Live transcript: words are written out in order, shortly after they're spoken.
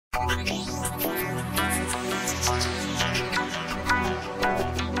First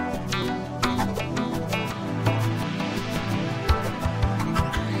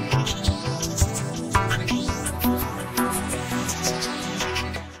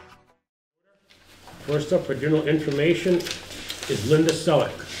up for general information is Linda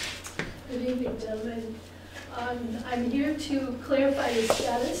Selleck. Good evening, gentlemen. I'm here to clarify the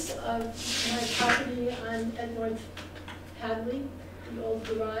status of my property at North Hadley, the old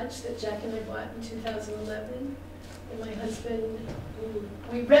garage that Jack and I bought in 2011. And my husband,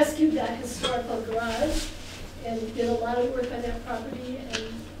 we rescued that historical garage and did a lot of work on that property, and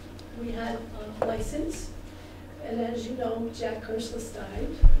we had a license. And as you know, Jack Kershless died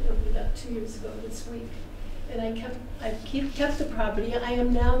about 2 years ago this week. And I've kept the property. I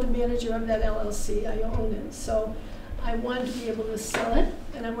am now the manager of that LLC. I own it. So I wanted to be able to sell it,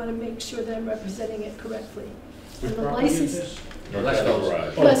 and I want to make sure that I'm representing it correctly. Which and the property license, is this? Lesko's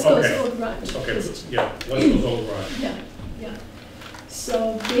Garage. Lesko's old garage. Okay, yeah, Lesko's old garage. Yeah, yeah.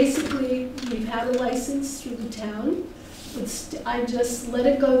 So basically, we've had a license through the town. I just let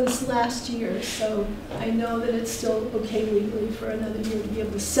it go this last year, so I know that it's still okay legally for another year to be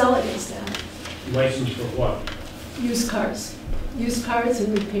able to sell it as that. License for what? Used cars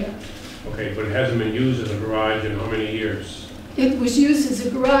and repair. Okay, but it hasn't been used as a garage in how many years? It was used as a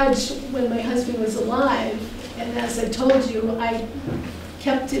garage when my husband was alive, and as I told you, I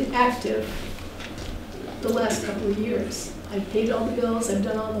kept it active the last couple of years. I paid all the bills, I've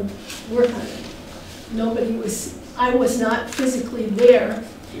done all the work on it. I was not physically there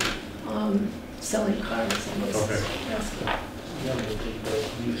selling cars.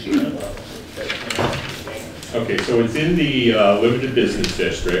 Okay, so it's in the limited business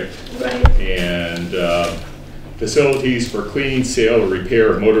district. Right. And facilities for cleaning, sale, or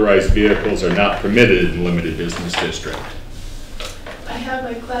repair of motorized vehicles are not permitted in limited business district. I have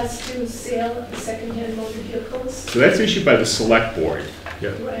my Class 2 sale of secondhand motor vehicles. So that's issued by the select board.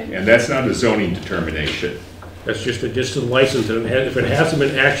 Yeah. Right. And that's not a zoning determination. That's just a license, and if it hasn't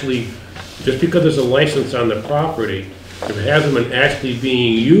been actually, just because there's a license on the property, if it hasn't been actually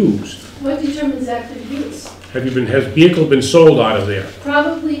being used. What determines active use? Has vehicle been sold out of there?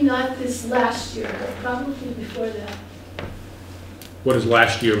 Probably not this last year, but probably before that. What does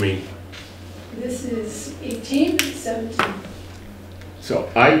last year mean? This is 18, 17. So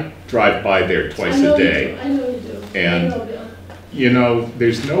I drive by there twice a day. I know you do. And, I know, Bill. you know,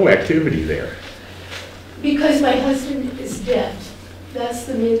 there's no activity there. Because my husband is dead. That's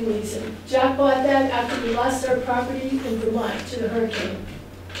the main reason. Jack bought that after we lost our property in Vermont to the hurricane.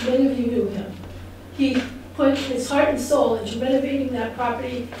 Many of you knew him. He put his heart and soul into renovating that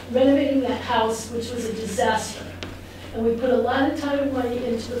property, renovating that house, which was a disaster. And we put a lot of time and money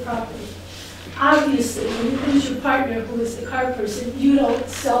into the property. Obviously, when you lose your partner, who is the car person, you don't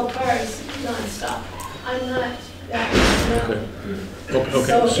sell cars nonstop. I'm not that personality.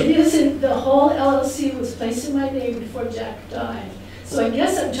 Okay. So it isn't, the whole LLC was placed in my name before Jack died. So I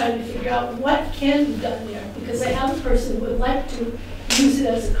guess I'm trying to figure out what can be done there, because I have a person who would like to use it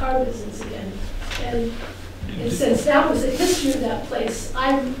as a car business again. And since that was the history of that place,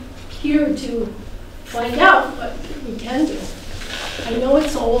 I'm here to find out what we can do. I know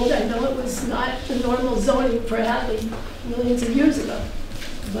it's old, I know it was not the normal zoning for Hadley millions of years ago,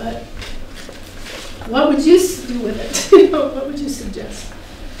 but what would you do with it? What would you suggest?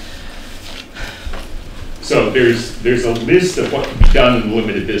 So there's a list of what can be done in the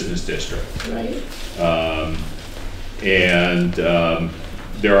limited business district. Right.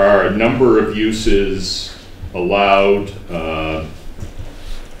 There are a number of uses allowed: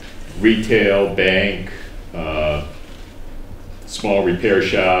 retail, bank, small repair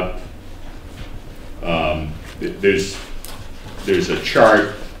shop. There's a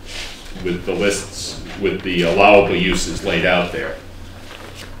chart with the lists with the allowable uses laid out there.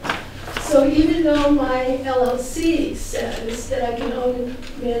 So even though my LLC says that I can own and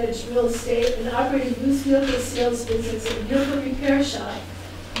manage real estate and operate a used vehicle sales business and vehicle repair shop,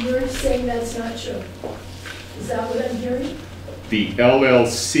 you're saying that's not true. Is that what I'm hearing? The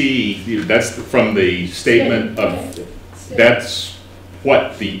LLC, that's from the statement of, that's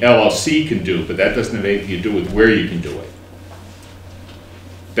what the LLC can do, but that doesn't have anything to do with where you can do it.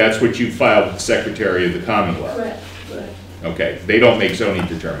 That's what you filed with the Secretary of the Commonwealth. Correct, correct. Okay, they don't make zoning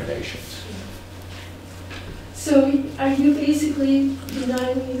determinations. So are you basically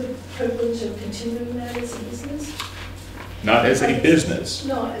denying me the privilege of continuing that as a business? Not as a business.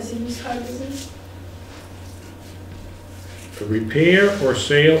 No, as a used car business? The repair or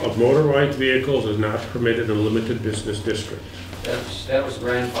sale of motorized vehicles is not permitted in a limited business district. That was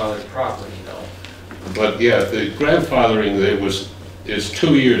grandfathered property, though. But yeah, the grandfathering, there was is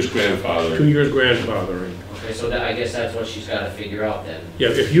 2 years grandfather. 2 years grandfathering. Okay, so that, I guess that's what she's gotta figure out then. Yeah,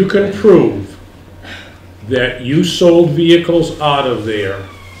 if you can prove that you sold vehicles out of there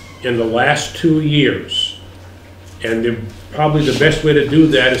in the last 2 years, and probably the best way to do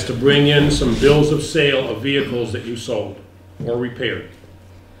that is to bring in some bills of sale of vehicles that you sold or repaired.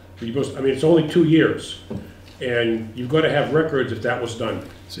 You must, I mean, it's only 2 years, and you've got to have records if that was done.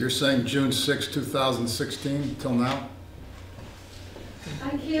 So you're saying June 6, 2016 till now? I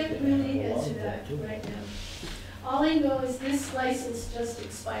can't really answer that right now. All I know is this license just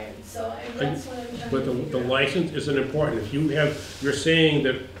expired, so that's what I'm trying to But the figure out. license isn't important. If you have, you're saying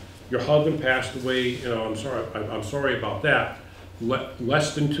that your husband passed away, you know, I'm sorry about that,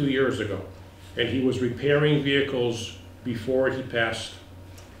 less than 2 years ago. And he was repairing vehicles before he passed.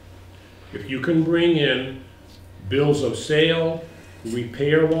 If you can bring in bills of sale,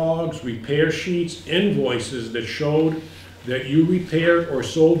 repair logs, repair sheets, invoices that showed that you repaired or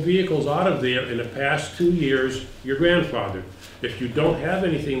sold vehicles out of there in the past 2 years, you're grandfathered. If you don't have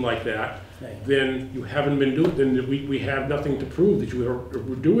anything like that, then you haven't been doing, then we have nothing to prove that you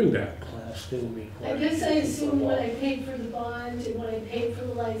were doing that. I guess I assumed when I paid for the bond and when I paid for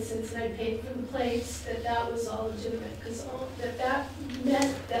the license and I paid for the plates, that was all legitimate, because that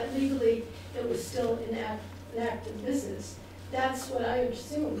meant that legally it was still an active business. That's what I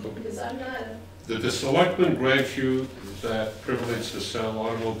assumed, because I'm not a. Did the selectmen grant you that privilege to sell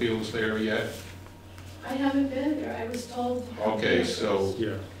automobiles there yet? I haven't been there, I was told. Okay, so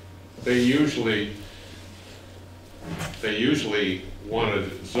Yeah. they usually want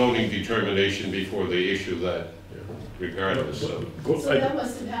a zoning determination before they issue that, regardless of. So that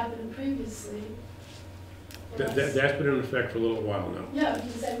must have happened previously. That's been in effect for a little while now. Yeah,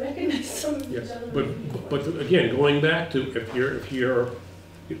 because I recognize some of the Yes, gentlemen. but again, going back to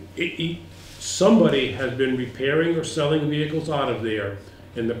somebody has been repairing or selling vehicles out of there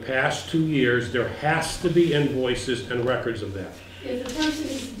in the past 2 years, there has to be invoices and records of that. If the person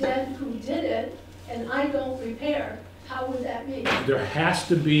is dead who did it, and I don't repair, how would that be? There has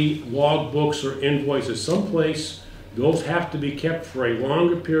to be log books or invoices someplace. Those have to be kept for a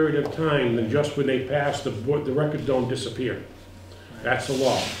longer period of time than just when they pass, the records don't disappear. That's the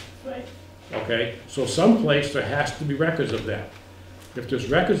law, Right. okay? So someplace there has to be records of that. If there's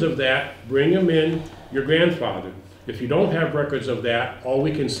records of that, bring them in, your grandfather. If you don't have records of that, all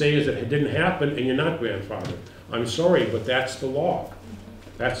we can say is that it didn't happen and you're not grandfathered. I'm sorry, but that's the law.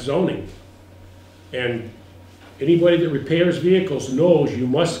 That's zoning. And anybody that repairs vehicles knows you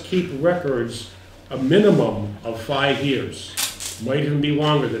must keep records a minimum of 5 years. Might even be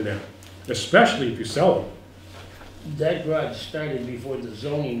longer than that, especially if you sell them. That garage started before the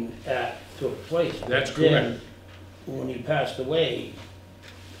zoning act took place. That's Then, correct. when he passed away,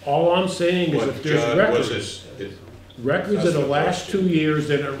 All I'm saying is What, if there's John, was records, it? records of the last 2 years,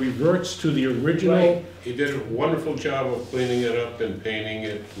 then it reverts to the original. He did a wonderful job of cleaning it up and painting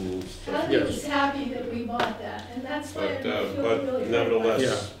it and stuff. Hadley was happy that we bought that, and that's why I feel really But hurt. nevertheless.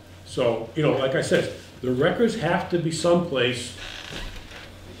 Yeah, so, you know, like I said, the records have to be someplace,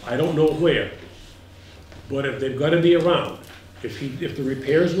 I don't know where, but if they've gotta be around. If the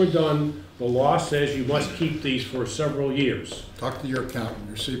repairs were done, the law says you must keep these for several years, Talk to your accountant,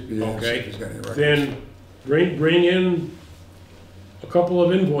 your CPA, and see okay? if he's got any records. Then bring in a couple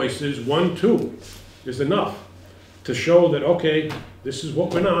of invoices, 1, 2 is enough to show that, okay, this is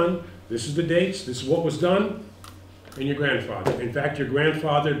what went on, this is the dates, this is what was done, and your grandfather. In fact, your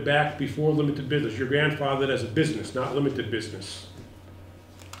grandfathered back before limited business. Your grandfathered as a business, not limited business.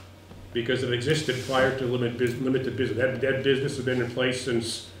 Because it existed prior to limited business. That business has been in place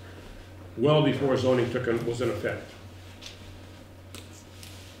since well before zoning was in effect.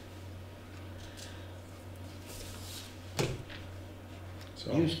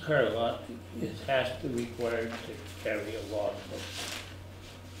 So, used car lot, it has to be required to carry a log book.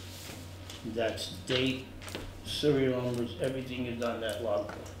 That's date, serial numbers, everything is on that log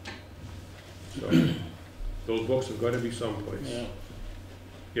book. so those books have got to be someplace, Yeah.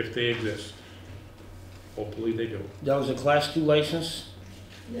 if they exist. Hopefully they do. That was a class 2 license?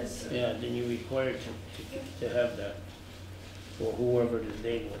 Yes, sir. Yeah, then you're required to have that, or whoever the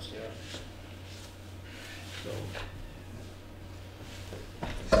name was there. So,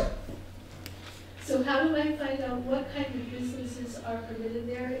 So how do I find out what kind of businesses are permitted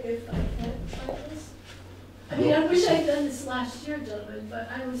there if I can't find this? I mean, I wish I'd done this last year, gentlemen, but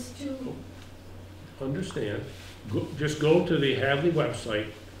I was too, understand, just go to the Hadley website,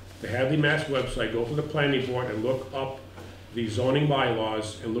 the Hadley Mass website, go to the planning board and look up the zoning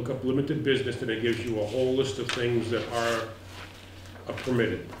bylaws and look up limited business, and it gives you a whole list of things that are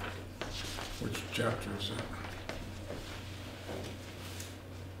permitted. Which chapter is that?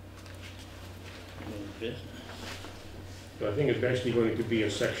 business. But I think it's actually going to be in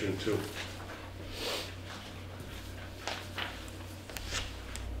section 2.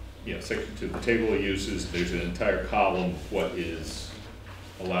 Yeah, section 2, the table of uses, there's an entire column of what is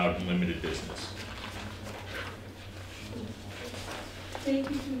allowed in limited business. Thank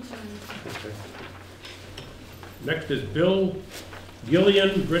you for your time. Okay. Next is Bill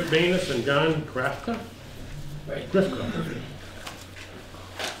Gillian, Britt Manus, and John Grafka. Right. Grifka.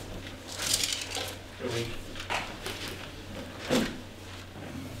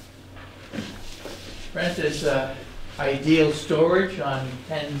 Rent is Ideal Storage on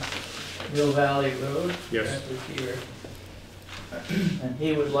 10 Mill Valley Road. Yes. Brent is here. And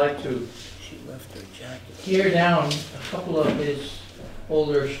he would like to She left her jacket. tear down a couple of his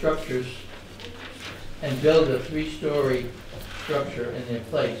older structures and build a 3-story structure in their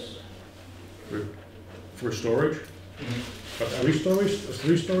place. For storage? A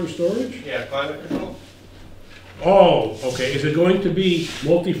 3-story storage? Yeah, climate control? Oh, okay. Is it going to be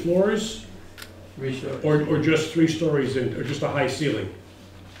multi-floors 3 stories. or just 3 stories and, or just a high ceiling?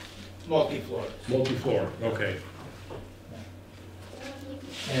 Multi-floor. Multi-floor, okay.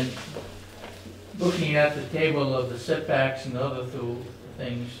 And looking at the table of the setbacks and other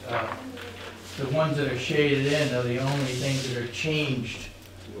things, the ones that are shaded in are the only things that are changed.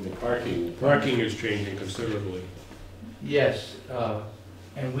 The Parking is changing considerably. Yes,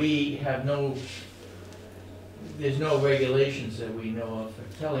 and we have there's no regulations that we know of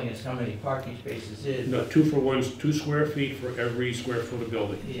for telling us how many parking spaces is. No, 2 for 1's 2 square feet for every square foot of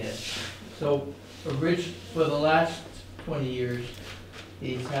building. Yes, so for the last 20 years,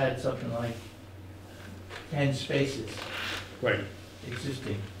 he's had something like 10 spaces Right,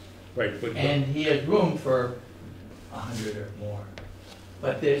 existing. right, but And he has room for 100 or more.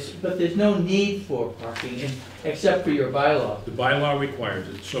 But there's no need for parking except for your bylaw. the bylaw requires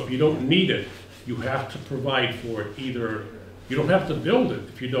it. So if you don't need it, you have to provide for it. Either, you don't have to build it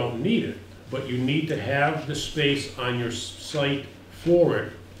if you don't need it, but you need to have the space on your site for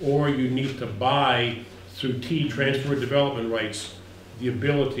it, or you need to buy through transfer development rights, the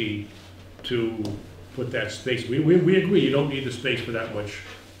ability to put that space. We agree, you don't need the space for that much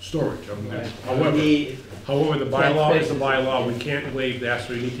storage. However, the bylaw is the bylaw, we can't waive that,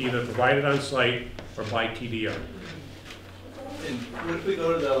 so you need to either provide it on site or buy TDR. And what if we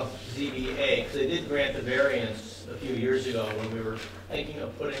go to the ZBA, because they did grant the variance a few years ago when we were thinking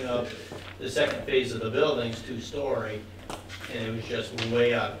of putting up the second phase of the buildings, 2-story, and it was just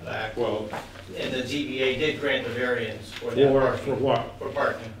way out back. Well, And the ZBA did grant the variance for that Or parking. for what? For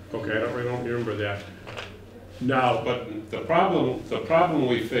parking. Okay, I don't remember that. Now, but the problem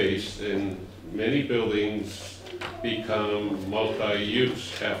we face in many buildings become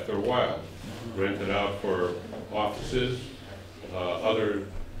multi-use after a while. Rented out for offices, other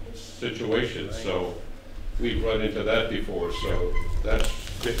situations, so we've run into that before, so that's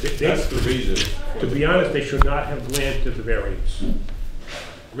the reason. to be honest, they should not have granted the variance.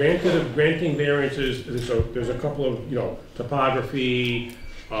 Granting variances, there's a couple of, topography,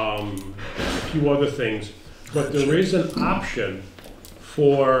 a few other things, but there is an option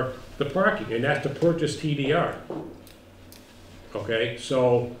for the parking, and that's to purchase TDR. Okay,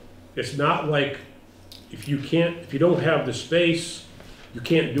 so it's not like if you don't have the space, you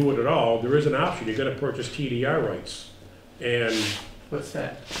can't do it at all. There is an option. You're gonna purchase TDR rights and What's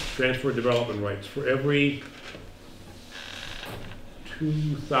that? transfer development rights for every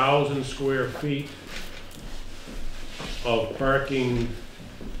 2,000 square feet of parking.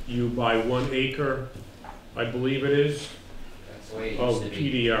 You buy 1 acre, I believe it is, That's the way it of used to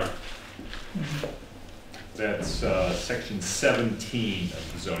be. TDR. That's section 17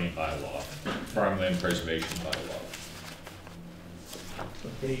 of the zoning bylaw, farmland preservation bylaw.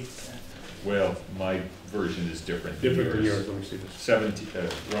 Okay. Well, my version is different than Different than yours. yours, let me see this. 17,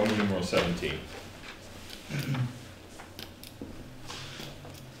 Roman numeral 17.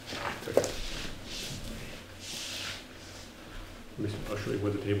 I'll show you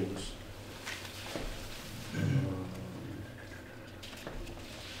where the table is.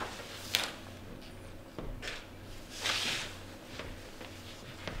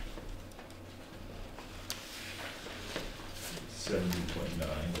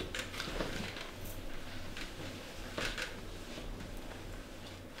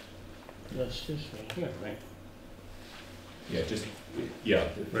 That's this one. Yeah, right. Yeah, just, yeah.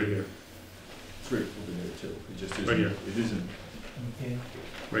 Right here, It's right over there too. It just isn't. Right here. It isn't. Okay.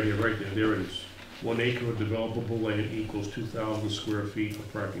 right here, right there, there it is. 1 acre of developable land equals 2,000 square feet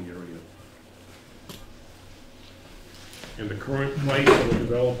of parking area. And the current price of a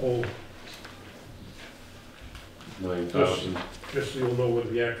developable, 9,000. just so you'll know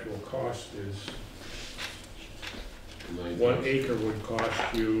what the actual cost is. 1 acre would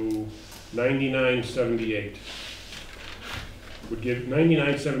cost you $99.78. Would give,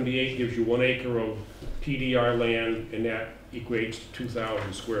 $99.78 gives you 1 acre of PDR land, and that equates to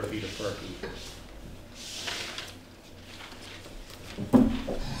 2,000 square feet of parking.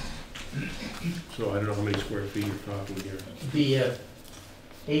 So I don't know how many square feet you're talking here. The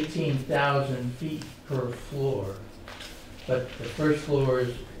 18,000 feet per floor, but the first floor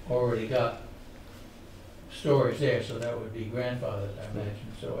has already got storage there, so that would be grandfathered, I imagine.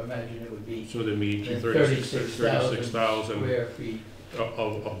 So I imagine it would be So they meet the 36,000 square feet.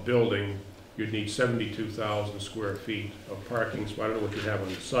 of building. You'd need 72,000 square feet of parking, so I don't know what you have on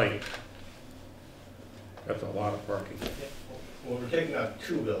the site. That's a lot of parking. Well, we're taking out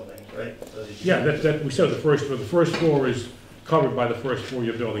 2 buildings, right? So that you- Yeah, that, we said the first floor is covered by the first floor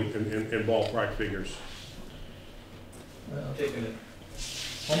you're building in ballpark figures. Well, Taking it,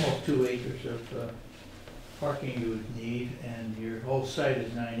 almost 2 acres of parking you would need, and your whole site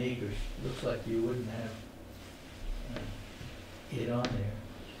is 9 acres. Looks like you wouldn't have it on there.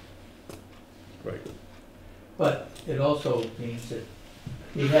 Right. But it also means that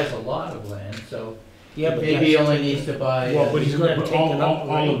he has a lot of land, so Yeah, but maybe he only needs to buy. Well, but he's Isn't got, that taken up all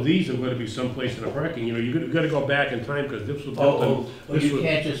already? of these are gonna be someplace in the parking, you know, you're gonna go back in time, because this was Oh, built in. oh, this you was-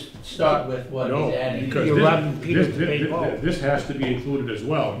 can't just start with what No, he's adding. because You're this- robbing Peter this- to pay this- Paul. This has to be included as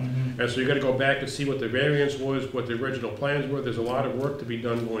well. Mhm. And so you gotta go back and see what the variance was, what the original plans were. There's a lot of work to be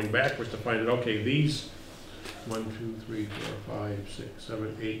done going backwards to find out, okay, these 1, 2, 3, 4, 5, 6,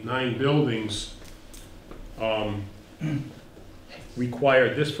 7, 8, 9 buildings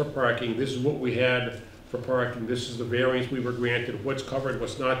require this for parking. This is what we had for parking. This is the variance we were granted, what's covered,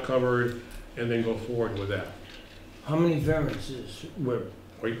 what's not covered, and then go forward with that. How many variances were,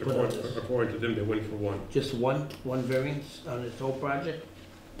 According to them, they went for 1. just one variance on this whole project?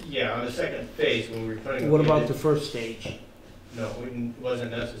 yeah, on the second phase, when we were putting. up What about the first stage? No, it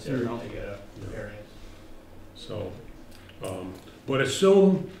wasn't necessary No. to get a No. variance. So, but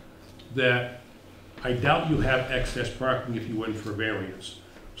assume that, I doubt you have excess parking if you went for variance.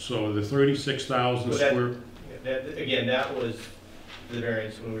 So the 36,000 Well, that- square, That, again, that was the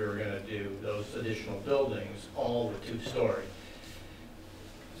variance when we were gonna do those additional buildings, all with 2-story.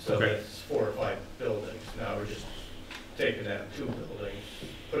 So Okay. that's 4 or 5 buildings. Now we're just taking that 2 buildings,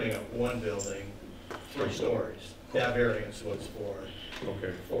 putting up 1 building, 3 stories. That variance was for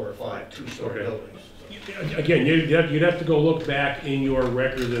okay. 4 or 5 2-story Okay. buildings. Again, you'd have to go look back in your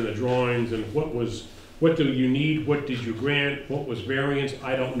records and the drawings and what do you need, what did you grant, what was variance,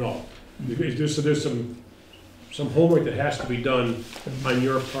 I don't know. There's some homework that has to be done on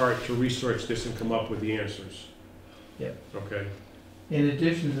your part to research this and come up with the answers. Yep. Okay? In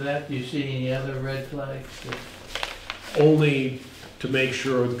addition to that, do you see any other red flags? Only to make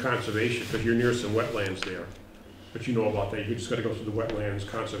sure of the conservation, because you're near some wetlands there. But you know about that, you just gotta go through the wetlands,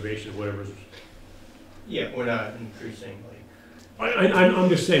 conservation, whatever's. Yeah, we're not increasing, like, I'm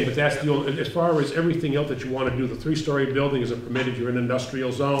just saying, but that's the only, as far as everything else that you wanna do, the 3-story building isn't permitted, you're in an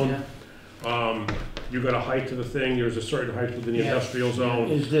industrial zone. Yeah. You got a height to the thing, there's a certain height within the Yeah. industrial zone.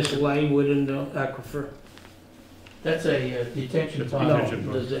 Is this lying within the aquifer? That's a detention It's a pond. No, detention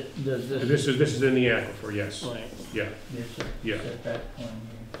pond. does this? This is in the aquifer, yes, Right. yeah, Yes, sir. Yeah. At that point,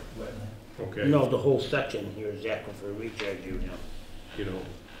 wetland. okay. No, the whole section here is aquifer recharge unit. You know,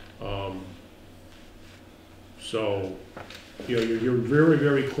 so, you know, you're very,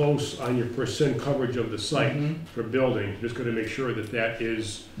 very close on your percent coverage of the site Mhm. for building. Just gotta make sure that that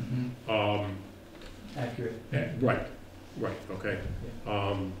is, Mhm. Accurate. right, okay.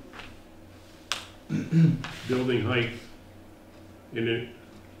 Building height, in it,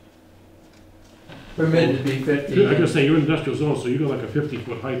 Permitted to be 50. I'm gonna say, you're in industrial zone, so you got like a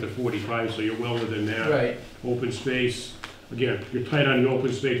 50-foot height to 45, so you're well within that. Right. Open space, again, you're tight on your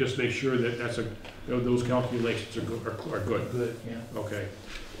open space, just make sure that those calculations are good. Good, yeah. Okay.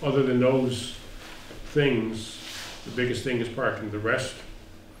 Other than those things, the biggest thing is parking. The rest,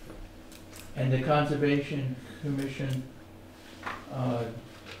 And the Conservation Commission,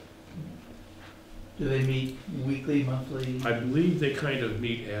 do they meet weekly, monthly? I believe they kind of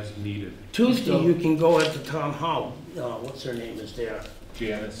meet as needed. Tuesday, you can go at the town hall, what's her name is there?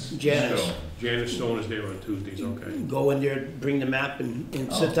 Janice. Janice. Stone. Janet Stone is there on Tuesdays, okay. Go in there, bring the map and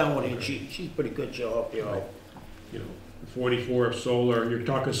sit Oh, down with her, and she's pretty good, she'll help you out. You know, 44 of solar, you're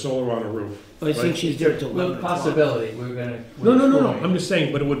talking solar on a roof. I think she's there till Well, 11 o'clock. possibility, we're gonna. No, I'm just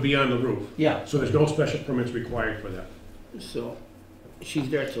saying, but it would be on the roof. Yeah. So there's no special permits required for that. So, she's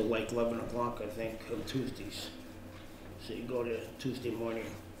there till like 11 o'clock, I think, on Tuesdays. So you go there Tuesday morning.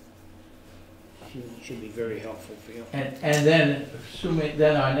 She'll be very helpful for you. And then, assuming,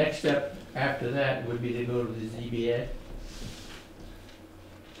 then our next step after that would be to go to the ZBA?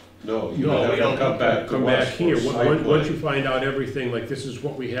 No, you No, would we have don't to come back to Come back us for here, site once plan. you find out everything, like this is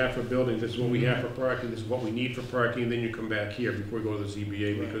what we have for building, this is what we have for parking, this is what we need for parking, then you come back here before you go to the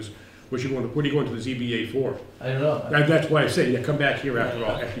ZBA, because what are you going to the ZBA for? I don't know. That's why I say, yeah, come back here after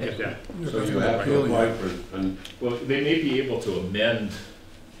all, after you get that. So you have to apply for, and Well, they may be able to amend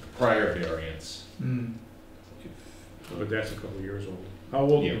the prior variance. Hmm. But that's a couple of years old. How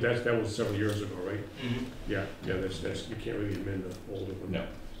old, Yeah. that was several years ago, right? Mhm. Yeah, that's, you can't really amend the older one. No.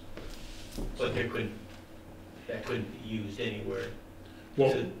 But that couldn't be used anywhere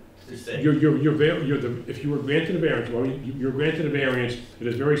Well, to say. if you were granted a variance, well, you're granted a variance, it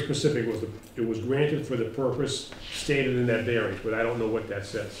is very specific, it was granted for the purpose stated in that variance, but I don't know what that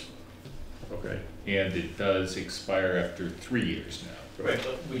says. Okay? And it does expire after 3 years now. Right,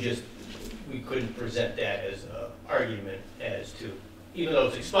 but we couldn't present that as an argument as to, even though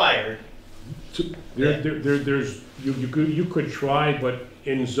it's expired. You could try, but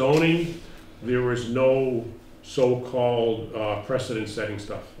in zoning, there is no so-called precedent-setting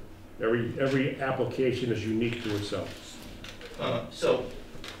stuff. Every application is unique to itself. So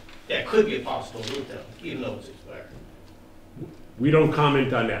that could be a possible route though, even though it's expired. We don't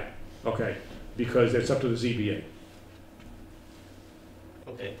comment on that, okay? Because it's up to the ZBA,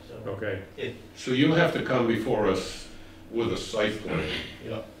 Okay, so, okay? so you have to come before us with a site plan,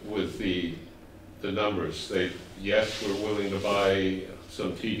 yeah, with the numbers. Say, yes, we're willing to buy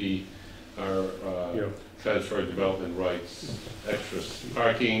some TD, or Yeah. transfer development rights, extra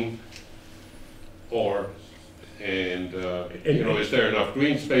parking, or, and, is there enough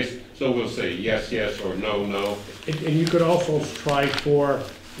green space? So we'll say yes, yes, or no, no. And you could also try for,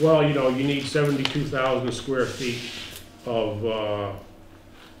 well, you need 72,000 square feet of,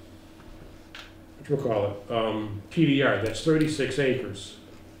 TDR, that's 36 acres.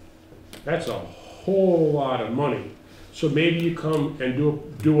 That's a whole lot of money. So maybe you come and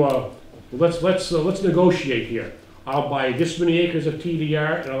do a, let's negotiate here. I'll buy this many acres of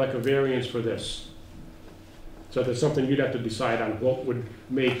TDR and I'd like a variance for this. So that's something you'd have to decide on what would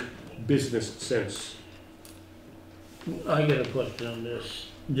make business sense. I got a question on this.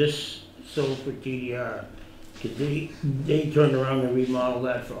 This sold for TDR, could they turn around and remodel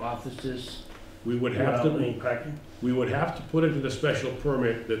that for offices? We would have to, without any parking? we would have to put into the special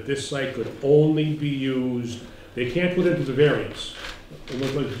permit that this site could only be used, they can't put into the variance.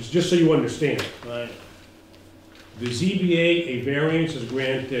 Just so you understand. Right. The ZBA, a variance is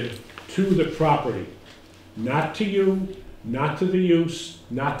granted to the property, not to you, not to the use,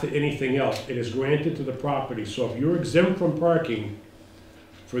 not to anything else. It is granted to the property. So if you're exempt from parking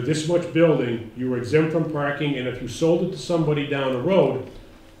for this much building, you were exempt from parking, and if you sold it to somebody down the road,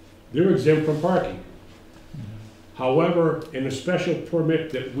 they're exempt from parking. However, in a special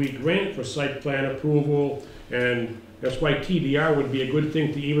permit that we grant for site plan approval, and that's why TDR would be a good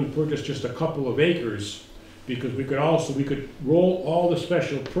thing to even purchase just a couple of acres, because we could roll all the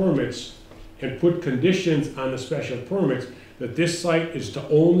special permits and put conditions on the special permits that this site is to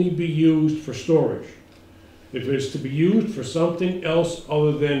only be used for storage. If it's to be used for something else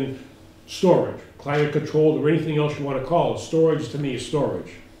other than storage, climate controlled or anything else you want to call it, storage to me is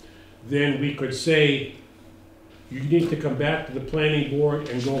storage, then we could say you need to come back to the planning board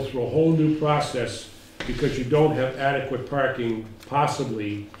and go through a whole new process because you don't have adequate parking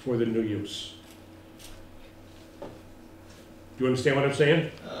possibly for the new use. Do you understand what I'm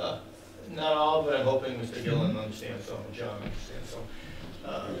saying? not all, but I'm hoping Mr. Gillen understands some, and John understands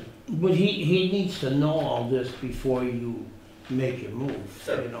some. But he needs to know all this before you make your move,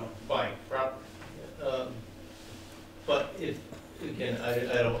 Sure. you know? Fine, but if, again,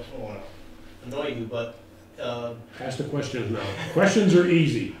 I don't want to annoy you, but Ask the questions now. Questions are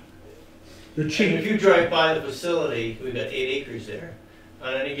easy. They're if cheap. you drive by the facility, we've got 8 acres there.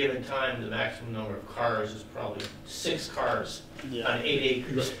 On any given time, the maximum number of cars is probably 6 cars on 8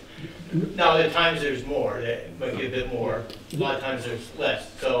 acres. Now, there are times there's more, that might be a bit more, a lot of times there's less.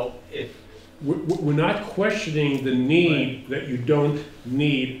 So if, We're not questioning the need that you don't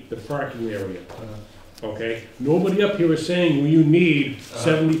need the parking area. Okay? Nobody up here is saying well, you need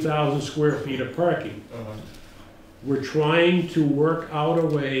 70,000 square feet of parking. We're trying to work out a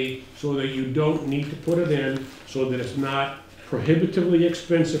way so that you don't need to put it in, so that it's not prohibitively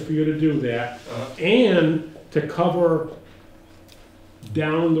expensive for you to do that, and to cover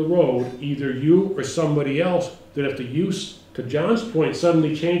down the road, either you or somebody else, that if the use, to John's point,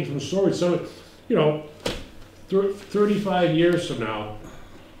 suddenly changes from storage, 35 years from now,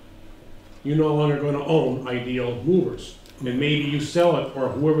 you're no longer going to own Ideal Movers. And maybe you sell it, or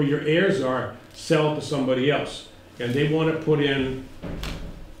whoever your heirs are, sell it to somebody else. And they want to put in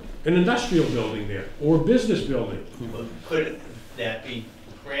an industrial building there, or a business building. could that be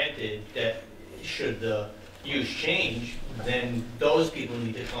granted granted, that should the use change, then those people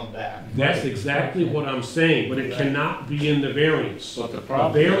need to come back. That's exactly what I'm saying, but it cannot be in the variance. But the A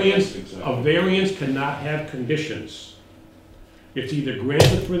problem. variance, Exactly. a variance cannot have conditions. It's either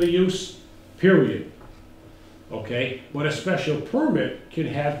granted for the use, period. Okay? But a special permit can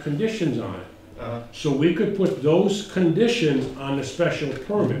have conditions on it. So we could put those conditions on the special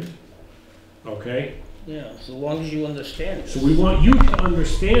permit. Okay? Yeah, so long as you understand it. So we want you to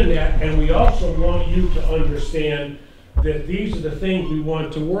understand that, and we also want you to understand that these are the things we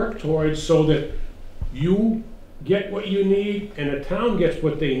want to work towards so that you get what you need and the town gets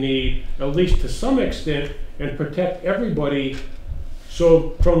what they need, at least to some extent, and protect everybody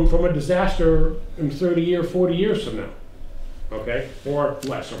so from a disaster in 30 years, 40 years from now. Okay? Or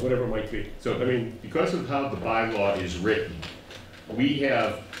less, or whatever it might be. So, I mean, because of how the bylaw is written, we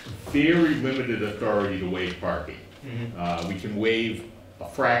have very limited authority to waive parking. We can waive a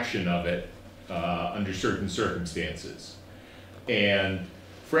fraction of it under certain circumstances. And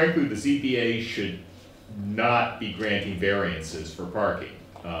frankly, the ZBA should not be granting variances for parking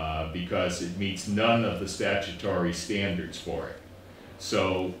because it meets none of the statutory standards for it.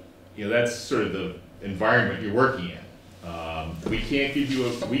 So, you know, that's sort of the environment you're working in. We can't give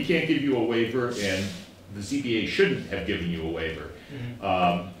you a waiver, and the ZBA shouldn't have given you a waiver.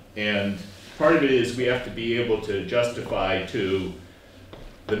 And part of it is we have to be able to justify to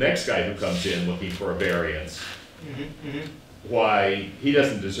the next guy who comes in looking for a variance why he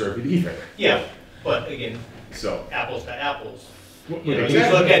doesn't deserve it either. Yeah, but again, So, apples to apples. But- You know, but you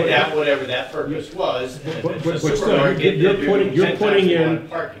exactly. look at that, whatever that purpose was, and if But- it's but a still, supermarket, you're then putting- you're 10 putting times in- more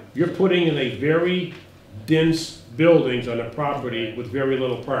parking. You're putting in a very dense buildings on a property with very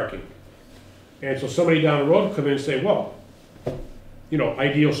little parking. And so somebody down the road will come in and say, well, you know,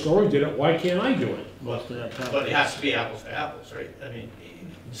 Ideal Storage did it, why can't I do it? Most of that But it has to be apples to apples, right? I mean.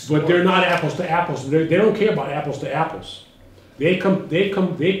 But they're not apples to apples, they don't care about apples to apples. They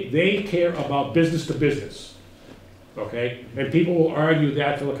care about business to business, okay? And people will argue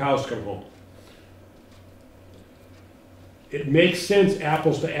that till the cows come home. It makes sense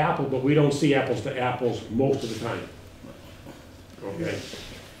apples to apple, but we don't see apples to apples most of the time. Okay?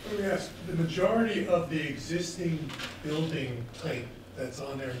 Let me ask, the majority of the existing building type that's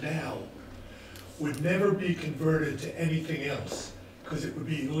on there now would never be converted to anything else, because it would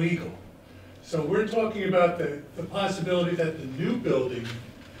be illegal. So we're talking about the possibility that the new building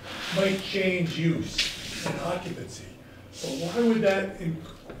might change use and occupancy. But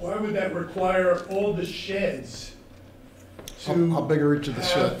why would that require all the sheds to? How big are each of the have-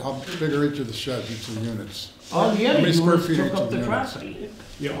 shed, how big are each of the sheds, each of the units? All the How other many square units feet took each up of the the units? property.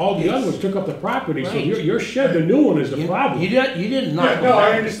 Yeah, all the other ones took up the property, so Right. your shed, the new one is the You problem. didn't knock Yeah, them no, I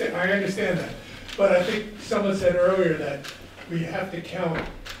down. understand that. But I think someone said earlier that we have to count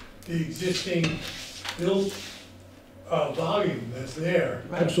the existing built volume that's there.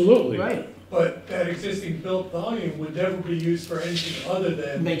 Absolutely. Right, But that existing built volume would never be used for anything other it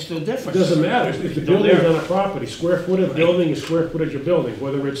than. makes no It difference. doesn't matter, if the building's on a property, square foot of building is square footage of building,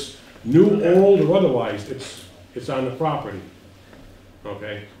 whether it's new, old, or otherwise, it's on the property.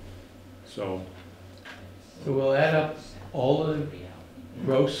 Okay? So, So we'll add up all the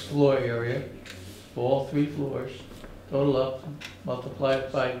gross floor area, all 3 floors, total up, multiply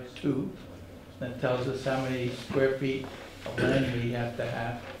it by 2. That tells us how many square feet of land we have to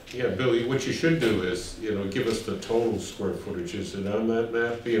have. Yeah, Billy, what you should do is, you know, give us the total square footage, is it on that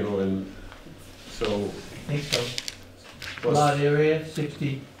map, you know, and so, I think so. plus, Lot area,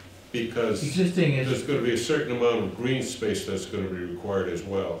 60, because existing there's is, gonna be a certain amount of green space that's gonna be required as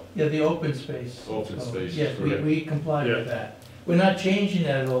well. yeah, the open space. Open So, space, Yes, correct. we comply Yeah. with that. We're not changing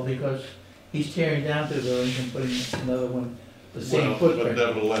that at all because he's tearing down the building and putting another one, the same Well, But footprint.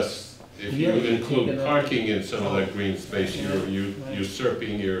 nevertheless, if you Yeah, you take include it out. parking in some of that green space, you're Right.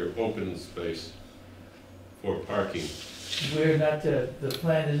 usurping your open space for parking. We're not the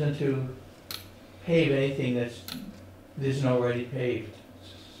plan isn't to pave anything that isn't already paved.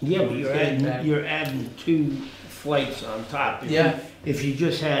 Yeah, but It's getting back. you're adding 2 flights on top. Yeah. If you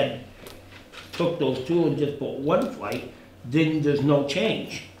just took those 2 and just put 1 flight, then there's no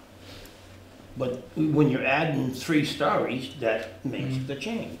change. But when you're adding 3 stories, that makes the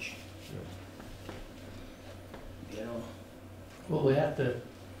change. You know? Well, we have to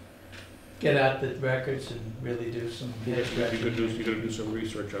get out the records and really do some. you gotta do some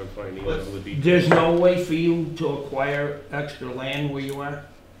research on finding out all the details. There's no way for you to acquire extra land where you are?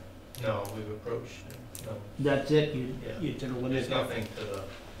 No, we've approached, no. That's it? Yeah. You're to the limit? There's nothing to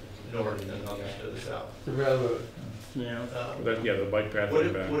the north and nothing to the south. The railroad. Yeah. Yeah, the bike path What in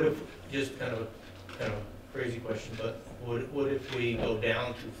if, the back. what if, just kind of crazy question, but what if we go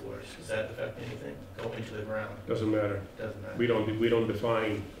down 2 floors? Does that affect anything? Go into the ground? Doesn't matter. Doesn't matter. We don't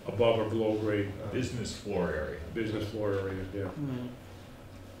define above or below grade Business floor area. business floor areas, yeah. Mm.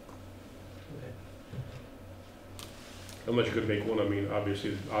 Okay. Unless you could make one, I mean,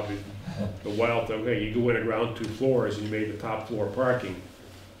 obviously, the wild thing, okay, you go in around 2 floors and you made the top floor parking.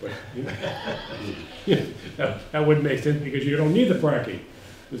 But, you know, that wouldn't make sense because you don't need the parking.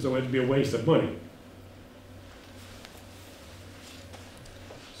 So it'd be a waste of money.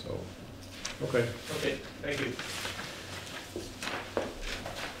 So, okay. Okay, thank you.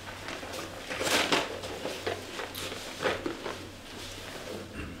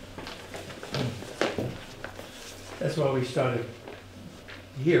 That's why we started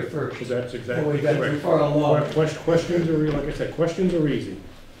here first. Because that's Before exactly we got too correct. far along. Questions are, like I said, questions are easy.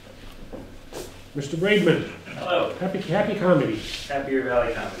 Mr. Braidman, Hello, happy comedy. Happier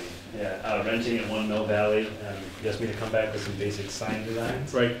Valley Comedy. Yeah, renting at One Mill Valley. You asked me to come back with some basic sign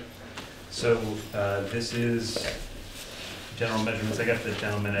designs. Right, So this is general measurements. I got the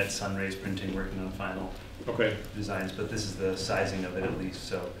gentleman at Sunrays Printing working on final okay, designs, but this is the sizing of it at least.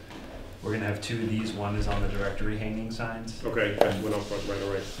 So we're gonna have 2 of these. One is on the directory hanging signs. okay, that's one up front, right,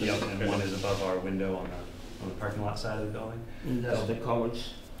 all right. Yep, and one is above our window on the parking lot side of the building. And that's the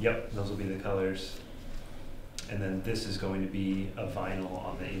colors. Yep, those will be the colors. And then this is going to be a vinyl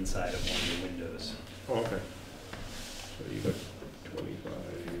on the inside of one of the windows. Oh, okay. So you got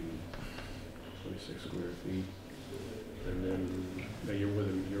 26 square feet, and then, now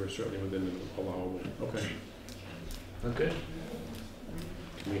you're certainly within the allowable, okay. Okay.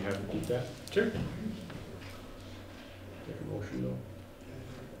 Can we have them keep that? Sure. Take a motion though?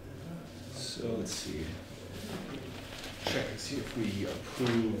 So let's see. Check and see if we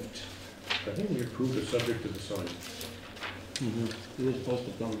approved. I think we approved the subject to the sign. Mm-hmm. It was supposed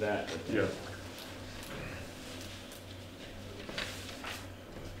to come back. Yeah.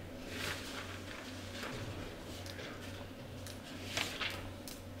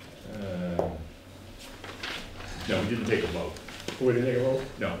 No, we didn't take a vote. Oh, we didn't take a vote?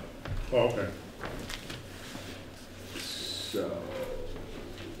 No. Oh, okay. So.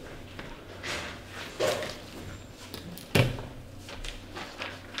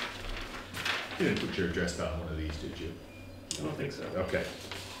 You didn't put your address on one of these, did you? I don't think so. Okay.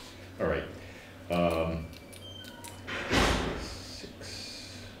 All right.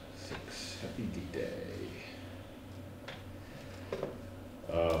 6, Happy D-Day.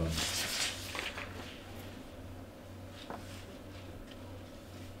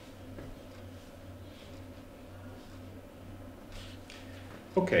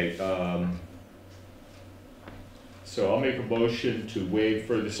 Okay, so I'll make a motion to waive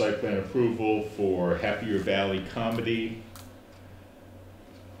further site plan approval for Happier Valley Comedy.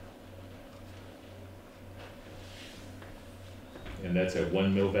 And that's at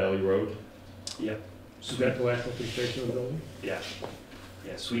 1 Mill Valley Road? Yep. Is that the last configuration of the building? Yeah.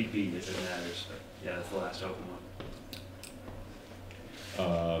 Yeah, Suite B, if it matters, but yeah, that's the last open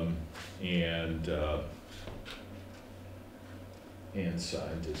one. And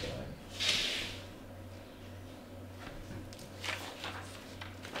sign design.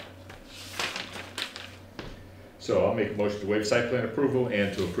 So I'll make a motion to waive site plan approval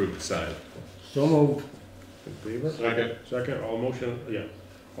and to approve the sign. So moved. In favor? Second. Second, all motion, yeah.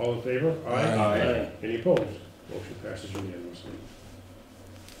 All in favor? Aye. Any opposed? Motion passes unanimously.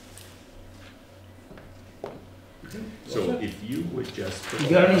 So if you would just put You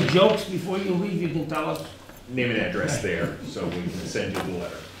got any jokes before you leave, you can tell us? name and address there, so we can send you the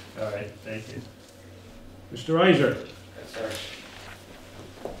letter. All right, thank you. Mr. Iser? Yes, sir.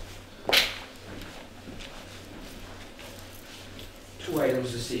 Two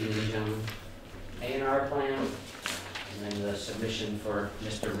items this evening, gentlemen. A&R plan, and then the submission for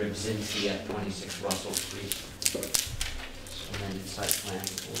Mr. Rybczynski at 26 Russell Street. Amended site plan.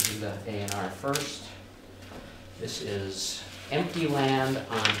 We'll do the A&R first. This is empty land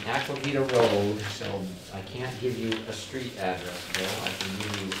on Aquavita Road, so I can't give you a street address, Bill. I can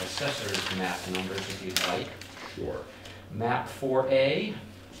give you assessor's map numbers if you'd like. Sure. Map 4A,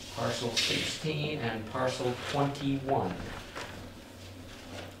 parcel 16, and parcel 21.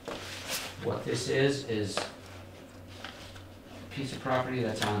 What this is a piece of property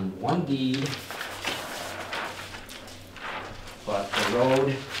that's on one deed, but the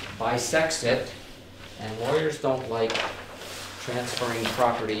road bisects it, and lawyers don't like transferring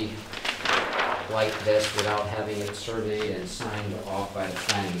property like this without having it surveyed and signed off by the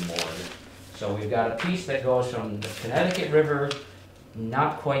planning board. So we've got a piece that goes from the Connecticut River,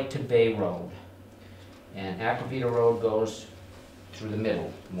 not quite to Bay Road. And Aquavita Road goes through the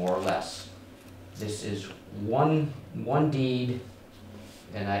middle, more or less. This is one deed,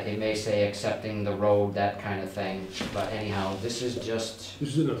 and it may say accepting the road, that kind of thing, but anyhow, this is just,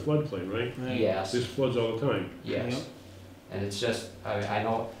 This is in a floodplain, right? yes, This floods all the time. yes. And it's just, I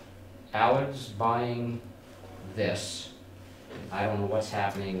know Allard's buying this. I don't know what's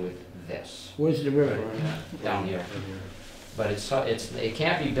happening with this Where's the river? down here. But it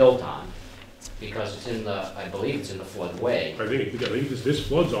can't be built on because it's in the, I believe it's in the floodway. I think this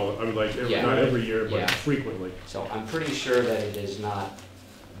floods all, I mean, like, Yeah. not every year, Yeah. but frequently. So I'm pretty sure that it is not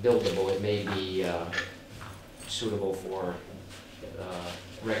buildable. It may be suitable for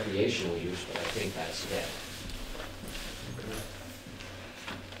recreational use, but I think that's it.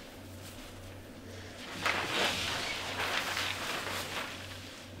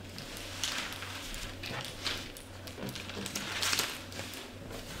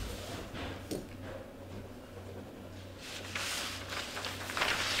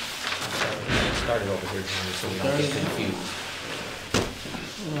 Started over here, Tony, so we don't get confused.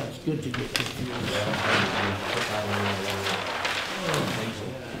 Well, it's good to get confused.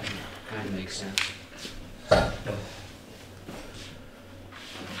 Kind of makes sense.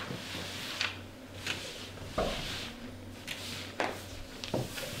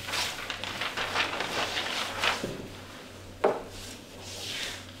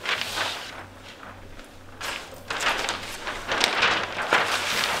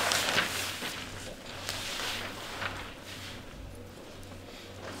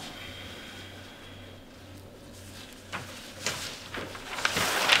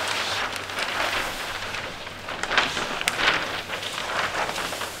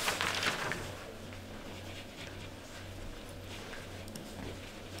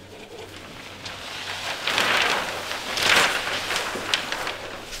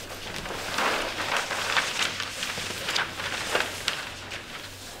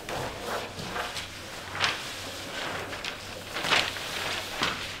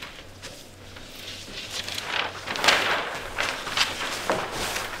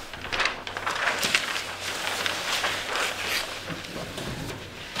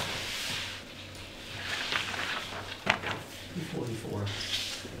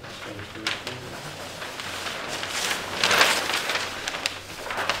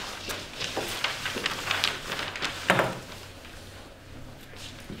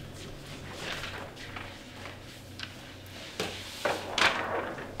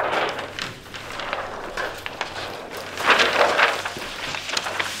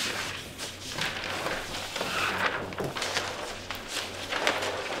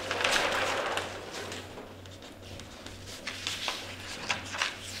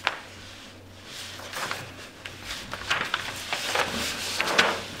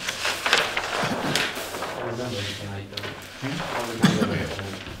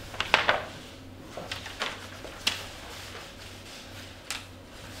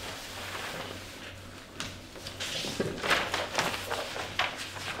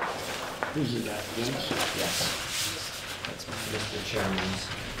 Who's it at, Vince? Yes. That's Mr. Chairman's.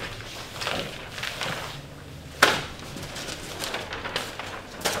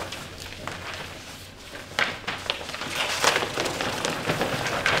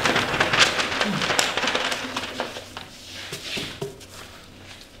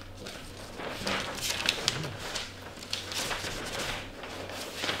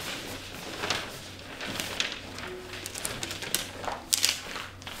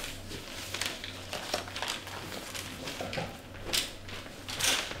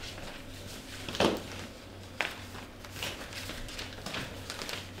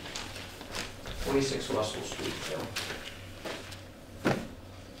 Russell Street, Phil.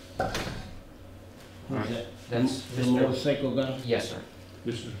 Who's that? That's The Mr. motorcycle guy? Yes, sir.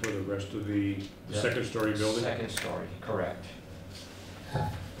 This is for the rest of the Yeah. second-story building? Second story, correct.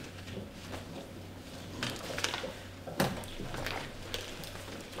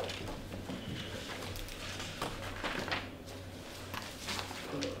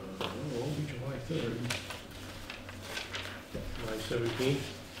 It won't be July 3rd. July 17th?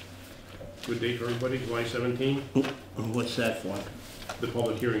 Good date for everybody, July 17th, What's that for? the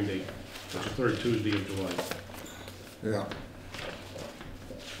public hearing date. It's the third Tuesday of July. Yeah.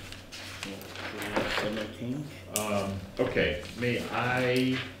 17? Okay, may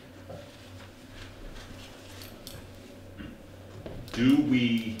I, do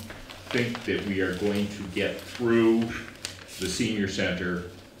we think that we are going to get through the senior center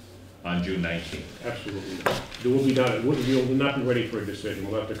on June 19th? Absolutely. There will be not, we will not be ready for a decision.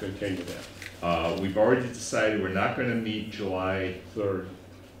 We'll have to continue that. We've already decided we're not gonna meet July 3rd.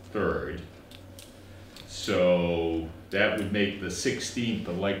 3rd. So That would make the 16th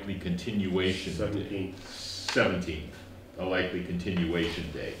a likely continuation. 17th, a likely continuation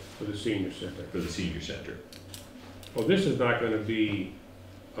day For the senior center. for the senior center. Well, this is not gonna be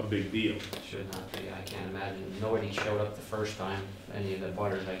a big deal. Should not be, I can't imagine. Nobody showed up the first time, any of the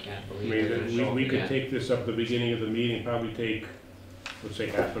butters, I can't I believe they're gonna mean, show up we could again. take this up at the beginning of the meeting, probably take, let's say,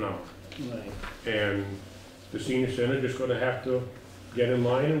 half an hour. Right. And the senior center just gonna have to get in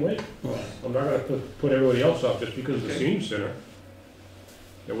line and wait. Right. I'm not gonna put everybody else up just because of the senior center.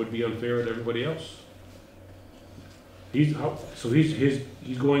 That would be unfair to everybody else. He's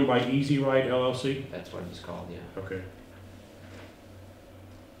going by Easy Ride LLC? That's what it's called, yeah. Okay.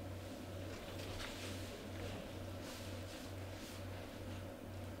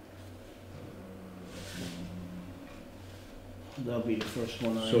 That'll be the first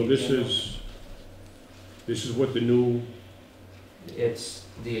one I. So this is what the new, It's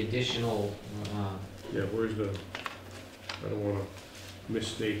the additional, yeah, where's the, I don't wanna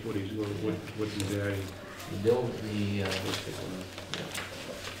mistake what he's going, what he's adding. what's the one? Yeah.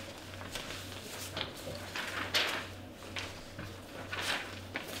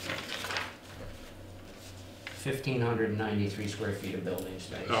 1,593 square feet of building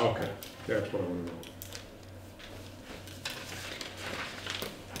space. Oh, okay, that's what I wanna know.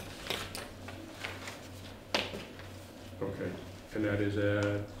 Okay, and that is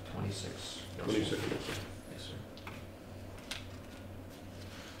at 26. 26. Yes, sir.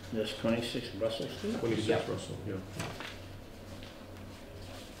 That's 26 Russell Street? 26 Yep. Russell, yeah.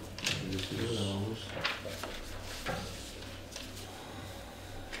 And this Two of is, those.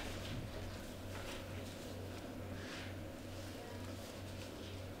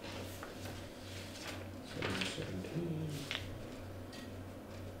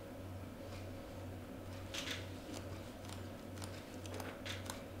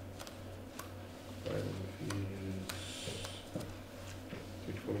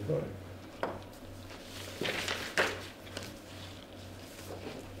 $325.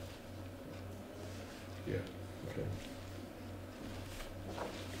 Yeah, okay.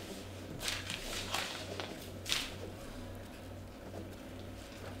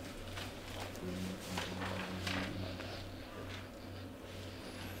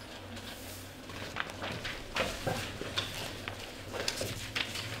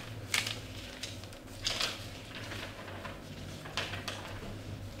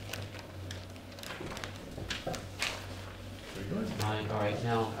 Very good. All right,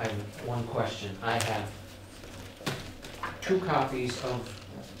 now I have one question. I have 2 copies of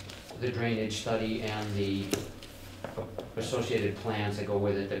the drainage study and the associated plans that go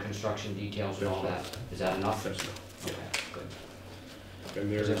with it, the construction details and all that. Is that enough? That's Okay, good.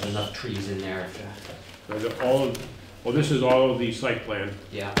 And There's there's, enough trees in there well, this is all of the site plan,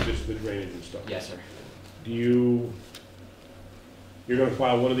 yeah, this is the drainage and stuff. yes, sir. You're gonna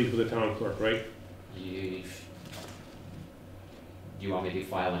file one of these with the town clerk, right? Do you want me to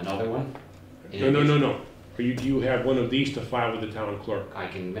file another one? No. Do you have one of these to file with the town clerk? I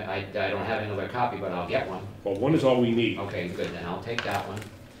don't have another copy, but I'll get one. Well, one is all we need, Okay, good, then I'll take that one.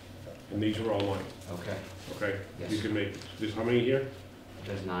 and these are all mine, Okay, okay? Yes. You can make, there's how many here?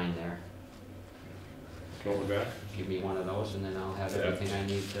 there's 9 there. Go on back. Give me one of those and then I'll have Yeah. everything I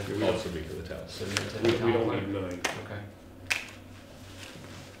need to Yeah. Also be for the town. submit to We the town don't clerk. need 9, Okay,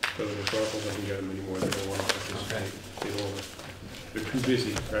 so the clerk doesn't get them anymore, they don't want to participate. They're too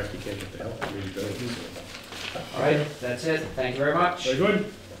busy, practically can't get the help, I mean, all right, that's it, thank you very much. Very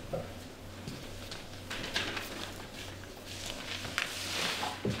good.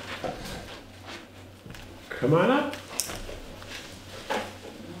 Come on up.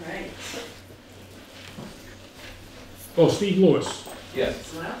 Right. Oh, Steve Lewis.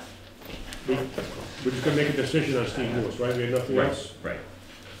 Yes. We're just gonna make a decision on Steve Lewis, right? We have nothing Right, else? right.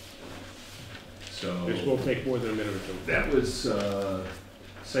 So. This won't take more than a minute or two. That was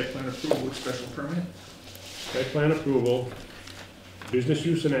site plan approval with special permit? Site plan approval, business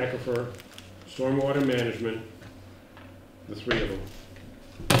use in aquifer, stormwater management, the 3 of them.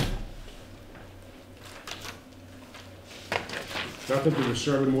 Not that they're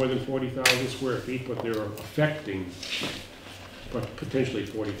disturbing more than 40,000 square feet, but they're affecting potentially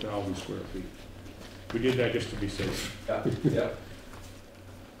 40,000 square feet. We did that just to be safe. Yeah.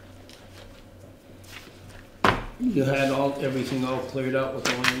 You had everything all cleared out with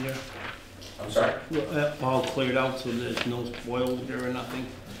the one in there? I'm sorry? All cleared out, so there's no spoils there or nothing?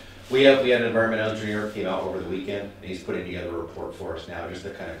 We had an environmental engineer came out over the weekend, and he's putting together a report for us now, just to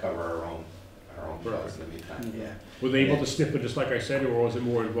kind of cover our own bugs in the meantime, yeah. Were they able to snip it just like I said, or was it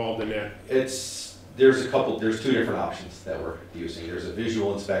more involved than that? There's two different options that we're using. There's a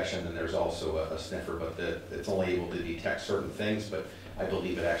visual inspection and there's also a sniffer, but it's only able to detect certain things, but I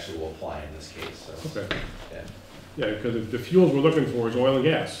believe it actually will apply in this case, so. Okay. Yeah. Yeah, because the fuels we're looking for is oil and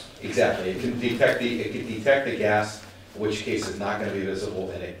gas. Exactly, it can detect the gas, in which case it's not gonna be visible,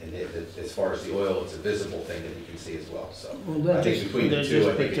 and as far as the oil, it's a visible thing that you can see as well, so. Well, I think between the two,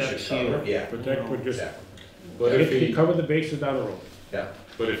 I think it protects should cover, you. yeah, Protect, would just, exactly, But if he he, covered the bases down the road. yeah,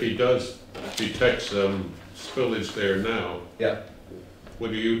 but if he does detect some spillage there now, yeah.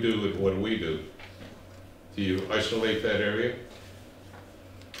 what do you do with what we do? Do you isolate that area?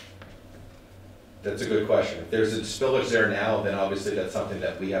 That's a good question. If there's a spillage there now, then obviously that's something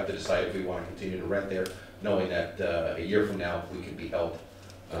that we have to decide if we want to continue to rent there, knowing that a year from now, we could be held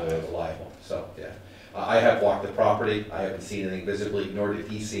liable. So, yeah. I have walked the property. I haven't seen anything visibly, nor did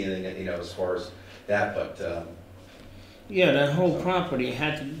he see anything, as far as that, but, Yeah, that whole property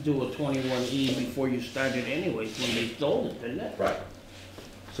had to do a 21E before you started anyways, when they sold it, didn't it? right.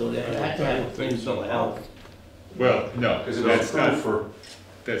 So they had to have things so health. Well, no, Because it was that's not, approved for,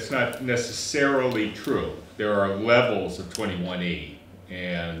 that's not necessarily true. There are levels of 21E,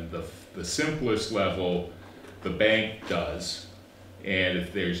 and the simplest level, the bank does, and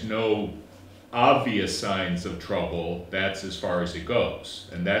if there's no obvious signs of trouble, that's as far as it goes.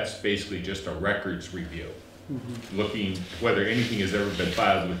 And that's basically just a records review, looking whether anything has ever been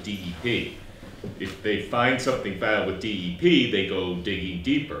filed with DEP. If they find something filed with DEP, they go digging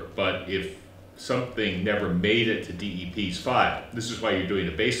deeper. But if something never made it to DEP's file, this is why you're doing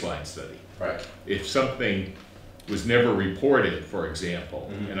a baseline study. right, If something was never reported, for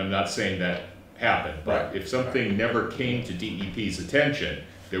example, and I'm not saying that happened, but Right. if something never came to DEP's attention,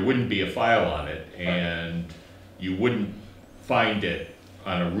 there wouldn't be a file on it, and you wouldn't find it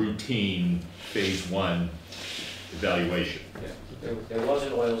on a routine phase 1 evaluation. There was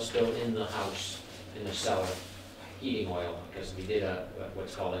an oil spill in the house, in the cellar, heating oil, because we did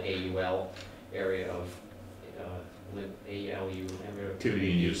what's called an AUL, area of, ALU.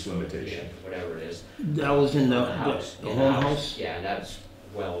 Activity and use limitation. Yeah, whatever it is. That was in the house. the in home the house? Yeah, and that's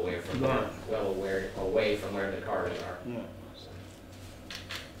well away from Gone. away from where the cars are. Yeah.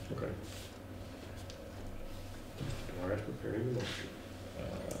 So, Okay. All right, preparing the motion.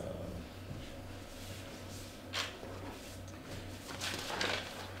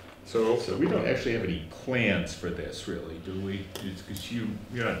 So we don't actually have any plans for this, really, do we? Because you're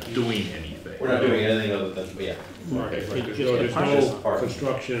not doing anything. we're not doing anything other than, yeah, Right, It's right, there's just no, a part there's of the park. no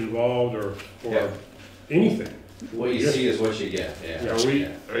construction involved or Yeah. anything. what you Yes. see is what you get, yeah.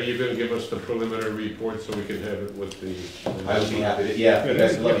 Are you gonna give us the preliminary report so we can have it with the? I would be happy to, yeah, you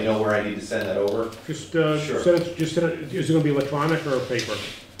guys can let me know where I need to send that over. Just, Sure. send it, is it gonna be electronic or paper?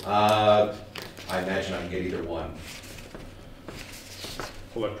 I imagine I can get either one.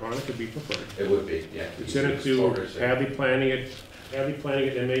 Electronic would be preferred. It would be, yeah. Send it to Hadley Planning at MA.org.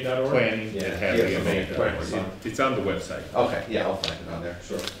 Planning Yeah. and having Yeah, it. planning. It's on the website. Okay, yeah, I'll find it on there,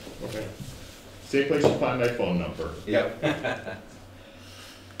 sure. Okay. Same place you find my phone number. Yep.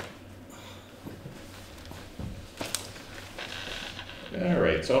 All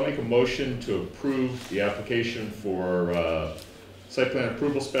right, so I'll make a motion to approve the application for site plan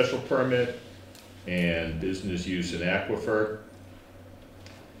approval special permit and business use in aquifer.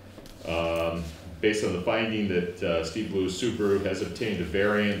 Based on the finding that Steve Lewis Subaru has obtained a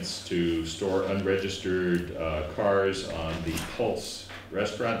variance to store unregistered cars on the Pulse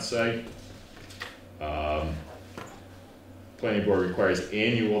restaurant site. Planning board requires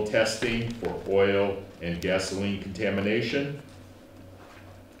annual testing for oil and gasoline contamination.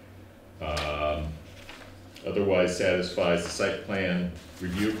 Otherwise satisfies the site plan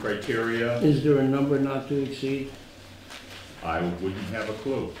review criteria. Is there a number not to exceed? I wouldn't have a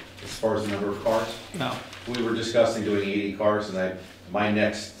clue. As far as the number of cars, No. we were discussing doing 80 cars, and my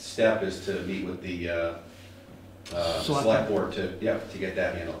next step is to meet with the select board to get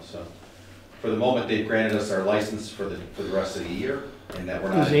that handled, so. For the moment, they've granted us our license for the rest of the year, and that we're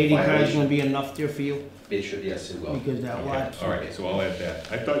not Is in 80 cars violation. gonna be enough there for you? It should, yes, it will. Because that lot, All right, so I'll add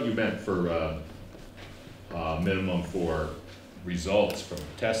that. I thought you meant for minimum for results from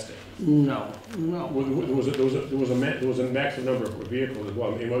testing. no. There was a maximum number of vehicles as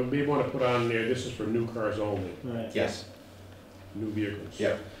well. And we want to put on there, this is for new cars only, Right. Yes, new vehicles.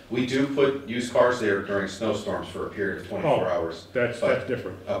 yep. We do put used cars there during snowstorms for a period of 24 hours. That's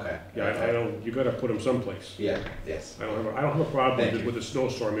different. Okay. Yeah, I don't, you gotta put them someplace. Yeah, yes. I don't have a problem Thank with you. with the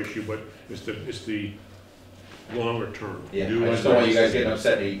snowstorm issue, but it's the longer term. Yeah, Do I want just don't want you to- guys getting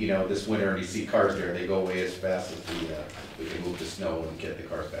upset, this winter and you see cars there, they go away as fast as we can move the snow and get the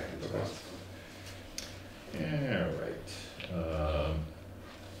cars back into the house. All right.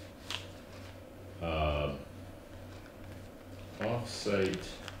 off-site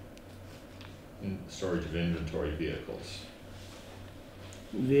storage of inventory vehicles.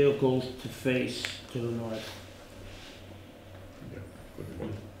 Vehicles to face to the north. Good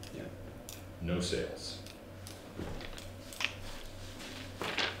one. No sales.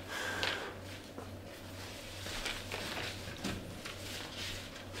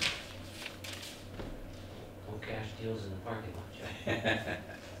 No cash deals in the parking lot, Jack.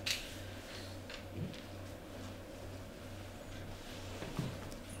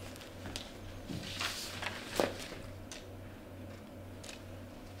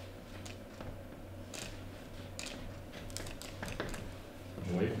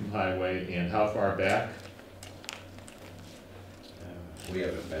 Away from highway, and how far back? We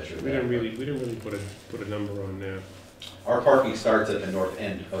haven't measured We that. didn't really put a number on that. Our parking starts at the north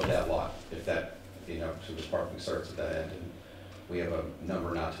end of that lot, if that, so the parking starts at that end. And we have a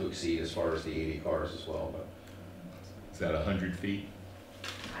number not to exceed as far as the 80 cars as well, but Is that 100 feet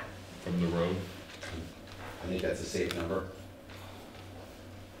from the road? I think that's a safe number.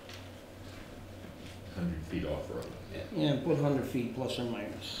 100 feet off road. Yeah, put 100 feet plus or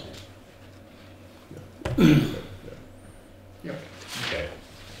minus. Yep. Okay.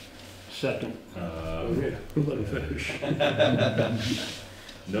 Second. Let him finish.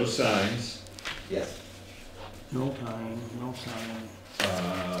 No signs. Yes. No time, no sign.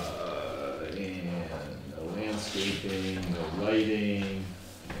 And no landscaping, no lighting.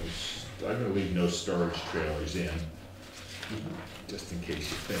 I'm gonna leave no storage trailers in, just in case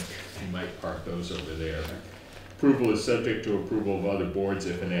you think you might park those over there. Approval is subject to approval of other boards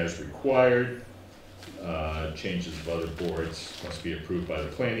if and as required. Changes of other boards must be approved by the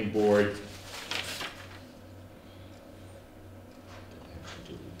planning board.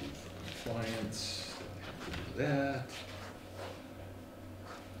 Compliance, don't have to do that.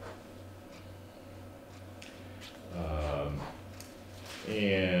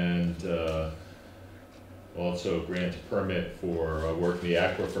 And also grant a permit for work in the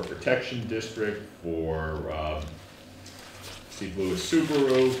Aquifer Protection District for Steve Lewis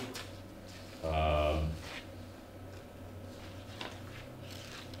Subaru.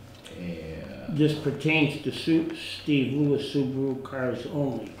 And This pertains to Steve Lewis Subaru cars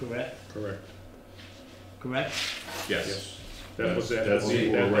only, correct? Correct. Correct? yes, That was that. that's what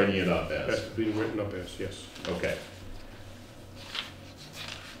we're writing it up That's as. being written up as, yes. Okay.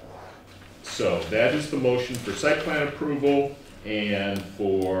 So that is the motion for site plan approval and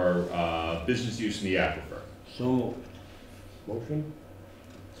for business use in the aquifer. So moved. Motion?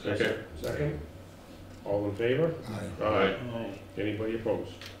 Okay. Second? All in favor? Aye. Aye. Aye. Anybody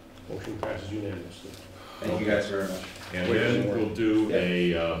opposed? Motion passes unanimously. Thank you guys very much. And Wait, then one more. we'll do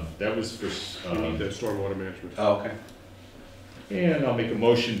a, that was for, We need the stormwater management. Oh, okay. and I'll make a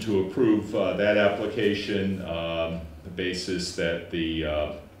motion to approve that application, the basis that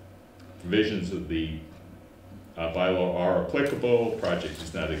the provisions of the bylaw are applicable, project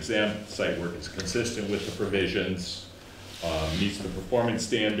is not exempt, site work is consistent with the provisions, meets the performance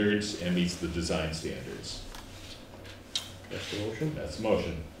standards, and meets the design standards. That's the motion. That's the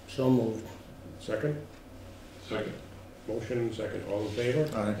motion. So moved. Second? Second. Motion, second. All in favor?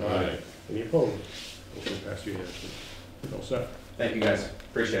 Aye. Any opposed? Motion passes unanimously. All set. Thank you guys.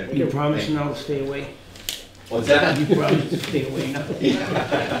 Appreciate it. You promise now to stay away? What's that? You promise to stay away now?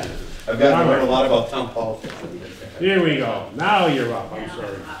 I've gotten to learn a lot about town politics. Here we go. Now you're up. I'm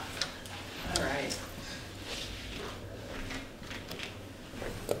sorry. All right.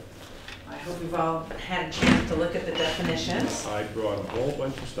 I hope you've all had a chance to look at the definitions. I brought a whole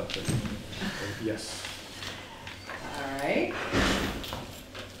bunch of stuff in. Yes. All right.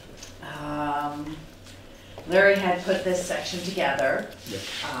 Larry had put this section together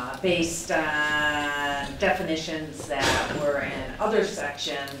Yes. based on definitions that were in other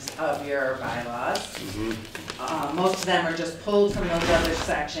sections of your bylaws. Mm-hmm. Most of them are just pulled from those other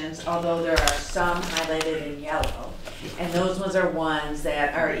sections, although there are some highlighted in yellow. And those ones are ones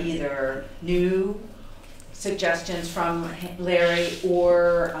that are either new suggestions from Larry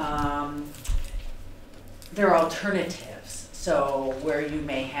or they're alternatives. So where you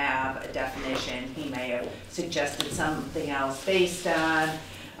may have a definition, he may have suggested something else based on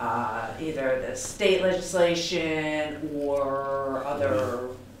either the state legislation or other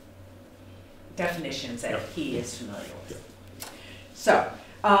definitions that he is familiar with. So,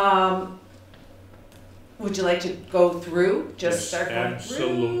 would you like to go through, just Yes, start going through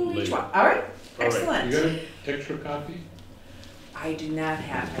absolutely. each one? All right, All right. excellent. You got an extra copy? I do not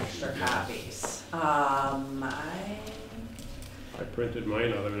have extra copies. I printed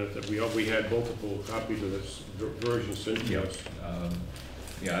mine out of it, that we had multiple copies of this version sent to us.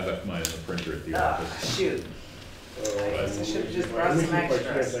 Yeah, I left mine in the printer at the Ah, office. shoot. guess I should've just brought Let me some see if by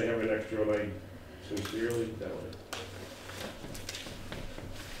extras. chance I have an extra, and I sincerely doubt it.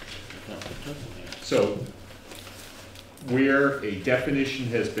 So where a definition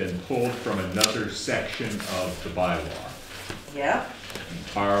has been pulled from another section of the bylaw, Yep,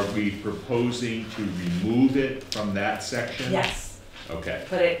 are we proposing to remove it from that section? yes, Okay,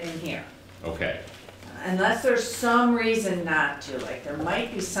 put it in here. okay. Unless there's some reason not to, like there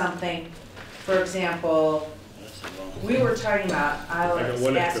might be something, for example, we were talking about, I I got was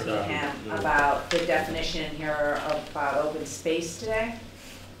one extra asking him copy. about the definition here about open space today.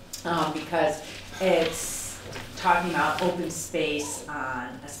 Because it's talking about open space on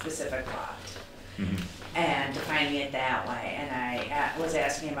a specific lot Mhm. and defining it that way. And I was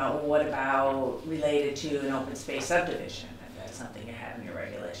asking him about, well, what about related to an open space subdivision? If that's something you have in your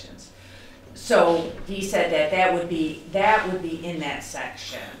regulations. So he said that that would be in that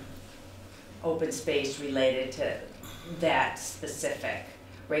section, open space related to that specific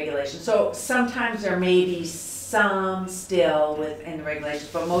regulation. So sometimes there may be some still within the regulations,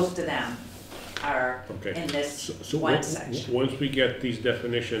 but most of them are Okay. in this So one section. once we get these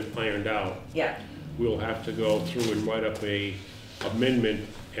definitions ironed out, Yeah, we'll have to go through and write up a amendment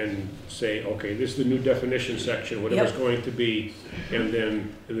and say, okay, this is the new definition section, whatever it's Yep. going to be, and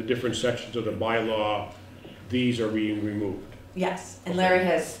then in the different sections of the bylaw, these are being removed. yes, and Larry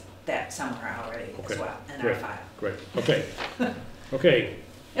has that somewhere already as Okay, well in our great. file. Great, okay. Okay,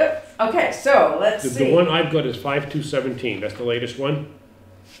 Yep, okay, so let's the see. one I've got is 5217, that's the latest one?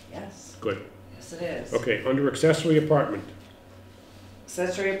 Yes, Good. yes it is. Okay, under accessory apartment,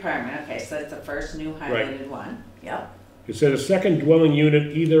 Accessory apartment, okay, so that's the first new highlighted one, yep. it says a second dwelling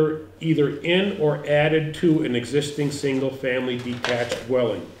unit either in or added to an existing single-family detached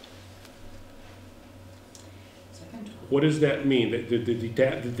dwelling. Second one. What does that mean? That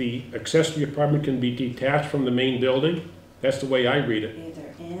the accessory apartment can be detached from the main building? That's the way I read it.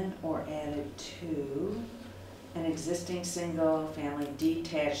 Either in or added to an existing single-family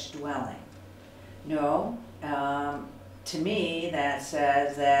detached dwelling. No, to me, that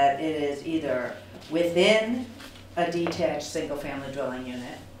says that it is either within a detached single-family dwelling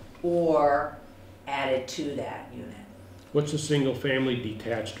unit or added to that unit. What's a single-family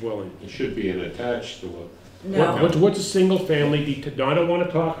detached dwelling? It should be an attached to it. No, What's a single-family detached? No, I don't want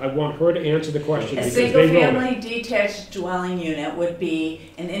to talk, I want her to answer the question a because they wrote it. single-family detached dwelling unit would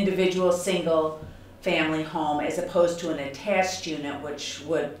be an individual single-family home as opposed to an attached unit, which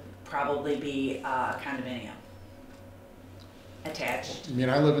would probably be a condominium. Attached, You mean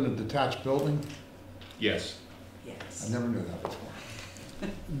I live in a detached building? Yes. I yes. never knew that before.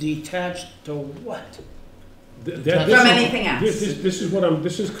 Detached to what? This From is- anything else.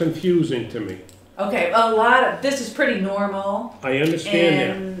 This is confusing to me. Okay, this is pretty normal, I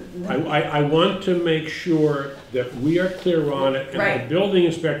understand and, that. I want to make sure that we are clear on it and the Right. building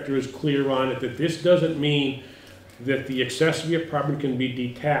inspector is clear on it, that this doesn't mean that the accessory apartment can be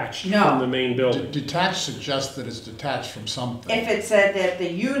detached No. from the main building. Detached suggests that it's detached from something. if it said that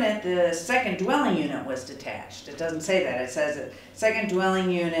the second dwelling unit was detached, it doesn't say that, it says that second dwelling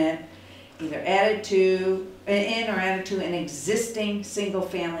unit either added to, in or added to an existing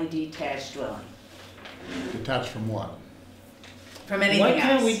single-family detached dwelling, Detached from what? from anything Why else.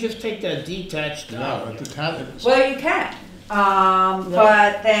 can't we just take that detached No, out? detached, Well, you can,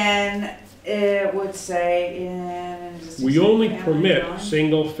 but then it would say in an existing We only single-family permit dwelling.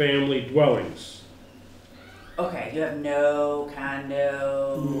 single-family dwellings. Okay, you have no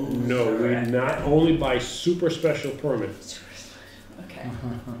condo. No, we not, only by super special permit, Okay,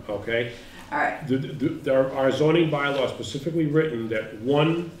 okay? all right, Our zoning bylaw is specifically written that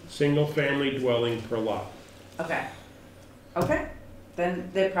one single-family dwelling per lot. okay, okay, then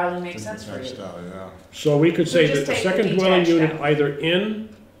that probably makes sense for detached you. out, yeah. So we could say Just that the take the second dwelling detached unit out. either in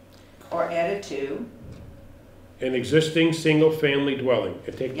Or added to, an existing single-family dwelling,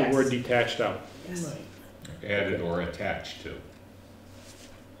 and take the Yes. word detached out. yes. Added or attached to.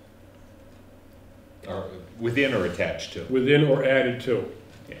 Or within or attached to. Within or added to.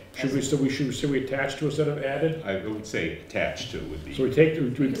 Yeah. Should we attach to instead of added? I would say attached to would be. So we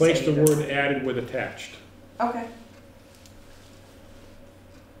replace say the either. word added with attached. Okay,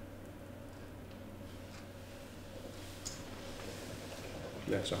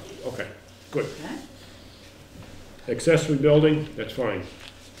 That's all, okay, good. okay, Accessory building, that's fine.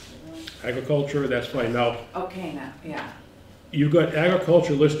 Agriculture, that's fine. Now, okay, now, yeah, you've got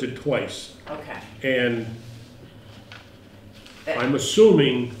agriculture listed twice, okay. and That- I'm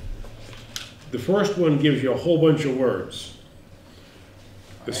assuming the first one gives you a whole bunch of words.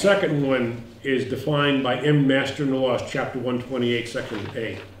 The second one is defined by M. Master in the Laws, Chapter 128, Section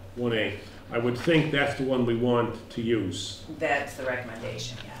A, 1A. I would think that's the one we want to use. That's the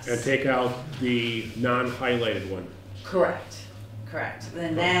recommendation, And yes. take out the non-highlighted one. Correct, correct.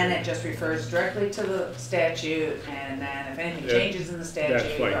 And then it just refers directly to the statute, and then if anything That- changes in the That's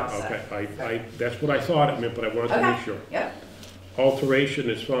statute, right, you're all set. okay. That's what I thought it meant, but I wanted to make Okay. sure. Yep, Alteration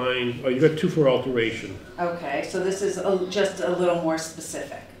is fine. Oh, you got 2 for alteration. okay, so this is just a little more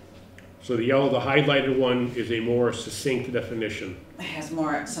specific. So the yellow, the highlighted one is a more succinct definition. It has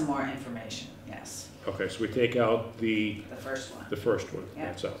some more information, yes, Okay, so we take out the the first one. first one. Yeah.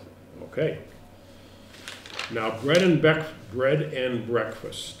 That's out. Okay. Now, bread and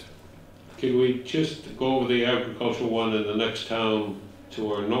breakfast. Can we just go over the agricultural one in the next town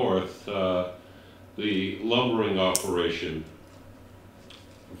to our north, the lumbering operation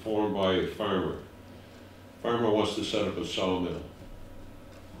performed by a farmer? Farmer wants to set up a sawmill.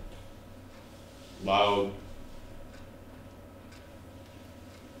 Loud,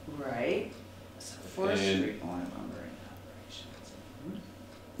 Right, so forestry And- or lumbering operations.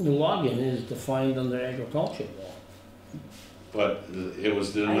 The logging is defined under agriculture law. but it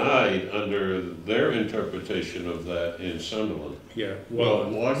was denied under their interpretation of that in Sunderland. Yeah, Well, well,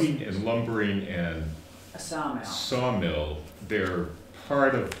 logging and lumbering and A sawmill. sawmill, they're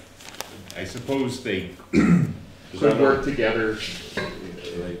part of, I suppose they Is could that work together.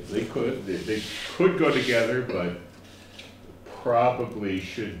 They could. They could go together, but probably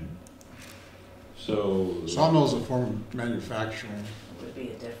shouldn't. So. Sawmill's a form of manufacturing. Would be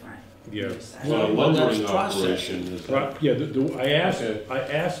a different. yeah. use. Well, a Well, that's lumbering operation is Right, that, yeah, Okay. I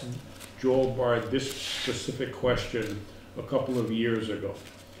asked Joel Bard this specific question a couple of years ago.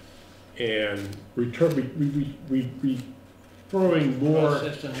 And referring more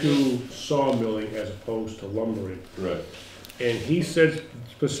Process and to sawmilling as opposed to lumbering. right. And he said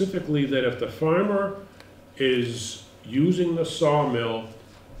specifically that if the farmer is using the sawmill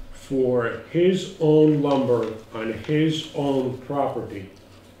for his own lumber on his own property,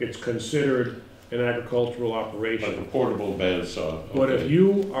 it's considered an agricultural Like a operation. portable bandsaw. But if okay.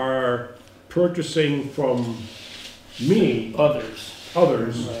 you are purchasing from me, Others.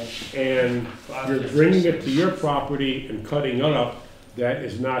 others, Right. and you're bringing it to your property and cutting it up, that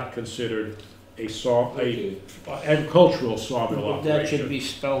is not considered a Okay. agricultural sawmill But that should operation. be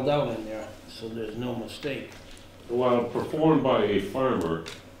spelled out in there, so there's no mistake. While performed by a farmer,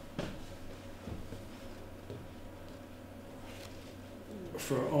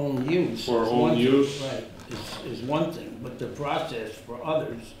 For own use. For is own one- use? Right, is one thing, but the process for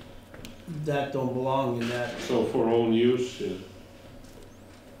others, that don't belong in that. so for own use, yeah.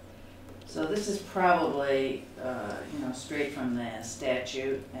 So this is probably, straight from the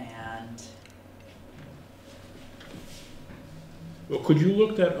statute, and Well, could you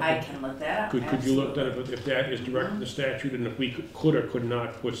look that up? I can look that up. Could you look that absolutely. up, if that is direct in the statute, and if we could or could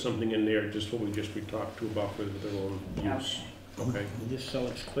not put something in there, just what we talked to about for their own use? Okay. Okay, Just so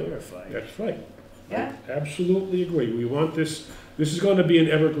it's clarified. that's right. Yeah, Absolutely agree. We want this is going to be an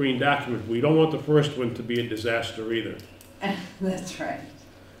evergreen document. We don't want the first one to be a disaster either. that's right.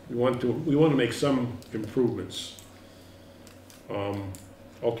 We want to make some improvements.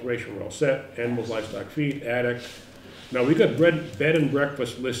 Alteration, we're all set. Animals, livestock, feed, attic. Now, we got bed and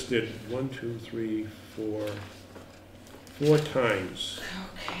breakfast listed 1, 2, 3, 4 times.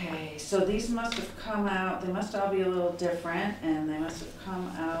 Okay, so these must have come out, they must all be a little different, and they must have come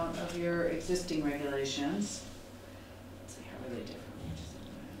out of your existing regulations. Let's see, how are they different?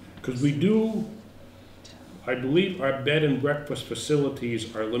 Because we do, I believe our bed and breakfast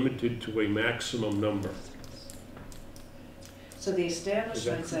facilities are limited to a maximum number. So the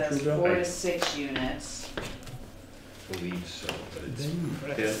establishment Is that says true, Bill? 4 to 6 units. Believe so, but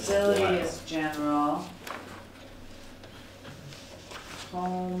it's. Facility is general.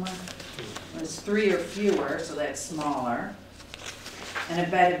 Home is 3 or fewer, so that's smaller. And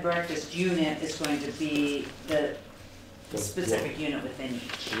a bed and breakfast unit is going to be the specific unit within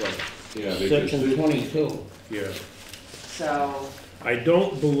each. Right, Yeah, because Section 22. yeah. So, I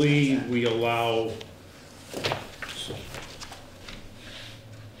don't believe we allow,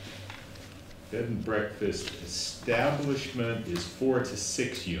 Bed and breakfast establishment is 4 to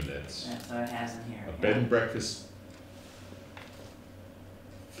 6 units. that's what it has in here. A bed and breakfast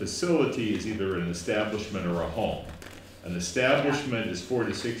facility is either an establishment or a home. An establishment is 4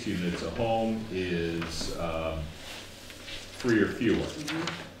 to 6 units, a home is 3 or fewer. Mhm.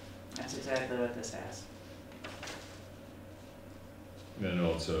 That's exactly what this has. And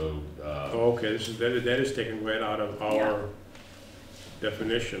also, okay, that is taken right out of Yeah. our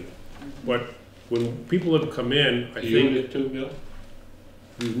definition. But when people have come in, I think unit too, Bill?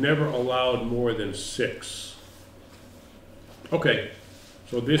 we've never allowed more than 6. Okay,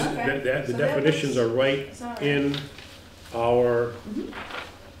 So this, Okay. the So that definitions looks- are right it's all right. in our, Mhm.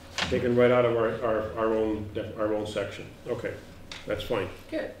 taken right out of our own section. Okay, that's fine.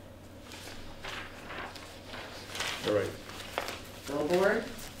 Good. All right. Billboard,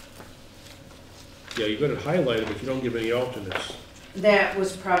 Yeah, you got it highlighted, but you don't give any alternates. that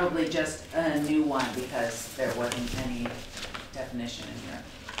was probably just a new one because there wasn't any definition in here.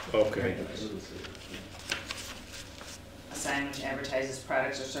 Okay. A sign which advertises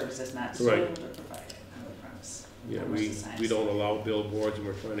products or services not Right. sold or provided on the premise. Yeah, Where was we the sign don't sold? allow billboards, and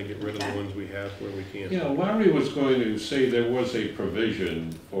we're trying to get rid of the Okay. ones we have where we can. Yeah, Larry was going to say there was a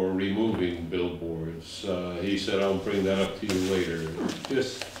provision for removing billboards. He said, I'll bring that up to you later.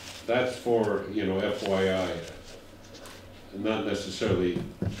 Just, that's for, you know, FYI, not necessarily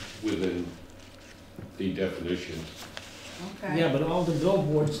within the definition. Okay. Yeah, but all the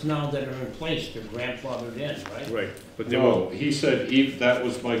billboards now that are in place, they're grandfathered in, right? Right, but there No, were, he said, that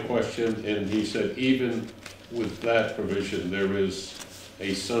was my question, and he said even with that provision, there is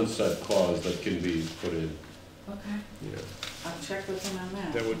a sunset clause that can be put in. Okay, yeah, I'll check with him on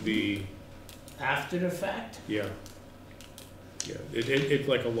that. that would be, After the fact? yeah. Yeah, it's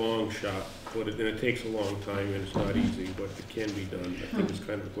like a long shot, but and it takes a long time, and it's not easy, but it can be done. I think it's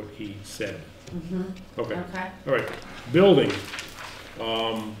kind of what he said. Mm-hmm, Okay. okay. All right, building.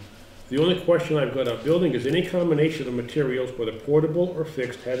 The only question I've got on building is any combination of materials, whether portable or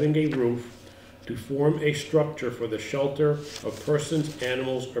fixed, having a roof to form a structure for the shelter of persons,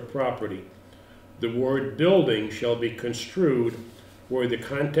 animals, or property. The word building shall be construed where the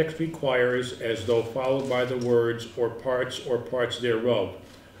context requires as though followed by the words or parts thereof.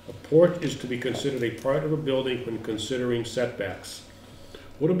 A porch is to be considered a part of a building when considering setbacks.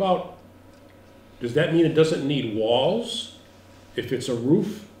 What about, does that mean it doesn't need walls? If it's a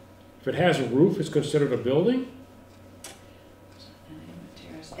roof, if it has a roof, it's considered a building?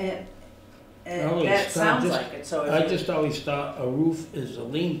 It, I always that thought sounds just- like it, so I if you, just always thought a roof is a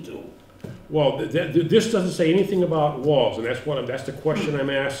lean-to. Well, this doesn't say anything about walls, and that's the question I'm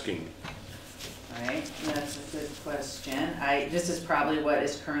asking. right, that's a good question. This is probably what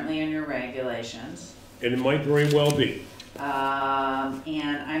is currently in your regulations. And it might very well be.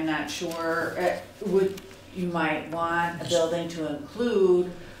 And I'm not sure, you might want a building to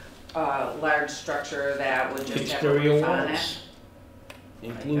include a large structure that would just have a Exterior roof on it. walls.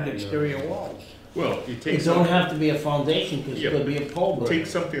 Include Okay. exterior walls. Well, you take It don't some, have to be a foundation, because Yeah, it could be a pole barn. take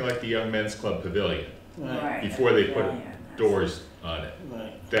something like the Young Men's Club Pavilion, Right. before they put Brilliant. doors on it.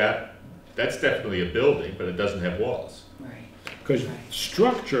 Right. That's definitely a building, but it doesn't have walls. Right, Because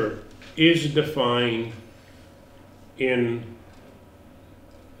structure is defined in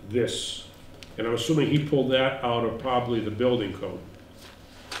this. And I'm assuming he pulled that out of probably the building code.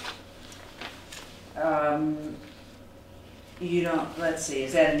 you don't, let's see,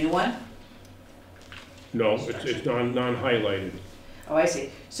 is that a new one? No, it's non-highlighted. Oh, I see.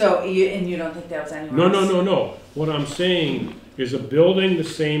 So you don't think that was anywhere No, else? no. What I'm saying is a building the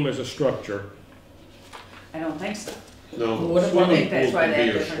same as a structure. I don't think so. No, What about- swimming I think that's pool why can they be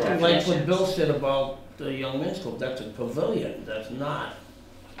have a different structure. Like what Bill said about the Young Men's Club, that's a pavilion, that's not.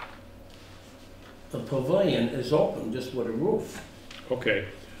 The pavilion is open, just with a roof. Okay,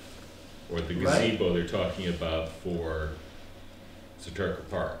 Or the Right. gazebo they're talking about for Saturka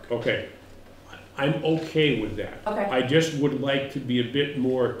Park. okay. I'm okay with that. Okay. I just would like to be a bit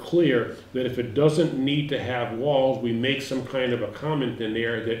more clear that if it doesn't need to have walls, we make some kind of a comment in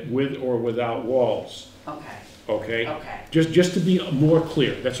there that with or without walls, Okay, okay? okay. Just to be more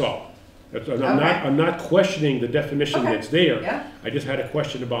clear, that's all. I'm not questioning the definition Okay. that's there. Yeah. I just had a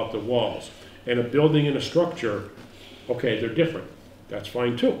question about the walls. And a building and a structure, okay, they're different. That's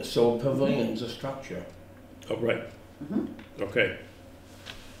fine too. So a pavilion's a structure. Oh, right. Mhm. Okay.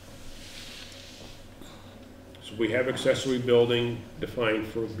 So we have accessory building defined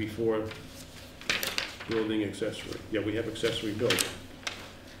for before building accessory. Yeah, we have accessory building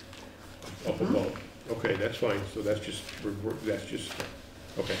up above. Okay, that's fine. So that's just,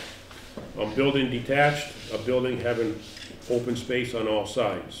 okay. Building detached, a building having open space on all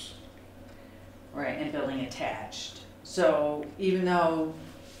sides. Right, and building attached. So even though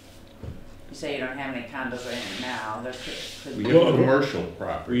you say you don't have any condos right now, there could We be. have commercial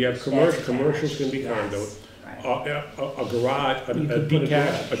property. We have That's commercials can be attached, condos. yes, right. A garage, You could put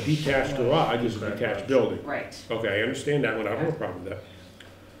a detached garage is a detached building. Right, Okay, I understand that one, I have no problem with that.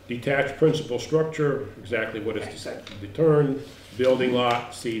 Detached principal structure, exactly what is determined, building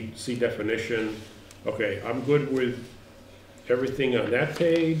lot, see definition. Okay, I'm good with everything on that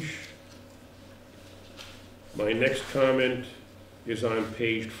page. My next comment is on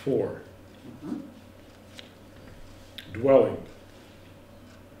page 4. Mhm. Dwelling.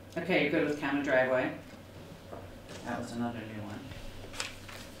 Okay, you're good with common driveway? That was another new one.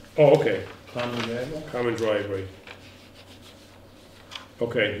 Oh, okay, Common driveway? common driveway.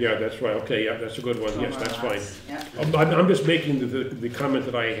 Okay, yeah, that's right, okay, yeah, that's a good one, yes, that's fine. Yeah. I'm just making the comment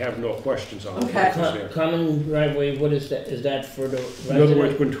that I have no questions on. Okay. Common driveway, what is that? Is that for the In other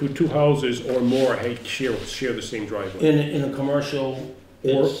words, resident? when two houses or more share the same driveway. In a commercial,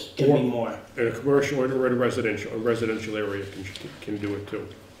 it can be more. In a commercial or in a residential area can do it too.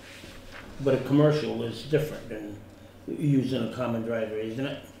 But a commercial is different than using a common driveway, isn't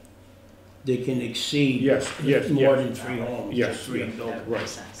it? They can exceed Yes, yes, more yes. than 3 homes. Yes, three yeah. buildings. That Right.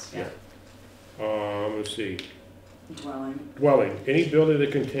 makes sense, yeah. Let's see, Dwelling, dwelling, any building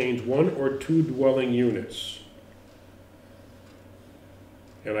that contains 1 or 2 dwelling units.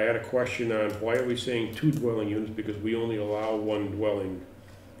 And I had a question on why are we saying 2 dwelling units, because we only allow 1 dwelling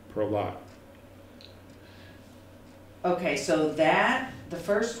per lot. okay, so that, the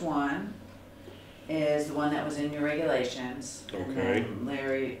first one is the one that was in your regulations. And Okay. then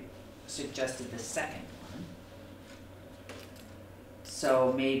Larry suggested the second one.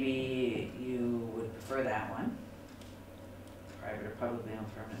 So maybe you would prefer that one. Private or publicly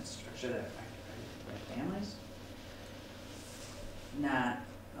owned permanent structure that occupied by families. Not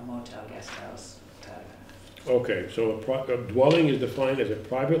a motel, guest house, Okay, so a dwelling is defined as a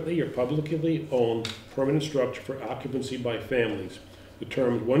privately or publicly owned permanent structure for occupancy by families. The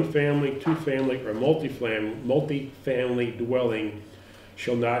terms one family, two family, or multi-family dwelling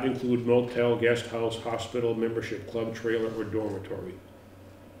shall not include motel, guest house, hospital, membership club, trailer, or dormitory.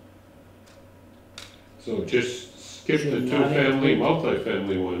 So just skip the Should not two-family, include-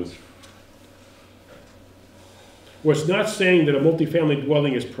 multi-family ones. Well, it's not saying that a multi-family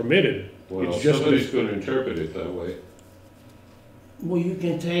dwelling is permitted. Well, It's just somebody's gonna interpret it that way. Well, you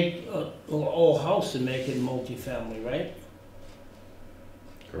can take a whole house and make it multifamily, right?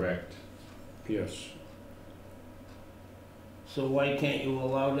 Correct. Yes. So why can't you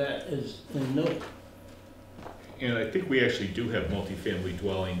allow that as in new? And I think we actually do have multifamily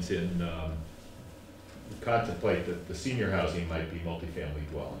dwellings in, contemplate that the senior housing might be multifamily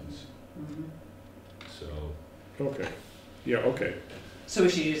dwellings, Mhm. so. Okay. Yeah, okay. So we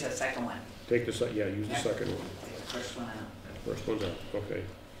should use that second one, Take the, yeah, use the Yeah. second one. take the first one out. First one's out, okay.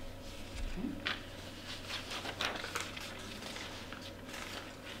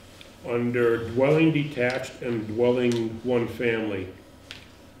 Under dwelling detached and dwelling one family,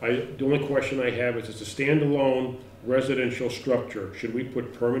 the only question I have is it's a standalone residential structure. Should we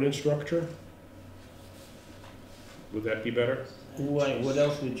put permanent structure? Would that be better? Why, what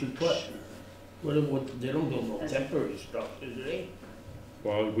else would you put? What, they don't build no temporary structures, do they?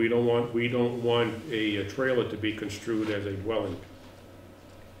 Well, we don't want a trailer to be construed as a dwelling.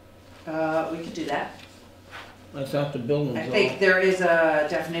 We could do that. I thought the buildings I all. think there is a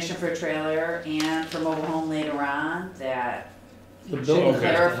definition for a trailer and for mobile home later on that The should buildings have to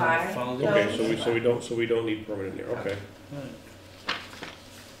have a clarify. foundation. Okay, so we don't need permanent there, okay. Right.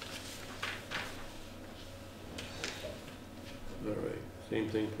 All right, same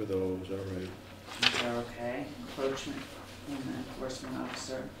thing for those, all right. These are okay. Encroachment and the enforcement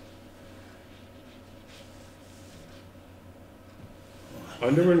officer.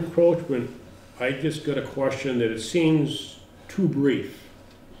 Under encroachment, I just got a question that it seems too brief.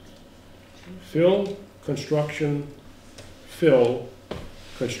 Construction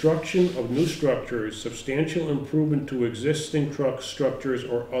of new structures, substantial improvement to existing structures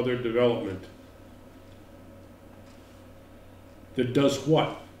or other development. That does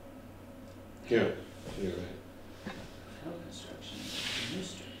what? Yeah, you're right. Hill construction, new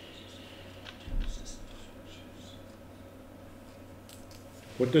structures, existing structures.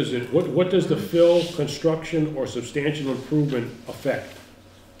 What does it, what does the fill, construction, or substantial improvement affect?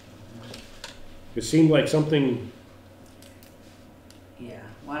 It seemed like something, Yeah,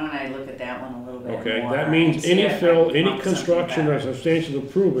 why don't I look at that one a little bit more? okay, that means and see any if I fill, can any come up with something construction or better. substantial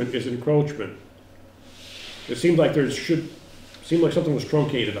improvement is encroachment. It seemed like seemed like something was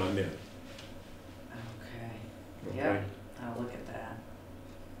truncated on there. Okay, Okay. yeah, I'll look at that.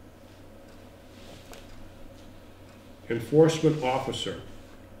 Enforcement officer.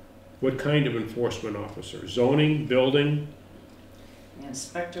 What kind of enforcement officer? Zoning, building? The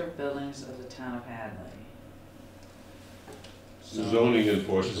inspector of buildings of the town of Hadley. Zoning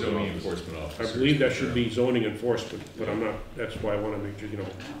enforcement Zoning officer. enforcement I officer. believe that should be zoning enforcement, but I'm not, that's why I want to make sure,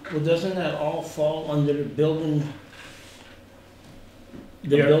 Well, doesn't that all fall under the building,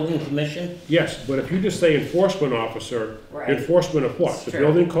 the Yeah. building commission? Yes, but if you just say enforcement officer, Right, enforcement of what? It's The true.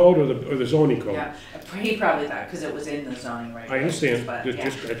 building code or the zoning code? yeah, he probably thought, because it was in the zoning I regulations, understand, but just, yeah, I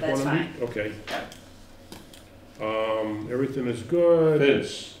just that's wanna fine. be, okay. Yep. Everything is good.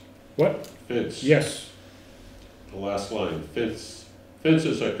 Fence, What? Fence. Yes, The last line,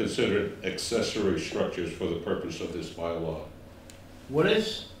 fences are considered accessory structures for the purpose of this bylaw. What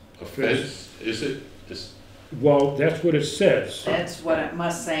is? A fence, is it, well, that's what it says. That's what it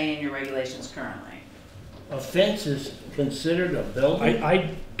must say in your regulations currently. A fence is considered a building?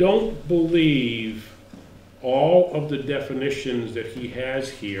 I don't believe all of the definitions that he has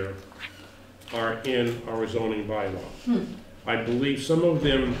here are in our zoning bylaw. I believe some of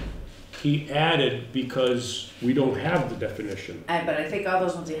them he added because we don't have the definition. But I think all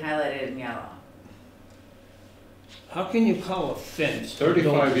those ones he highlighted in yellow. How can you call a fence? a 35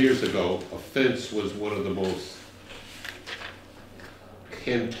 building? years ago, a fence was one of the most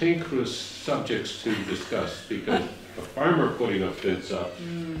cantankerous subjects to discuss because a farmer putting a fence up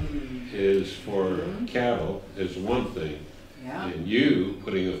is for cattle is one thing. Yeah. And you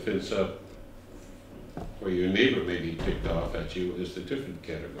putting a fence up where your neighbor may be ticked off at you is a different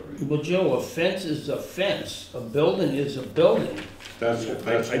category. Well, Joe, a fence is a fence. A building is a building. That's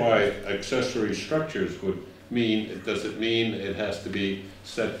why accessory structures would mean, it doesn't mean it has to be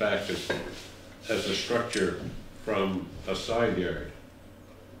set back as a structure from a side yard.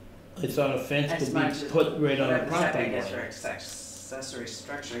 I thought a fence As could much be as put right on a whatever the setback property is for line. accessory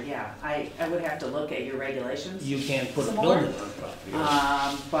structure, yeah. I would have to look at your regulations. You can't put a Some more? building on a property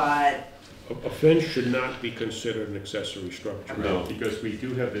line. But A fence should not be considered an accessory structure. No, because we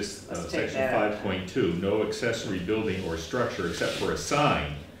do have this, Let's take section that out. 5.2, no accessory building or structure except for a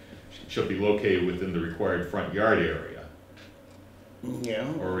sign shall be located within the required front yard area Yeah.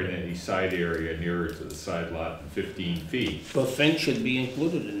 or in any side area nearer to the side lot than 15 feet. A fence should be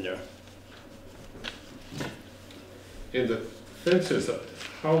included in there. And the fences,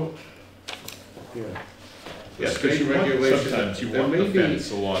 how, Yeah. the Yes, because state you want, regulations, sometimes you there want may the be,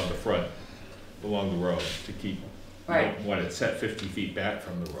 fence along the front, along the road to keep, you Right. don't want it set 50 feet back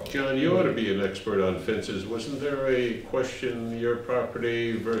from the road. John, you ought to be an expert on fences. Wasn't there a question, your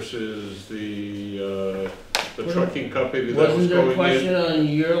property versus the trucking company that was Wasn't there a going question in? on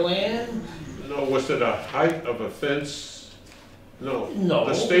your land? No, was it a height of a fence? No. No.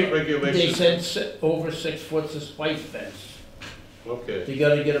 The state They regulations, said over 6 foot's a spike fence. okay, You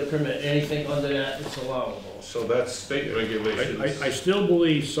gotta get a permit. Anything under that is allowable. so that's state regulations. I still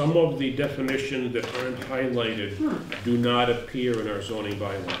believe some of the definitions that aren't highlighted do not appear in our zoning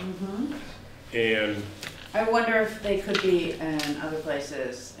bylaw. And I wonder if they could be in other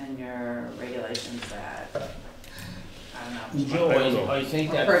places in your regulations that, I don't know, Joe, I don't know. I think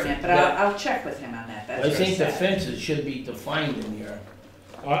are that. pertinent, but that- I'll check with him on that. That's I what he think the said. fences should be defined in here,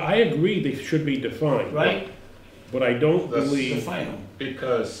 I agree they should be defined. right? But I don't That's- believe, Define them.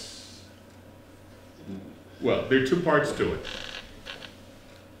 Because Well, there are two parts to it.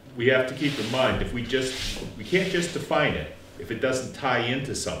 We have to keep in mind, we can't just define it if it doesn't tie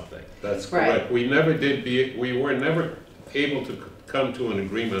into something. that's Right. correct. We were never able to come to an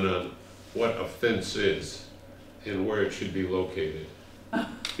agreement on what a fence is and where it should be located.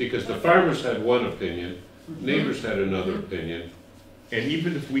 Because the farmers had one opinion, neighbors had another opinion. And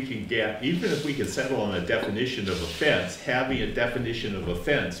even if we can settle on a definition of a fence, having a definition of a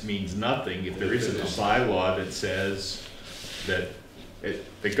fence means nothing if there isn't a bylaw that says that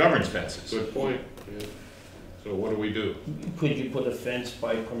governs fences. Good point. Yeah. So what do we do? Could you put a fence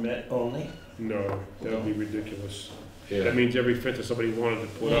by permit only? no, that would be ridiculous. Yeah. That means every fence that somebody wanted to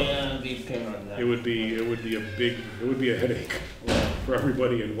put up, Yeah, be a pain on that. it would be a headache for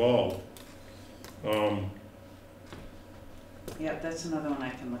everybody involved. Yep, that's another one I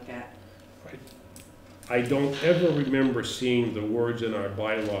can look at. I don't ever remember seeing the words in our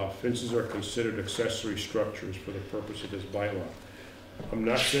bylaw, fences are considered accessory structures for the purpose of this bylaw. I'm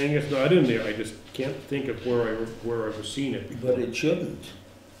not saying it's not in there, I just can't think of where I've seen it before. But it shouldn't.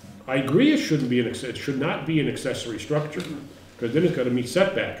 I agree it shouldn't be it should not be an accessory structure, because then it's gotta meet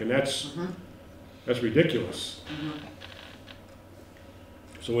setback, and that's ridiculous.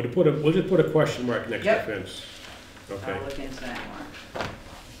 So we'll just put a question mark next to Yep. fence. I'll Okay. look into that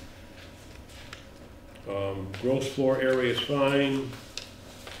more. Gross floor area is fine,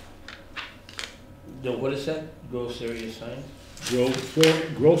 What is that? Gross area sign?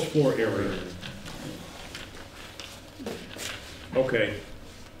 gross floor area. Okay.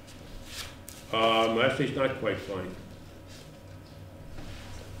 Actually, it's not quite fine.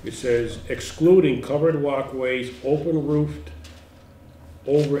 It says excluding covered walkways, open roofed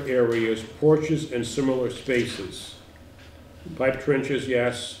over areas, porches and similar spaces. Pipe trenches,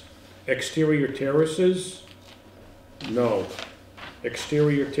 yes. Exterior terraces? No.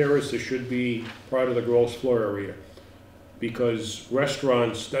 Exterior terraces should be part of the gross floor area. Because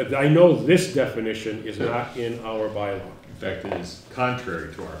restaurants, I know this definition is not in our bylaw. fact, it is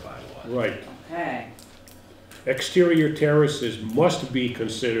contrary to our bylaw. Right. Okay, Exterior terraces must be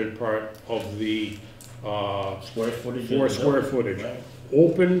considered part of the, Square footage. for of the square building. footage. Right.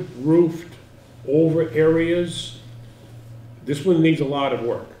 Open roofed over areas, this one needs a lot of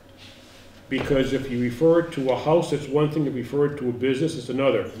work. Because if you refer to a house, it's one thing, if you refer to a business, it's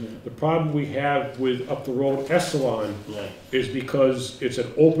another. The problem we have with up the road Essalon Right. is because it's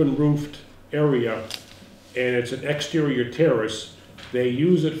an open roofed area and it's an exterior terrace, they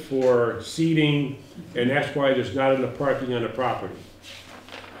use it for seating, and that's why there's not enough parking on the property.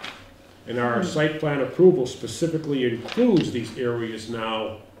 And our site plan approval specifically includes these areas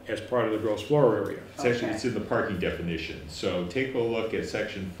now as part of the gross floor area. It's actually, Okay. it's in the parking definition, so take a look at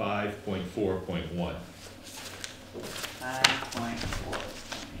section 5.4.1. 5.4.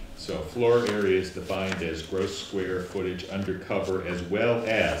 So floor area is defined as gross square footage under cover, as well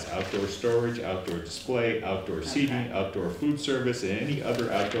as outdoor storage, outdoor display, outdoor seating, Okay. outdoor food service, and any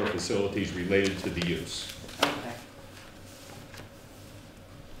other outdoor facilities related to the use. Okay.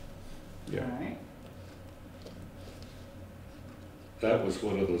 Yeah. All right. That was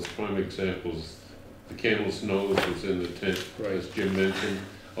one of those prime examples. The camel's nose was in the tent, as Jim mentioned.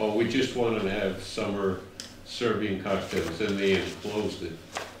 Oh, we just wanted to have summer serving cocktails, and they enclosed it.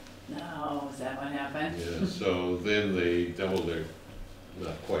 No, is that what happened? Yeah, so then they doubled their,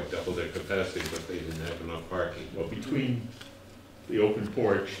 not quite doubled their capacity, but they didn't have enough parking. Well, between the open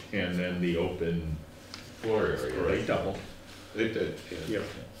porch and then the open floor area, they double. They did, yeah.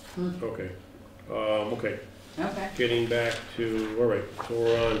 Yeah, okay. Okay, Okay. getting back to, all right, so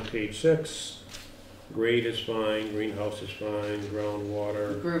we're on page 6. Grade is fine, greenhouse is fine,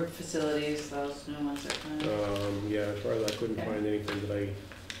 groundwater. Group facilities, those new ones are fine. Yeah, as far as I couldn't Okay. find anything that I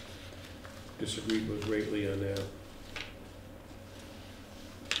disagreed with greatly on that.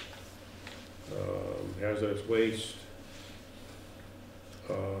 Hazardous waste.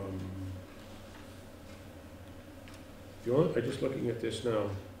 I'm just looking at this now.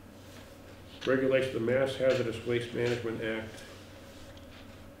 Regulation of the Mass Hazardous Waste Management Act.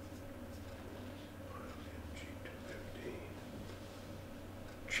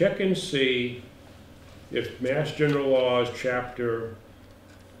 Check and see if Mass General Laws, Chapter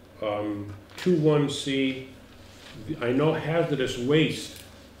 21C, I know hazardous waste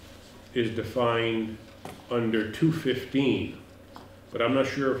is defined under 215, but I'm not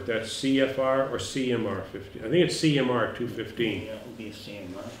sure if that's CFR or CMR 15. I think it's CMR 215. Yeah, it would be a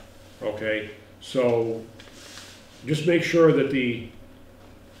CMR. Okay, so just make sure that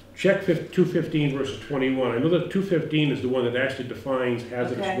check 215 versus 21. I know that 215 is the one that actually defines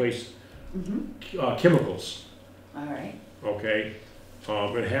hazardous Okay. waste Mm-hmm. chemicals, All right. okay?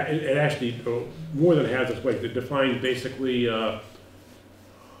 It actually, more than hazardous waste, it defines basically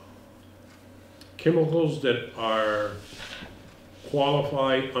chemicals that are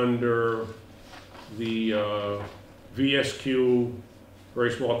qualified under the VSQ,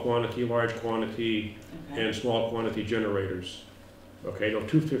 very small quantity, large quantity, Okay. and small quantity generators. Okay, no,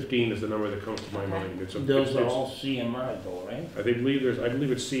 215 is the number that comes to my Okay. mind. Those are all CMR though, right? I believe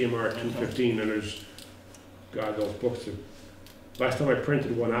it's CMR 215, and there's, God, those books, last time I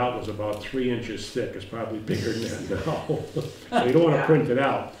printed one out was about 3 inches thick. It's probably bigger than that now. So you don't want to Yeah. print it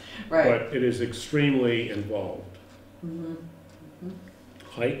out, Right. but it is extremely involved. Mm-hmm.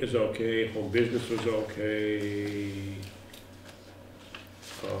 Height is okay, home business was okay.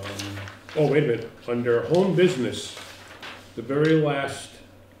 Oh, wait a minute, under home business, the very last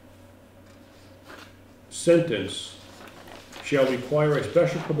sentence, shall require a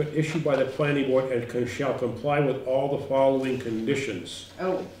special permit issued by the planning board and shall comply with all the following conditions.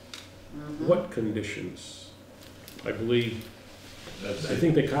 Oh. Mhm. What conditions? I believe, That's I it.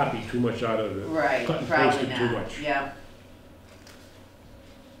 think they copied too much out of it. Right, Cut and probably pasted too not. much. Yeah.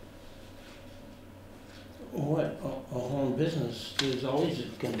 What, a home business, there's always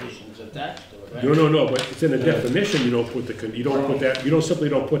conditions attached to it, right? No, but it's in the definition, you don't put you don't put that, you don't simply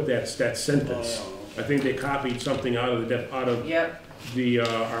don't put that sentence. I think they copied something out of Yep.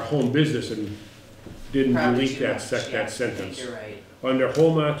 our home business and didn't Probably delete too that much. Yeah, that I sentence. think you're right. Under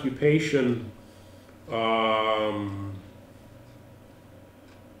home occupation,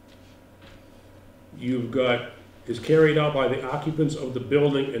 you've got, is carried out by the occupants of the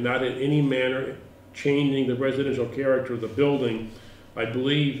building and not in any manner changing the residential character of the building. I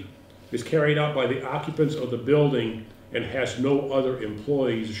believe is carried out by the occupants of the building and has no other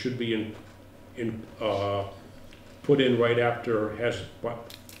employees. It should be put in right after has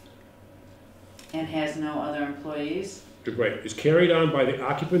what? And has no other employees? Right, is carried on by the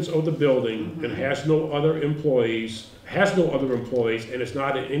occupants of the building and has no other employees, and is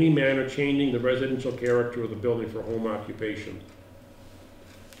not in any manner changing the residential character of the building for home occupation.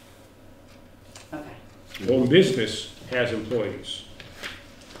 Okay. Home business has employees.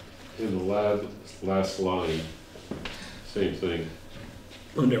 In the last line, same thing.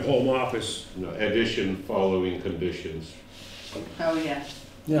 In their home office, You know, addition following conditions. Oh, yeah.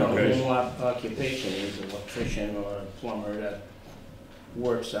 No, Okay. home occupation is an electrician or a plumber that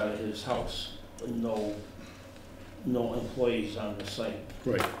works out of his house, but no employees on the site.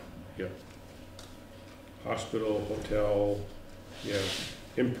 right, yeah. Hospital, hotel, yeah.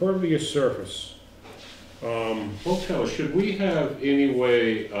 Impervious surface. Hotel, should we have any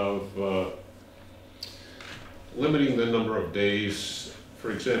way of limiting the number of days? For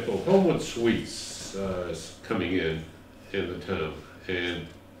example, Homewood Suites is coming in the town, and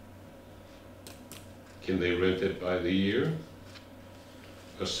can they rent it by the year?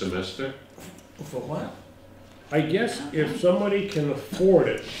 A semester? For what? I guess if somebody can afford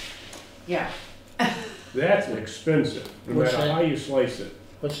it, Yeah. that's expensive, no What's matter that? how you slice it.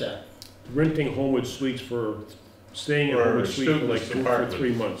 What's that? Renting Homewood Suites staying in Or Homewood Suites for like students' 2 or apartment.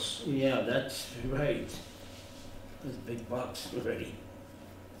 3 months. Yeah, that's right. That's big bucks already.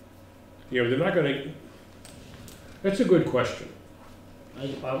 You know, they're not gonna, that's a good question.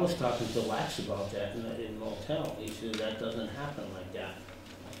 I was talking to Lax about that in motel. He said that doesn't happen like that.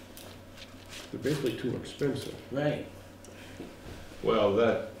 They're basically too expensive. Right. Well,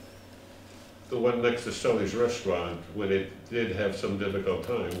 the one next to Sully's Restaurant, when it did have some difficult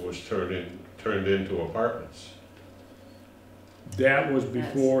time, was turned into apartments. That was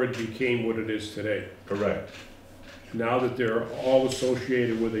before it became what it is today. Correct. Now that they're all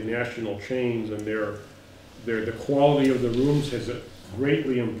associated with the national chains and the quality of the rooms has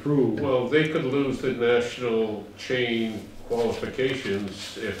greatly improved. Well, they could lose the national chain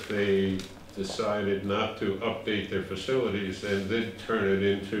qualifications if they decided not to update their facilities and then turn it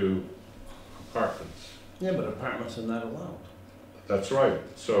into apartments. Yeah, but apartments are not allowed. That's right.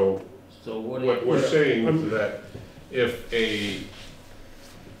 So So what? what we're saying I'm- is that if a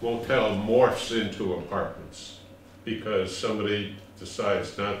motel morphs into apartments because somebody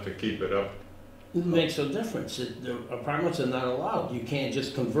decides not to keep it up, It makes no difference. The apartments are not allowed. You can't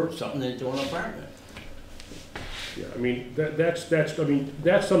just convert something into an apartment. Yeah, I mean, that's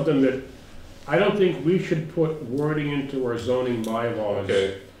something that, I don't think we should put wording into our zoning bylaws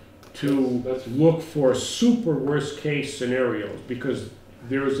okay, to look for super worst case scenarios, because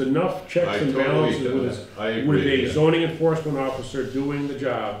there's enough checks I and totally balances do. I with agree. a yeah. zoning enforcement officer doing the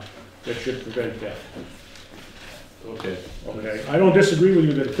job that should prevent that. Okay. Okay, I don't disagree with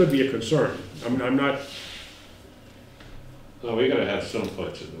you that it could be a concern. I'm not, No, we gotta have some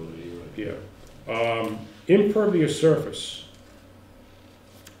flexibility, right? yeah. Impervious surface.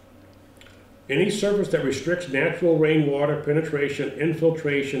 Any surface that restricts natural rainwater penetration,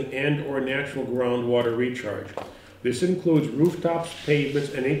 infiltration, and/or natural groundwater recharge. This includes rooftops,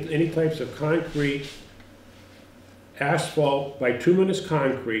 pavements, and any types of concrete, asphalt, bituminous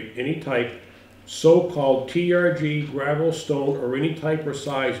concrete, any type, so-called TRG, gravel, stone, or any type or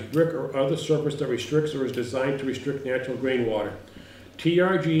size, brick or other surface that restricts or is designed to restrict natural rainwater.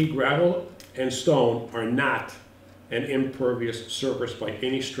 TRG, gravel, and stone are not an impervious surface by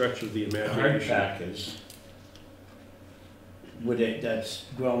any stretch of the Hard imagination. pack is with it, that's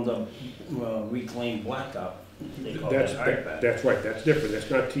ground up, reclaimed blacktop. They call That's, that hard pack. that's right, that's different, that's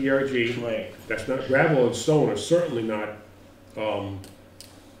not TRG, Right. that's not, gravel and stone are certainly not,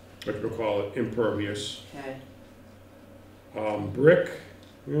 what you call it, impervious. Okay. Brick,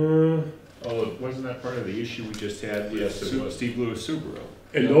 Oh, wasn't that part of the issue we just had with Yes, it was. Steve Lewis Subaru?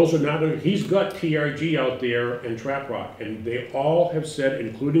 and those are not, he's got TRG out there and trap rock, and they all have said,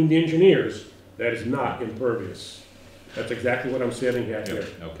 including the engineers, that is not impervious. That's exactly what I'm saying at here.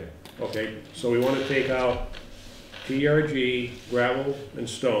 Okay. Okay, so we want to take out TRG, gravel, and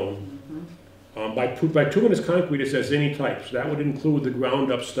stone. Bituminous concrete, it says any type, so that would include the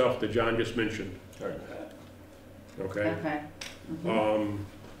ground up stuff that John just mentioned, Hard pack. okay? Okay.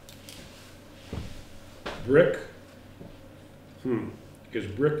 Brick, is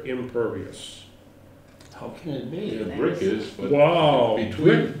brick impervious? How can it be? Yeah, brick is, but Wow,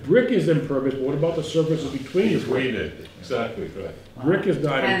 between, brick is impervious, but what about the surfaces between the between brick? it, exactly, right. Brick is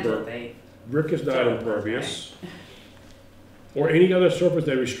not Depends what impervious. they, Brick is not impervious. Or any other surface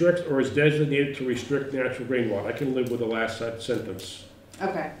that restricts or is designated to restrict natural rainwater. I can live with the last sentence,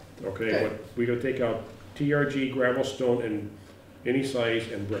 okay. okay? Good. But we gotta take out TRG, gravel, stone, and any size,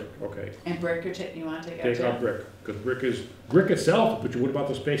 and brick, okay? And brick, you want to take out Take too? out brick, because brick itself, but what about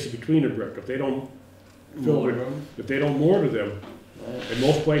the spaces between the brick? If they don't, filled with, Mortar 'em. if they don't mortar them, and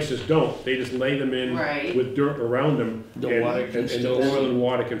most places don't, they just lay them in Right. with dirt around them. The and- water can and still oil seep. and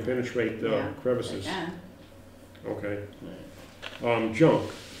water can penetrate the Yeah, crevices. Again, Okay. Junk.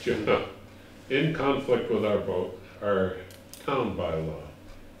 In conflict with our town bylaw.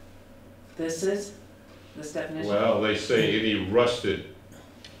 this definition? Well, they say any rusted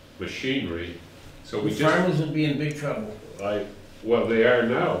machinery, so we The just, farmers would be in big trouble. well, they are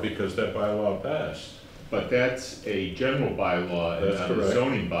now because that bylaw passed. But that's a general bylaw and That's not a correct.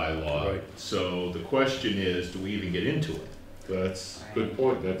 zoning bylaw. Right. So the question is, do we even get into it? That's a good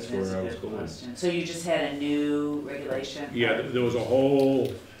point, that's That's where a I was good going. question. So you just had a new regulation? Yeah, there was a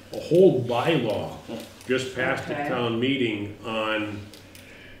whole bylaw just passed Okay. at town meeting on,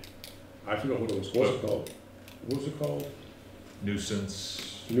 I forgot what it was, what's it called? What was it called?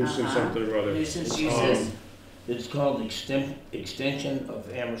 Nuisance. Nuisance something or other. Nuisance uses? Um, It's called Extension of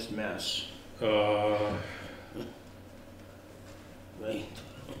Amherst, Mass. Right?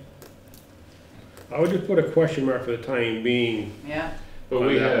 I would just put a question mark for the time being. Yeah, But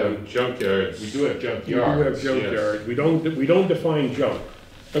we have junkyards. We do have We do have junkyards. junkyards, we don't define junk.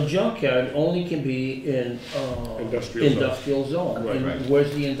 A junkyard only can be in, industrial zone. Right, And right.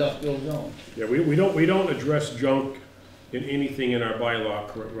 where's the industrial zone? Yeah, we don't address junk in anything in our bylaw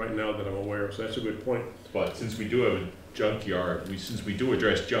right now that I'm aware of, so that's a good point. But since we do have a junkyard, since we do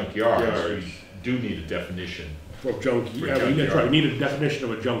address junkyards, we do need a definition. For junk, For yeah, that's right, junkyard. we need a definition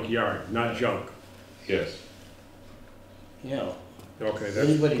of a junkyard, not junk. Yes. Yeah. Okay, that's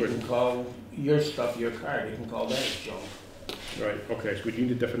Anybody good. can call your stuff, your car, they can call that junk. Right, okay, so we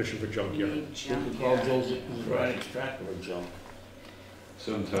need a definition for you junkyard. need They can call junkyard. Joe's Granite Tractor a junk.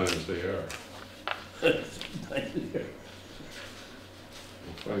 Sometimes they are.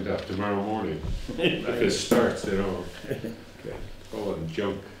 We'll find out tomorrow morning. If it starts, you know, Okay. call it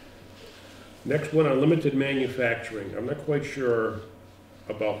junk. Next one, unlimited manufacturing. I'm not quite sure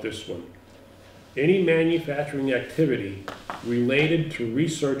about this one. Any manufacturing activity related to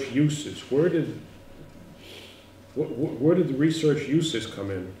research uses, where did the research uses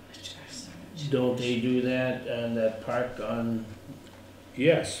come in? Don't they do that on that park on,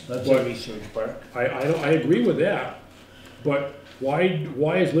 Yes, that's a but research park? I agree with that, but why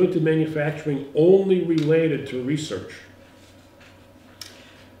is limited manufacturing only related to research?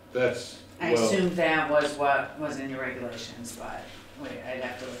 That's, I well, assumed that was what was in your regulations, but wait, I'd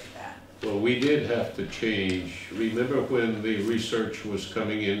have to look at that. well, we did have to change. Remember when the research was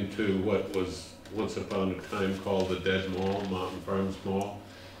coming into what was once upon a time called the Dead Mall, Mountain Farms Mall?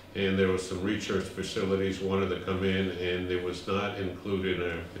 And there was some research facilities wanted to come in, and it was not included in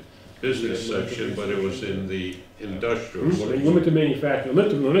our business section, but it was in the industrial section. Limited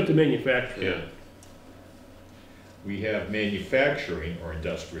manufacturing. Yeah, We have manufacturing or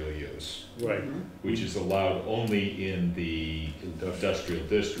industrial use, Right. which is allowed only in the industrial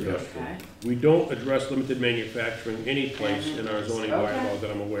district. Okay, We don't address limited manufacturing any place in our zoning Okay. bylaw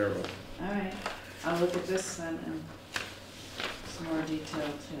that I'm aware of. all right. I'll look at this then in some more detail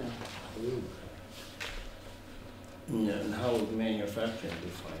too. And how is manufacturing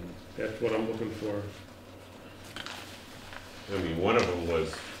defined? That's what I'm looking for. I mean, one of them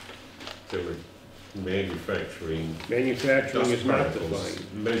was they were manufacturing Manufacturing dust is not particles,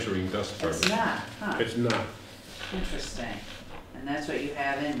 defined. measuring dust It's particles. not, huh? It's not. Interesting. And that's what you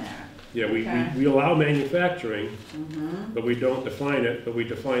have in there. Yeah, Okay. we allow manufacturing, Mm-hmm. but we don't define it, but we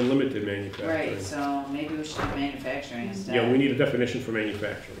define limited manufacturing. Right, so maybe we should do manufacturing instead. Yeah, we need a definition for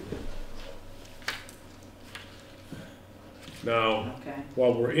manufacturing. Now, Okay,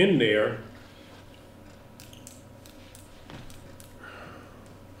 while we're in there,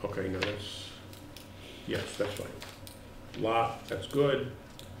 okay, no, yes, that's fine. Lot, that's good.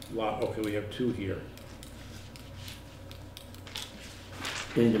 Lot, okay, we have two here.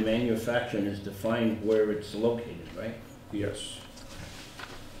 And the manufacturing is defined where it's located, right? Yes.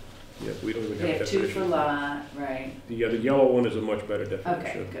 Yeah, we don't even we have a have two definition. for lot, right, The yellow one is a much better okay,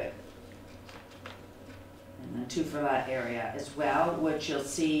 definition. good. And then two for lot area as well, which you'll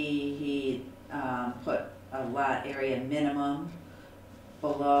see he, put a lot area minimum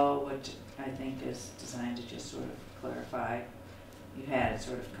below, which I think is designed to just sort of clarify. You had it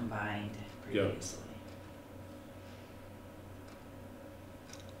sort of combined Yeah. previously.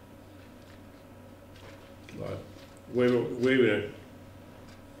 Lot. Wait a minute.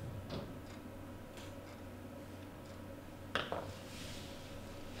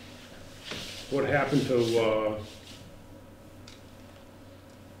 What happened to,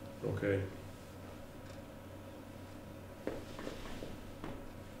 okay.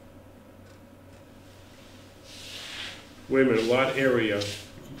 Wait a minute, lot area.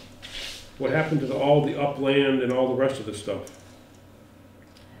 What happened to all the upland and all the rest of the stuff?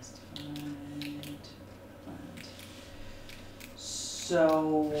 Has to find.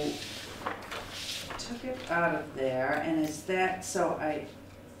 So, took it out of there, and is that, so I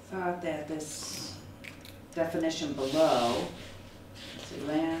thought that this definition below, let's see,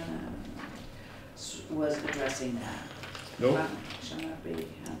 land, was addressing that. Nope.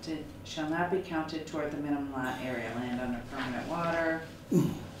 Shall not be counted toward the minimum lot area, land under permanent water,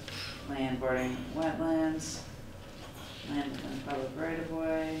 land bordering wetlands, land within public right of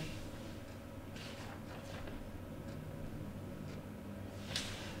way.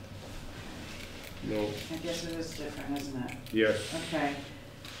 No, I guess it is different, isn't it? yes. Okay.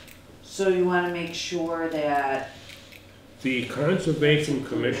 So you wanna make sure that, The Conservation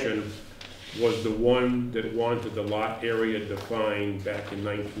Commission was the one that wanted the lot area defined back in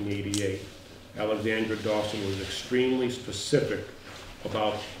 1988. Alexandra Dawson was extremely specific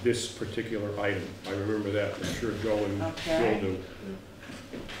about this particular item. I remember that, I'm sure Joe and Okay. Bill do.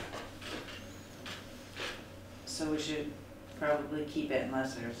 so we should probably keep it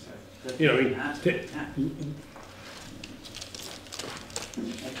unless there's a good. You know, I mean, not- t- not-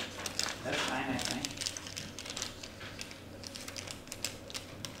 That's fine, I think.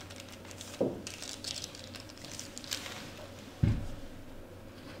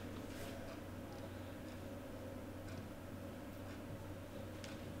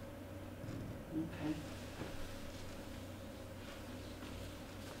 Okay.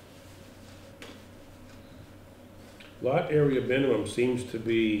 Lot area minimum seems to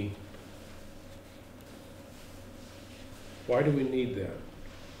be, why do we need that?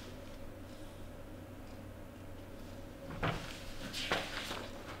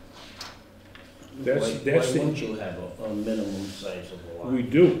 That's- that's Why the- wouldn't you have a minimum size of a lot? We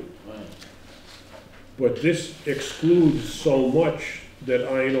do, Right. but this excludes so much that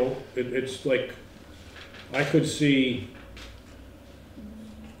I don't, it's like, I could see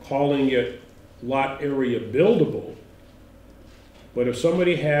calling it lot area buildable, but if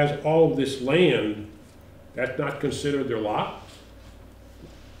somebody has all of this land, that's not considered their lot?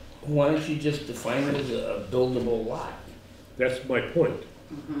 Why don't you just define it as a buildable lot? That's my point.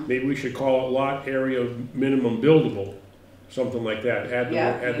 Mhm. Maybe we should call it lot area minimum buildable, something like that, Yeah, add we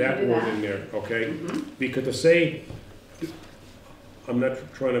that can do word that. in there, okay? Mhm. Because to say, I'm not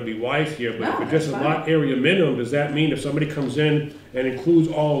trying to be wise here, but if No, it's just a that's lot area minimum, does that mean if somebody comes in and includes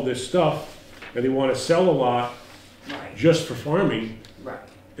all of this stuff, and they wanna sell a lot Right, just for farming, right,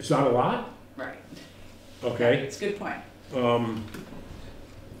 it's not a lot? right. Okay, It's a good point.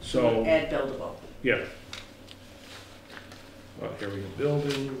 so, Add buildable. yeah. Lot area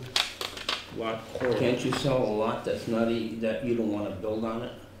building, lot corner. Can't you sell a lot that's not, that you don't wanna build on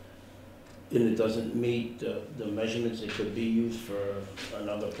it? And it doesn't meet the measurements that could be used for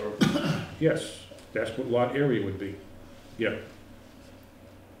another purpose? Yes, that's what lot area would be, yeah.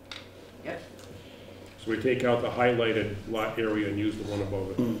 Yep. So we take out the highlighted lot area and use the one above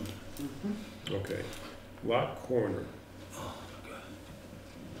it. Mhm. Okay. Lot corner.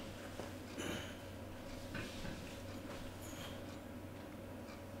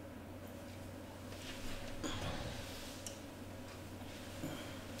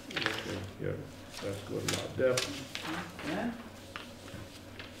 Okay, yeah, that's good, lot depth.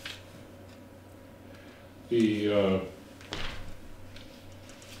 Yeah,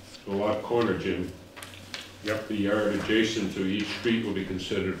 The lot corner, Jim. Yep. The yard adjacent to each street will be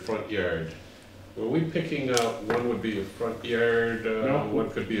considered front yard. Were we picking out, one would be a front yard, No. one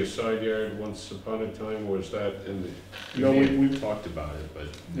could be a side yard once upon a time, or is that in the? No, we Talked about it, but.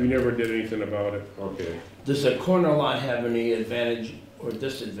 never did anything about it. Okay, Does a corner lot have any advantage or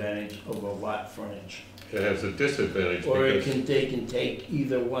disadvantage over lot frontage? it has a disadvantage Or it because, can, they can take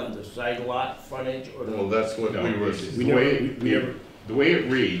either one, the side lot frontage or well, the... that's what we were, We never, The way it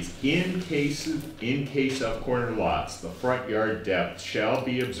reads, in case of corner lots, the front yard depth shall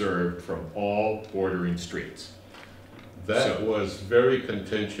be observed from all bordering streets. that So- was very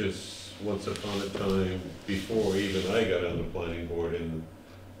contentious once upon a time, before even I got on the planning board, and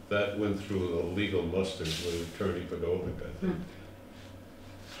that went through a legal mustard with Attorney Pagovic, I think.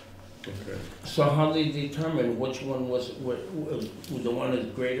 okay. So how do they determine which one was the one that's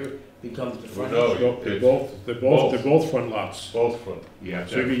greater becomes the front? No, They're both front lots. Both front. Yeah,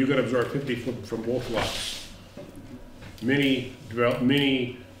 So you gotta observe 50 foot from both lots. Many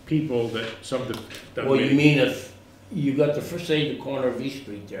people that Well, you mean if you got the first, say, the corner of East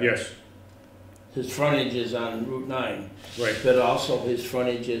Street there? Yes, His frontage is on Route 9, right, but also his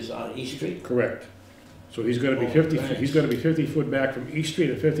frontage is on East Street? correct. So he's gonna be Oh, 50, thanks. he's gonna be 50 foot back from East Street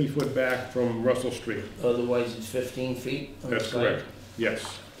and 50 foot back from Russell Street. Otherwise, it's 15 feet on the That's side? correct,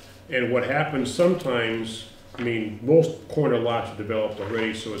 yes. And what happens sometimes, I mean, most corner lots are developed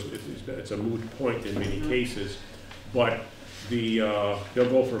already, so it's a moot point in many cases. But they'll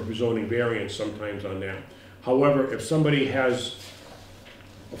go for zoning variance sometimes on that. However, if somebody has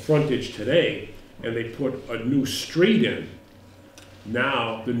a frontage today and they put a new street in,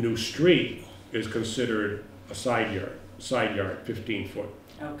 now the new street is considered a side yard, 15 foot.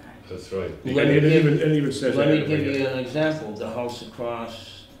 Okay. That's right. And it even says that. Let me give you an example, the house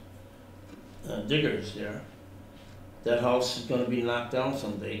across Diggers there. That house is gonna be knocked down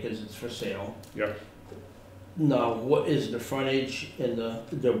someday because it's for sale. Yeah. Now, what is the frontage in the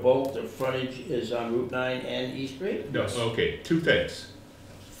frontage is on Route 9 and East Street? No, okay, two things.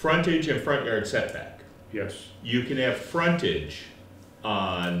 Frontage and front yard setback. Yes. You can have frontage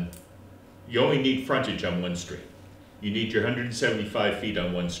on, you only need frontage on one street. You need your 175 feet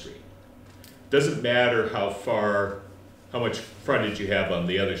on one street. Doesn't matter how much frontage you have on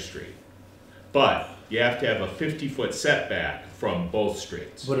the other street. But you have to have a 50-foot setback from both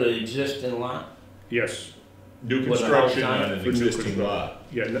streets. But an existing lot? Yes. New With a construction house on on it? an existing lot.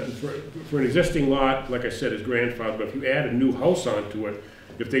 Yeah, for an existing lot, like I said, is grandfathered, but if you add a new house onto it,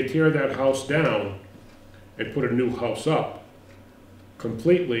 if they tear that house down and put a new house up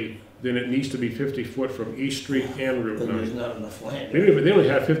completely, then it needs to be 50 foot from East Street and Route Then there's 9. not enough land. They only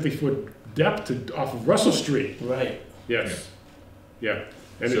have 50 foot depth off of Russell Street. Right. Yes. Yeah.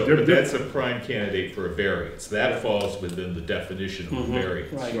 And So, they're- but that's a prime candidate for a variance. That falls within the definition of a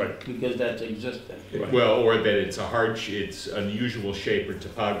variance. Right, because that's existing. Right. Well, or that it's it's unusual shape or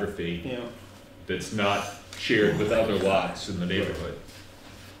topography Yeah. that's not shared with other lots in the neighborhood.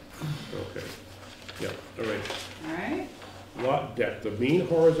 Okay. Yeah, all right. All right. Lot depth, the mean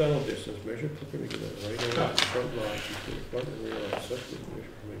horizontal distance measured perpendicular to right angle to the front lot between the front and rear lot, such as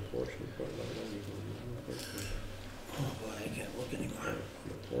measured from a portion of the front lot Oh, boy, I can't look anymore.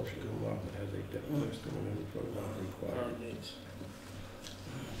 from a portion of the lot that has a depth less than the front lot required.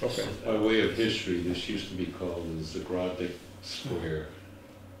 Okay. By way of history, this used to be called the Zagradnik Square.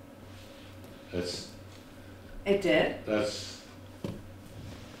 It did? That's,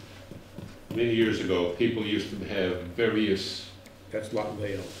 many years ago, people used to have various That's lot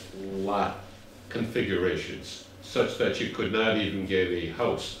layout. lot configurations, such that you could not even get a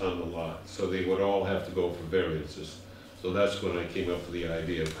house on the lot, so they would all have to go for variances. So that's when I came up with the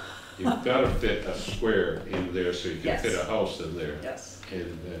idea of, you've gotta fit a square in there so you can Yes. fit a house in there. Yes.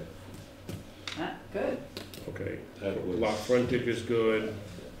 And Good. Okay. that was. Lot frontage is good.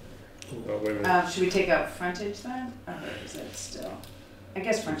 Wait a minute. Should we take out frontage then? Or is it still? I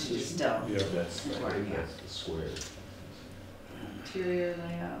guess frontage is still. Yeah. That's, I think that's the square. Interior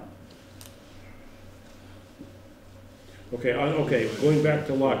layout. Okay, going back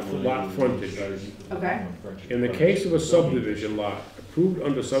to lot frontage. Okay. In the case of a subdivision lot approved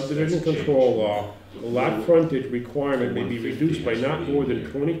under subdivision control law, the lot frontage requirement may be reduced by not more than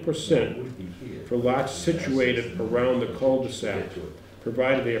 20% for lots situated around the cul-de-sac,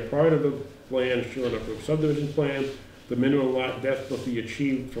 provided they are part of the plan shown up a subdivision plan. The minimum lot depth must be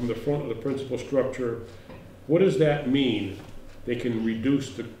achieved from the front of the principal structure. What does that mean? They can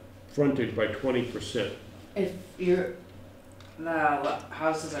reduce the frontage by 20%. If the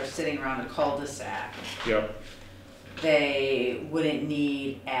houses are sitting around a cul-de-sac, Yep. they wouldn't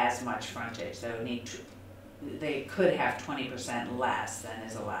need as much frontage. They could have 20% less than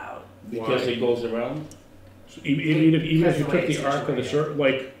is allowed. Because it goes around? So even if you Because took the way the it's arc of the situated. circle,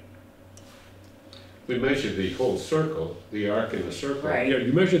 like, We measured the whole circle, the arc in the circle. Right. yeah,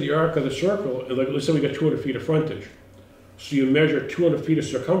 you measure the arc of the circle, and like, let's say we got 200 feet of frontage. So you measure 200 feet of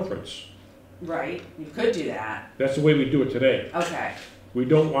circumference. Right, you could do that. That's the way we do it today. Okay, We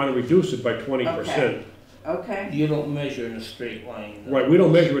don't want to reduce it by 20%. okay. You don't measure in a straight line. Right, we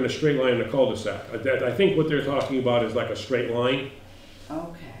don't measure in a straight line in a cul-de-sac. I think what they're talking about is like a straight line,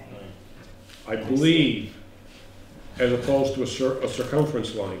 Okay. I believe, as opposed to a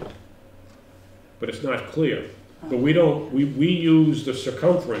circumference line. But it's not clear. But we don't, we use the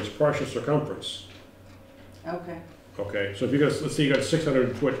circumference, partial circumference. Okay. Okay, so if you got, let's say you got a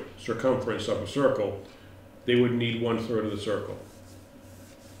 600-foot circumference of a circle, they would need 1/3 of the circle.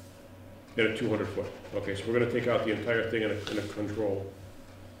 In a 200-foot. Okay, so we're gonna take out the entire thing in a control.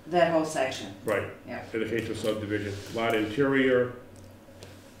 That whole section, Right, yeah. in the case of subdivision. Lot interior,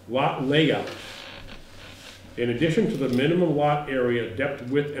 lot layout. In addition to the minimum lot area, depth,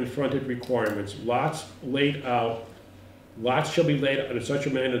 width, and frontage requirements, lots shall be laid out in such a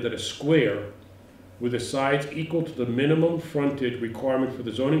manner that a square with the sides equal to the minimum frontage requirement for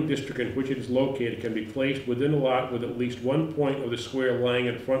the zoning district in which it is located can be placed within a lot with at least one point of the square lying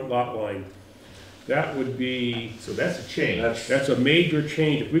in front lot line that would be, So that's a change. that's a major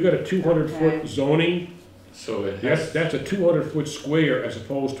change. If we got a 200-foot Okay. zoning, So it that's, has that's a 200-foot square as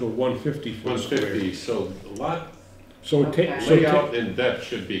opposed to a 150-foot square. 150, so lot So Okay. layout and depth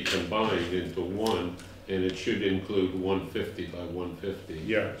should be combined into one, and it should include 150 by 150.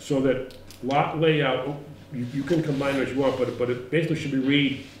 yeah, so that lot layout, you can combine what you want, but it basically should be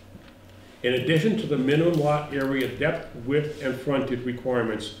read, in addition to the minimum lot area, depth, width, and frontage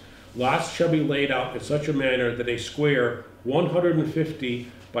requirements, lots shall be laid out in such a manner that a square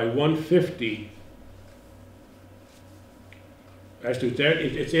 150 by 150, actually,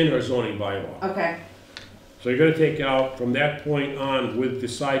 it's in our zoning bylaw. Okay, So you're gonna take out, from that point on, with the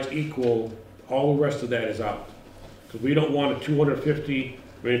sides equal, all the rest of that is out. Because we don't want a 250,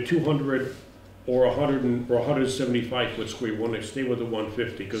 I mean, a 200 or 100 or 175 foot square, we want to stay with the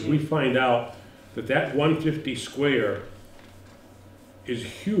 150. Because we find out that that 150 square is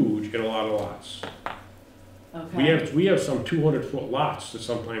huge in a lot of lots. okay. We have some 200-foot lots that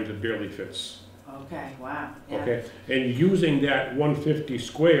sometimes it barely fits. Okay, wow, yeah. Okay, and using that 150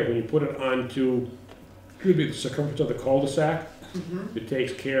 square, when you put it onto, could be the circumference of the cul-de-sac, Mhm. it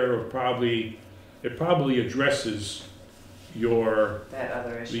takes care of it probably addresses your, That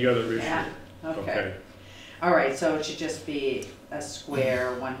other issue. the other issue. Yeah, okay. Okay, All right, so it should just be a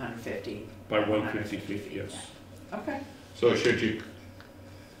square 150. by 150 feet, yes. Okay, So should you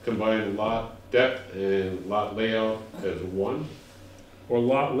combine lot depth and lot layout as one? Or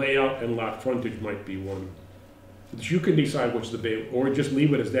lot layout and lot frontage might be one. But you can decide which the big, or just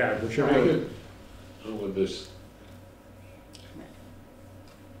leave it as that, whichever, How would this,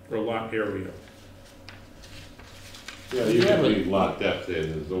 or lot area. yeah, you can leave lot depth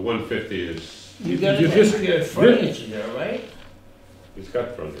in, the 150 is, You gotta You just- have your frontage there, right? it's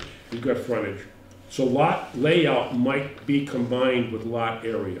got frontage. You've got frontage. So lot layout might be combined with lot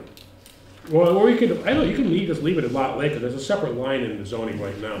area. Well, or you could, I know, you can just leave it at lot lake, because there's a separate line in the zoning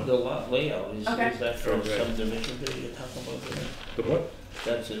right now. The lot layout, is Okay. that for Okay. subdivision that you're talking about there? The what?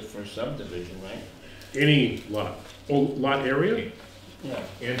 That's it for subdivision, right? Any lot. Oh, lot area? Yeah.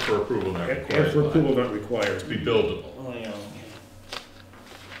 And for approval not And required. for approval lot. not required. To be buildable. Oh, yeah.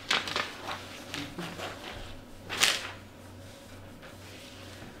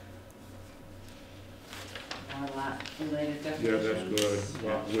 more lot related Yeah, definitions. that's good.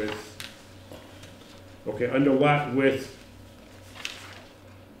 Lot width. Okay, under lot width,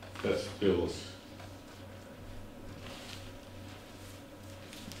 That's Bill's.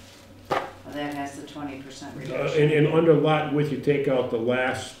 Well, that has the 20% and, reduction. under lot width, you take out the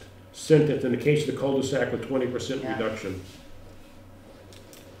last sentence, in the case of the cul-de-sac with 20% Yeah. reduction.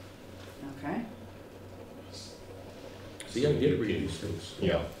 Okay, See, I did read these things.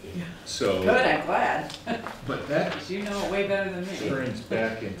 Yeah. So, good, I'm glad, but that because you know it way better than me. turns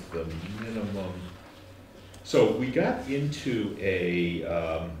back into the minimum. So we got into a,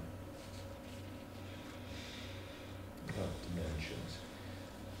 dimensions.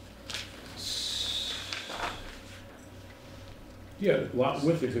 Yeah, lot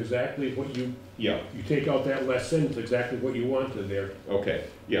width is exactly what you take out that last sentence, exactly what you wanted there. Okay,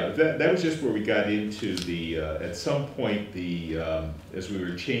 yeah, that was just where we got into the, at some point, as we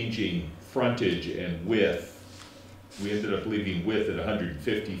were changing frontage and width, we ended up leaving width at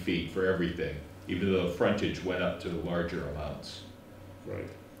 150 feet for everything, even though the frontage went up to larger amounts. Right.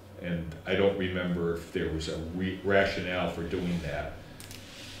 And I don't remember if there was a rationale for doing that.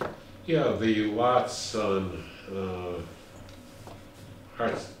 Yeah, the lots on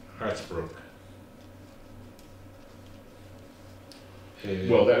Hartsbrook. And-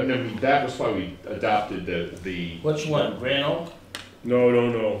 Well, that was why we adopted the Which one, Grand Oak?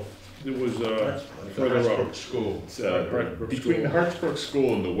 No. It was, further up. Hartsbrook School. It's, Hartsbrook between the School. Hartsbrook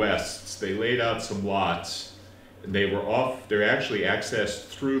School and the Wests, they laid out some lots. And they're actually accessed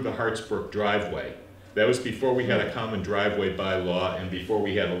through the Hartsbrook driveway. That was before we had a common driveway bylaw and before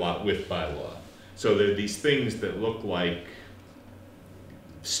we had a lot width bylaw. So there are these things that look like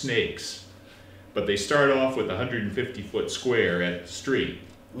snakes, but they start off with a 150-foot square at the street,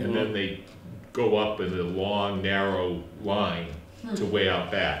 and then they go up in a long, narrow line to way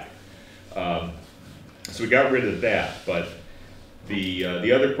out back. So we got rid of that, but the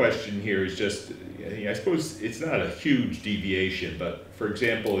other question here is just, I suppose it's not a huge deviation, but for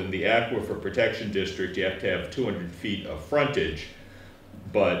example, in the Aquifer Protection District, you have to have 200 feet of frontage,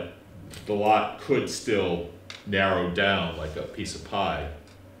 but the lot could still narrow down like a piece of pie.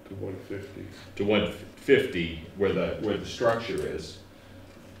 To 150. To 150, where the structure is.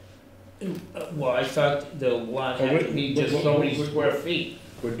 Well, I thought the lot Oh, had wait, to be but- just but- so many but- square feet.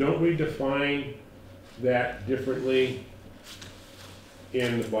 But don't we define that differently?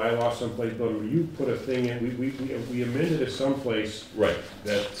 in the bylaw someplace, but you put a thing in, we amended it someplace. Right,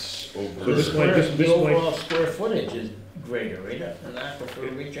 that's over. So this might, The overall square footage is greater, right? And that's what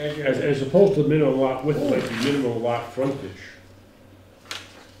we're recharging. as opposed to minimum lot width, like the minimum lot frontage.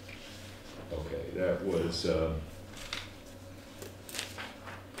 Okay, that was, We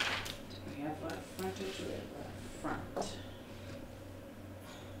have lot frontage, we have lot front.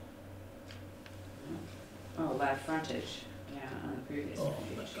 Oh, lot frontage, yeah, on the previous Oh,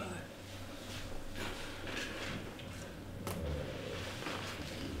 page. my God.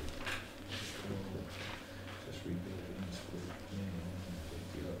 just rebuilding,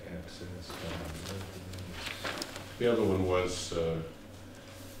 access. The other one was,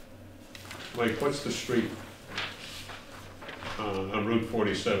 Mike, what's the street on Route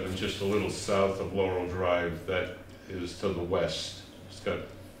 47, just a little south of Laurel Drive, that is to the west? It's got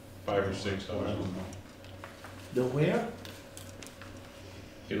 5 or 6 houses. The where?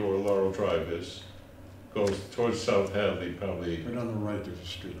 You know where Laurel Drive is? Goes towards South Hadley, probably Right on the right, there's a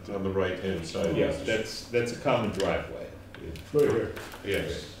street. on the right-hand side. Yes, that's a common driveway. Right here.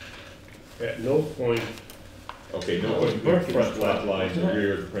 Yes. At no point, Okay, no, It's but Birkin's front lot project, lines wasn't the it?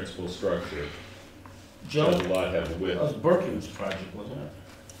 rear of the principal structure. Joe, Does the lot have a that width? was Birkin's project, wasn't it?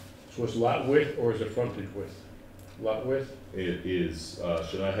 so it's lot width or is it frontage width? Lot width? It is,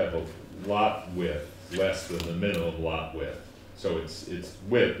 should I have a lot width less than the minimum lot width? So it's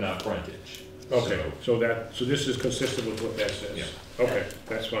width, not frontage. Okay, so this is consistent with what that says? Yeah. Okay,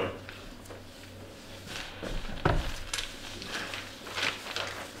 that's fine.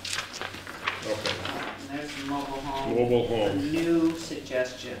 Okay, And there's the mobile home. mobile A home, new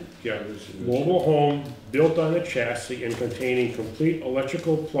suggestion. yeah, mobile home built on a chassis and containing complete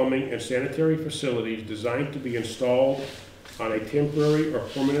electrical, plumbing, and sanitary facilities designed to be installed on a temporary or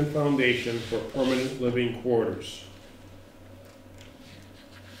permanent foundation for permanent living quarters.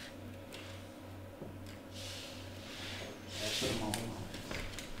 That's the mobile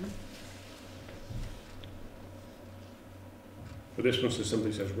home. But this one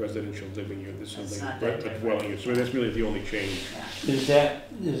simply says residential living unit, this It's is not like that a different. dwelling unit, so that's really the only change. Yeah.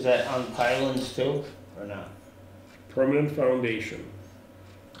 Is that on pylons too, or not? Permanent foundation,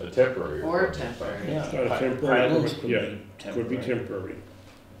 A temporary. Or permanent temporary. Yeah, It's not a temporary pylons permit, could yeah, be temporary. could be temporary.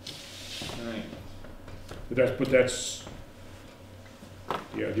 Right. But that's,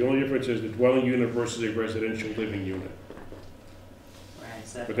 yeah, the only difference is the dwelling unit versus a residential living unit. Right,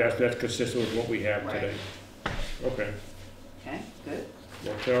 so, But that's consistent with what we have Right. today. Okay, okay, good.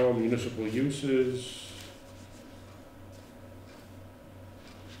 motel, municipal uses.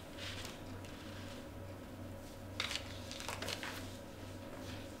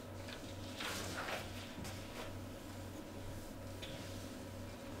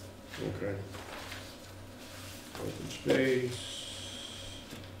 Okay. Open space.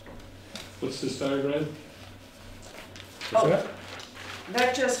 What's this diagram? What's Oh. that?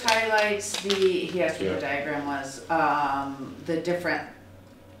 That just highlights the, he asked what Yeah. the diagram was, the different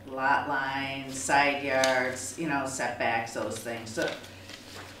lot lines, side yards, you know, setbacks, those things. So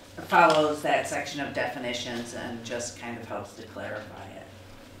it follows that section of definitions and just kind of helps to clarify it.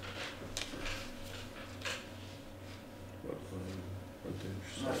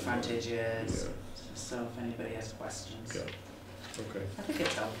 What frontage is, so if anybody has questions. Yeah. Okay. I think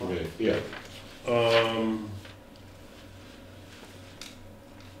it's helpful. Okay, yeah.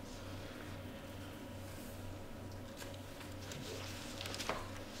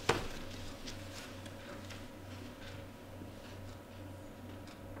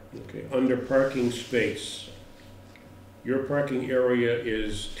 Okay, under parking space, your parking area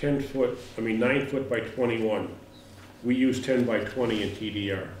is 10 foot, 9 foot by 21. We use 10 by 20 in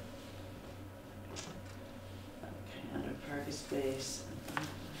TDR. Okay, under parking space.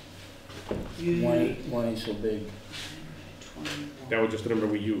 Why is so big? 21. That was just the number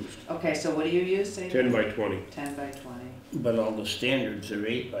we used, Okay, so what do you use, say? 10 by 20. 10 by 20. But all the standards are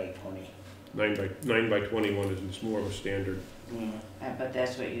 8 by 20. 9 by 21 is more of a standard. But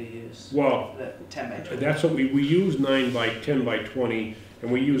that's what you use, Well, the 10 by 20. that's what we use 9 by 10 by 20,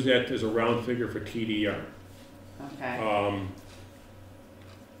 and we use that as a round figure for TDR. Okay,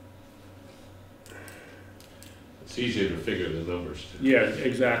 It's easier to figure the numbers too. Yeah,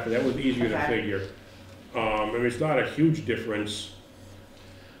 exactly, that was easier to Okay. figure. It's not a huge difference.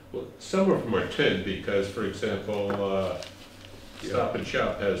 Well, some of them are 10 because, for example, Stop and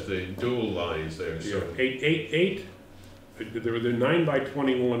Shop has the dual lines there, so. The 9 by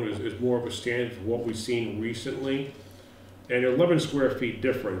 21 is more of a standard for what we've seen recently, and 11 square feet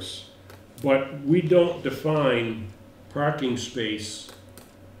difference. But we don't define parking space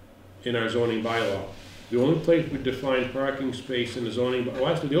in our zoning bylaw. The only place we define parking space in the zoning, well,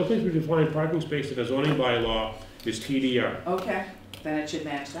 actually, the only place we define parking space in the zoning bylaw is TDR. Okay, then it should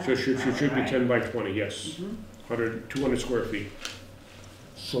match that. So it should be Alright. 10 by 20, yes. Mhm. 200 square feet.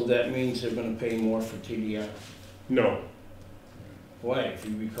 So that means they're gonna pay more for TDR. No, Why? If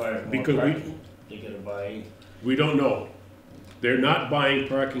you require more Because we- parking, they gotta buy, we don't know. They're not buying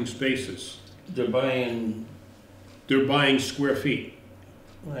parking spaces. they're buying, They're buying square feet.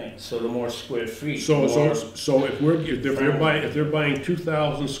 right, so the more square feet, So more. if they're buying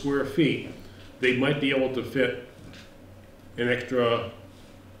 2,000 square feet, they might be able to fit an extra,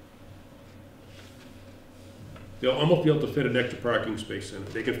 they'll almost be able to fit an extra parking space in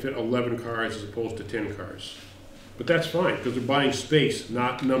it. They can fit 11 cars as opposed to 10 cars. But that's fine, because they're buying space,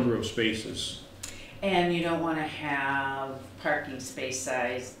 not number of spaces. And you don't wanna have parking space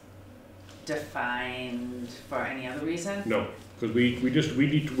size defined for any other reason? No, because we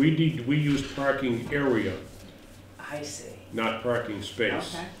use parking area, I see. not parking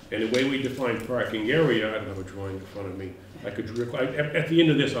space. Okay. And the way we define parking area, I don't have a drawing in front of me. At the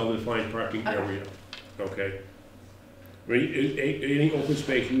end of this, I'll define parking Okay. area, okay? Any open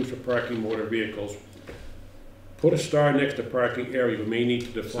space used for parking motor vehicles. Put a star next to parking area, we may need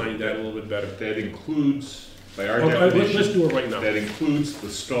to define that a little bit better. That includes, by our Okay, let's definition, do it right now. that includes the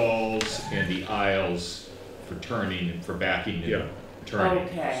stalls and the aisles for turning and for backing Yeah. and turning.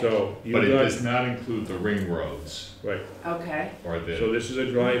 Okay, So, you But it got, does not include the ring roads right, okay, or the. so this is a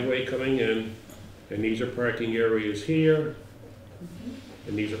driveway coming in, and these are parking areas here,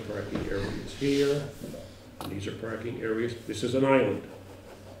 and these are parking areas here, and these are parking areas, this is an island.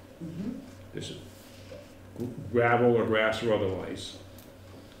 This is gravel or grass or otherwise.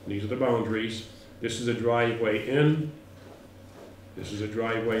 These are the boundaries. This is a driveway in, this is a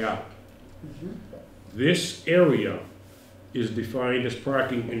driveway out. This area is defined as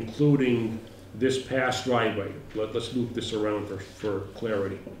parking, including this past driveway. Let's loop this around for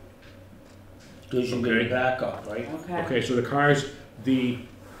clarity. Cause you Okay. can back up, right? okay. Okay, so the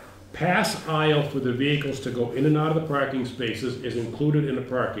pass aisle for the vehicles to go in and out of the parking spaces is included in the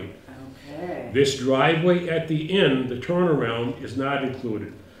parking. Okay. This driveway at the end, the turnaround, is not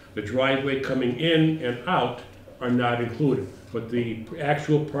included. The driveway coming in and out are not included. But the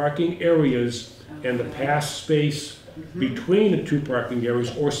actual parking areas and the Okay. pass space between the two parking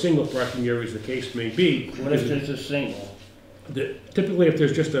areas, or single parking areas, the case may be, What if there's a single? typically if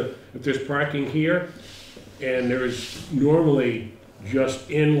there's parking here, and there's normally just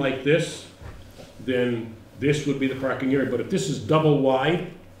in like this, then this would be the parking area. But if this is double wide,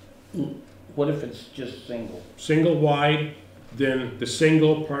 What if it's just single? single wide, then the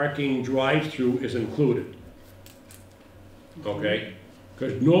single parking drive-through is included. Okay?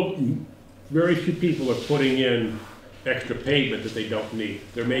 Because very few people are putting in extra pavement that they don't need.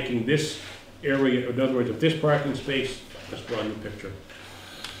 They're making this area, in other words, if this parking space, let's draw a new picture.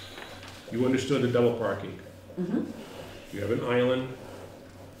 You understood the double parking. You have an island,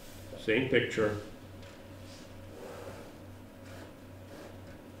 same picture.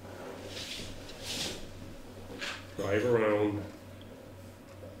 Drive around.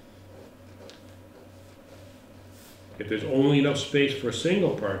 If there's only enough space for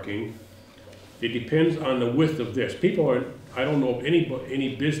single parking, it depends on the width of this. People are, I don't know of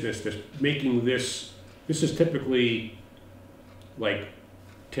any business that's making this is typically like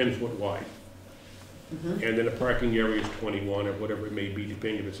 10 foot wide. And then the parking area is 21 or whatever it may be,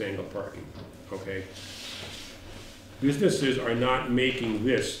 depending if it's angle parking, okay? Businesses are not making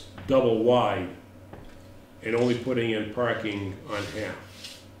this double wide and only putting in parking on half.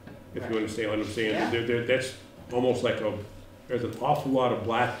 If you understand what I'm saying. Yeah. That's almost like there's an awful lot of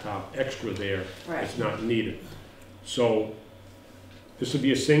blacktop extra there. Right. It's not needed. So this would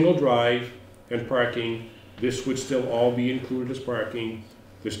be a single drive and parking. This would still all be included as parking.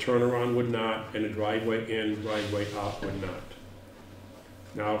 This turnaround would not, and the driveway in, driveway out would not.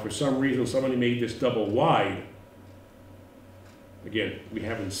 Now, if for some reason somebody made this double wide, again, we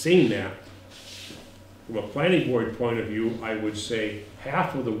haven't seen that. From a planning board point of view, I would say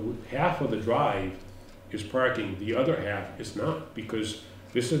half of the drive is parking, the other half is not, because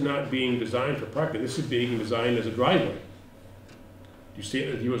this is not being designed for parking, this is being designed as a driveway. Do you see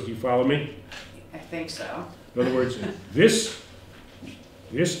it? Do you follow me? I think so. In other words, this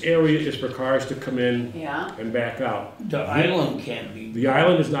area is for cars to come in Yeah. and back out. The island can't be. The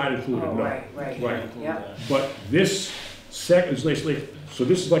island is not included, Oh, no. right, right. Right. Yep. But this second is basically, so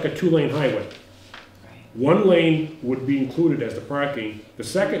this is like a 2-lane highway. Right. One lane would be included as the parking, the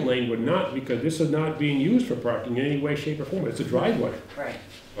second lane would not, because this is not being used for parking in any way, shape, or form. It's a driveway, Right.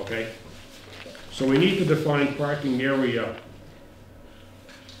 okay? So we need to define parking area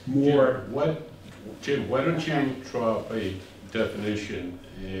more. What Jim, why don't Okay. you draw up a definition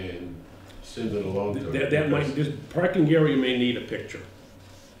and send it along to her? That might, this parking area may need a picture.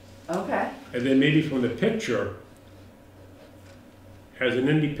 Okay, And then maybe from the picture, as an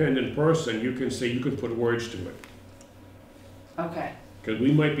independent person, you can say, you can put words to it. okay, Because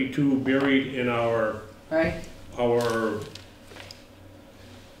we might be too buried in our right,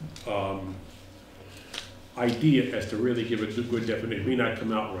 idea as to really give it a good definition. It may not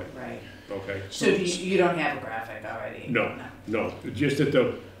come out right, right. okay? So you don't have a graphic already? No, no, just that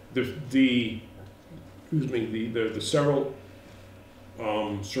the several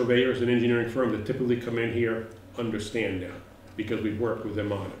surveyors and engineering firms that typically come in here understand that, because we've worked with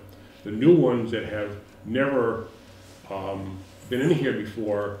them on it. The new ones that have never been in here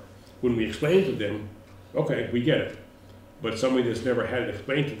before, when we explain to them, okay, we get it. But somebody that's never had it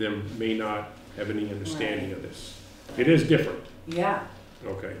explained to them may not have any understanding of this. It is different, Yeah,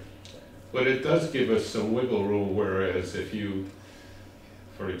 okay? But it does give us some wiggle room, whereas if you,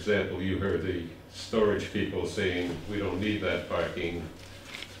 for example, you heard the storage people saying, we don't need that parking,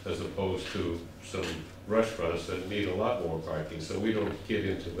 as opposed to some restaurants that need a lot more parking, so we don't get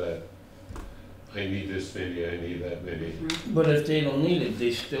into that, I need this many, I need that many. But if they don't need it,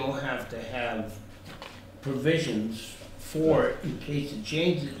 they still have to have provisions for it in case it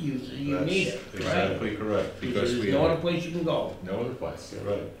changes use, you need it, That's right? exactly correct, Because because there's we no other have, place you can go. No other place.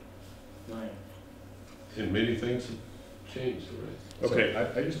 right, Right. and many things have changed, right? Okay.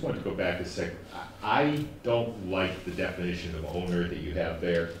 So I just wanted to go back a second. I don't like the definition of owner that you have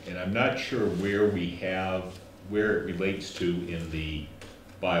there, and I'm not sure where where it relates to in the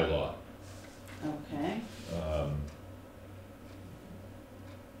bylaw. okay.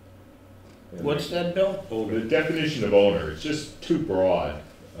 What's that, Bill? The definition of owner is just too broad.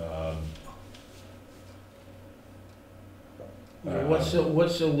 What's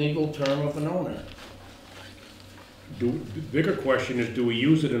the legal term of an owner? The bigger question is, do we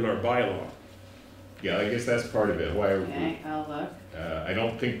use it in our bylaw? Yeah, I guess that's part of it, why, Okay, I'll look. I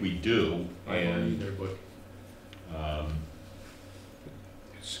don't think we do, I don't and, either, but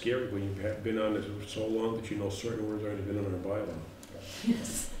it's scary when you've been on this for so long that you know certain words aren't even in our bylaw.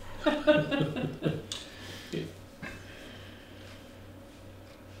 Yes.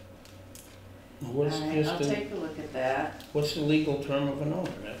 What's All right, just I'll the, take a look at that. what's the legal term of an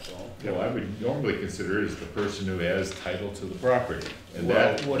owner, that's all? I would normally consider it as the person who has title to the property. And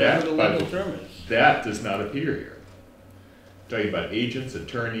Well, that, whatever the that, legal term is. that does not appear here. Talking about agents,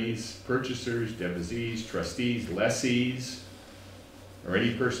 attorneys, purchasers, devisees, trustees, lessees, or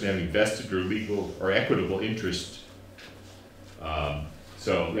any person having vested or legal or equitable interest.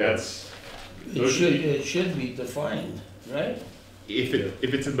 So that's, It should be defined, right? if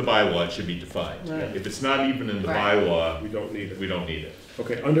it's in the bylaw, it should be defined. Right. If it's not even in the Right. bylaw, We don't need it. we don't need it.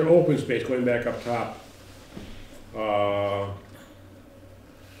 Okay, under open space, going back up top,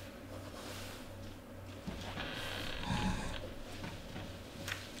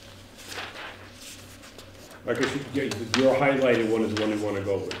 I guess your highlighted one is the one we want to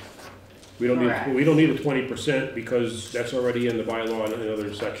go with. We don't Correct. need the 20% because that's already in the bylaw and in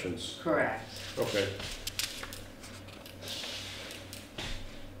other sections. Correct. Okay.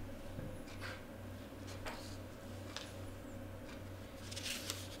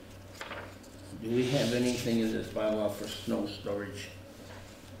 Do we have anything in this bylaw for snow storage?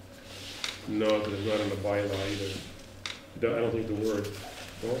 No, but it's not in the bylaw either. I don't think the word,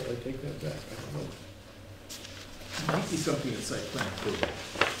 well, I take that back, I don't know. Might be something in site plan approval.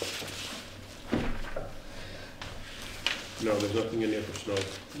 No, there's nothing in there for snow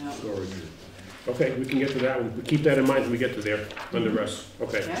No. storage. Okay, we can get to that one. We keep that in mind when we get to there, under rest.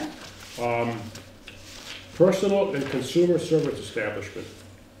 Okay. Yeah, Personal and consumer service establishment.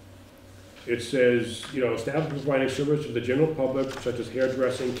 It says, establishment providing service to the general public such as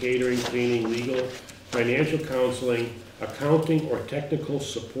hairdressing, catering, cleaning, legal, financial counseling, accounting, or technical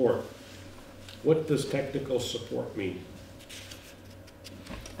support. What does technical support mean?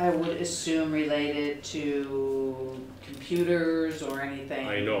 I would assume related to computers or anything.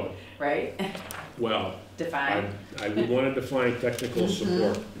 I know. Right? Well, Define. I would want to define technical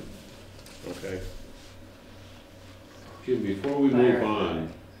support. Okay. Jim, before we move on,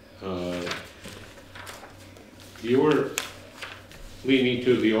 you're leaning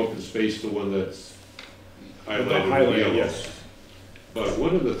to the open space, the one that's highlighted in Highlighted, yellow. yes. But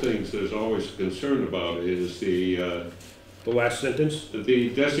one of the things there's always concern about is the last sentence? The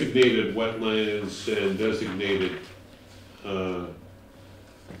designated wetlands and designated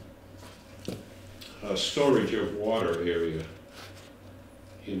storage of water area,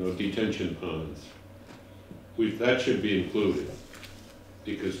 detention ponds. That should be included.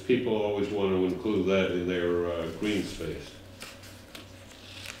 because people always want to include that in their green space.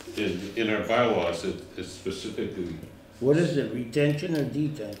 In our bylaws, it specifically, What is it, retention or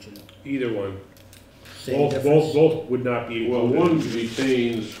detention? Either one. Same Both difference? would not be well, included. one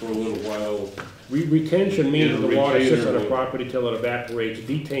retains for a little while. Retention means Yeah, the water sits on a retainer. property till it evaporates.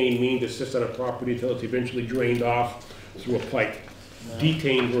 Detain means it sits on a property till it's eventually drained off through a pipe.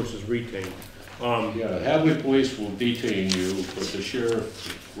 Detain versus retain. Yeah, Hadley Police will detain you, but the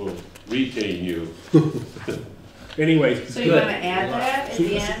sheriff will retain you. Anyways, So you Good. wanna add that at So-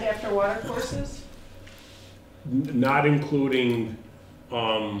 the end after water courses? not including,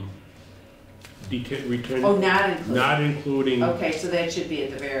 return. Oh, not included? Not including, Okay, so that should be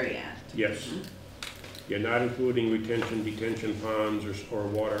at the very end. yes. Yeah, not including retention, detention ponds or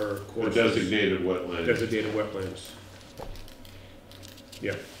water Or courses. designated wetlands. Designated wetlands.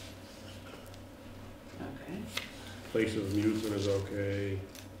 Yeah, Okay. place of amusement is okay.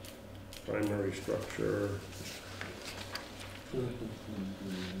 Primary structure.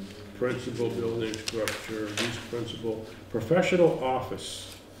 Principal building structure, use principal, professional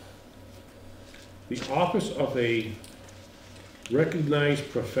office. The office of a recognized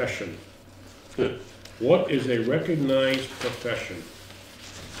profession. What is a recognized profession?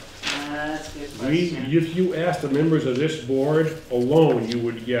 That's a good question. If you ask the members of this board alone, you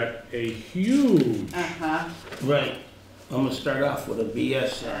would get a huge, Uh-huh, Right. I'm gonna start off with a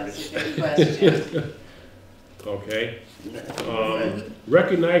BS that's artist. a good question. okay?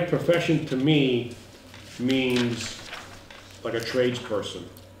 Recognized profession to me means like a tradesperson,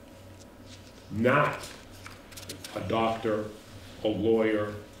 not a doctor, a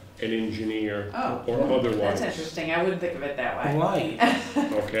lawyer, an engineer, Oh, or otherwise. that's interesting, I wouldn't think of it that way. Why?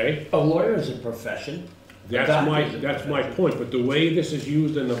 Okay? A lawyer is a profession. That's my point, but the way this is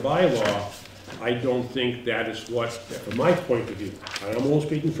used in the bylaw, I don't think that is what, from my point of view, and I'm only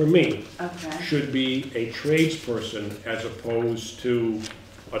speaking for me, Okay, should be a tradesperson as opposed to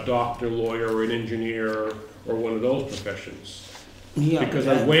a doctor, lawyer, or an engineer, or one of those professions. Yeah, Because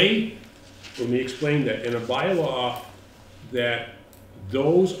that- the way, let me explain that, in a bylaw, that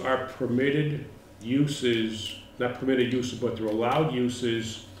those are permitted uses, not permitted uses, but they're allowed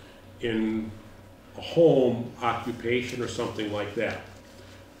uses in a home, occupation, or something like that.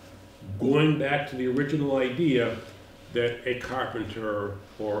 Going back to the original idea that a carpenter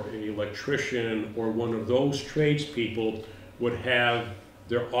or an electrician or one of those tradespeople would have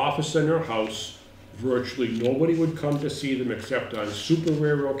their office in their house, virtually nobody would come to see them except on super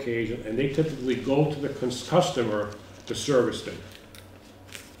rare occasion, and they typically go to the customer to service them.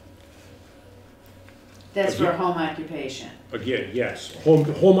 that's for a home occupation, Again, yes,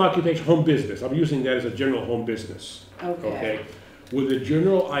 home occupation, home business, I'm using that as a general home business, okay. okay? With the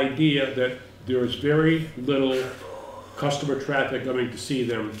general idea that there is very little customer traffic coming to see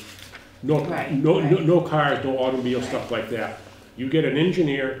them, no, Right, no, no, right. no cars, no automobile, stuff like that. You get an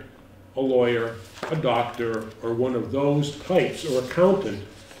engineer, a lawyer, a doctor, or one of those types, or accountant,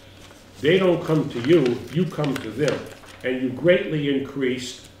 they don't come to you, you come to them. And you greatly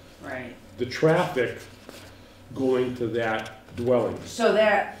increase Right, the traffic going to that dwelling. so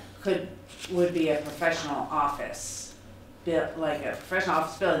that would be a professional office, like a professional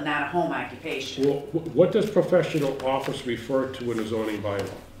office building, not a home occupation. Well, what does professional office refer to in the zoning bylaw?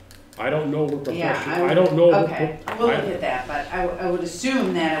 I don't know what Yeah, professional, I don't know. what okay, pro- we'll I- look at that, but I would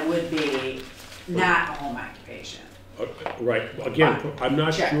assume that it would be not a home occupation. Right, again, I'm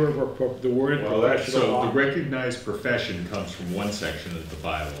not Check. sure of the word Well, that, professional. so the office. recognized profession comes from one section of the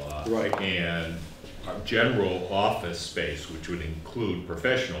bylaw. Right. And our general office space, which would include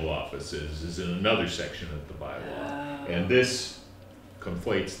professional offices, is in another section of the bylaw. And this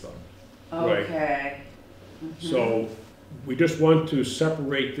conflates them. Right. Okay. So, we just want to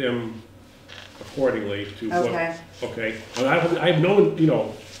separate them accordingly to what. Okay, Okay, and I've known,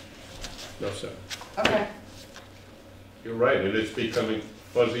 no, sir. okay. You're right, and it's becoming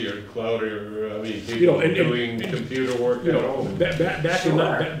fuzzier, cloudier, I mean, You know, people and- doing computer work You at know, home.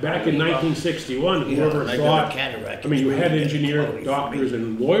 back in 1961, You know, whoever I got a thought, cataract. I mean, you had It's engineers, cloudy for doctors, me.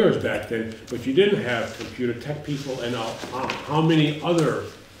 and lawyers back then, but you didn't have computer tech people and how many other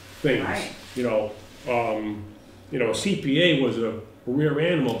things. Right. CPA was a rare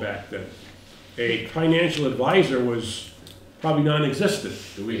animal back then. A financial advisor was probably non-existent.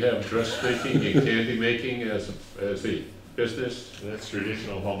 Do we have dressmaking and candy making as a business? That's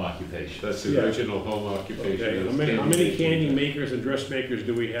traditional home occupation. That's the Yeah. original home occupation. Okay, is how many making. candy makers and dressmakers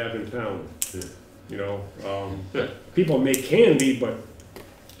do we have in town? Yeah. You know, people make candy, but,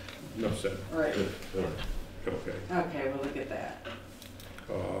 enough said, Right, All right. okay. okay, we'll look at that.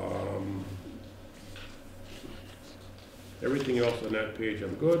 Everything else on that page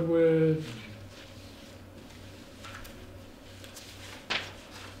I'm good with.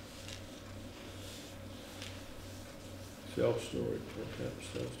 Self-storage, okay,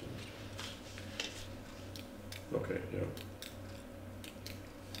 self-storage. Okay, yeah.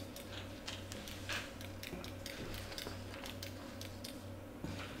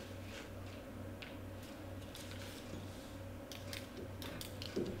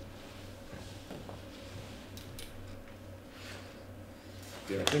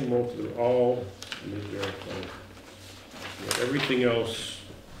 Yeah, I think most of them, all, let me verify. Yeah, everything else,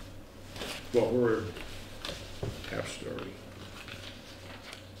 well, we're half story.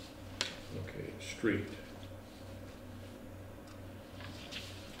 Okay, street.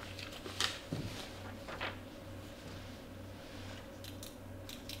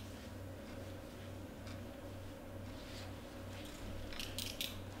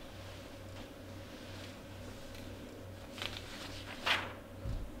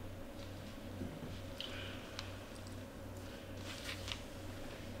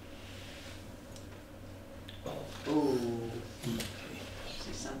 Ooh.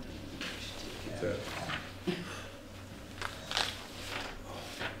 See something we should take care of.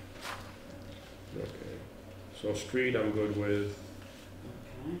 Okay, so street I'm good with,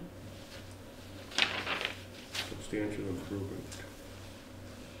 Okay. substantial improvement.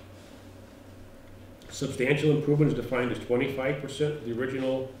 Substantial improvement is defined as 25% of the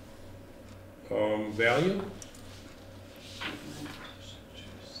original value?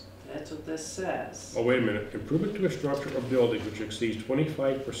 That's what this says. Oh, wait a minute, improvement to a structure or building which exceeds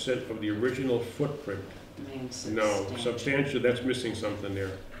 25% of the original footprint. Means No, substantial, that's missing something there.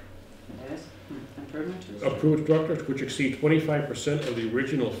 It is? Improvement to? Approved structures which exceed 25% of the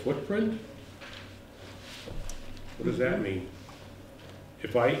original footprint? What does that mean?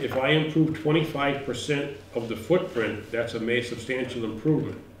 If I improve 25% of the footprint, that's a substantial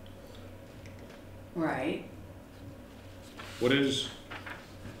improvement. Right. What is,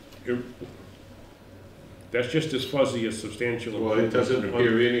 that's just as fuzzy as substantial Well, improvement. it doesn't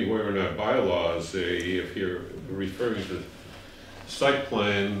appear anywhere in our bylaws, if you're referring to site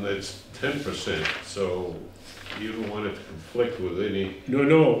plan, that's 10%, so you don't want it to conflict with any.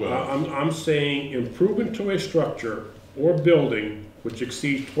 No, Well- I'm saying improvement to a structure or building which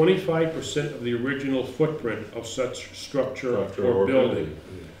exceeds 25% of the original footprint of such structure or building.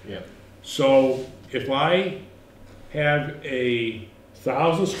 Yeah. So if I have a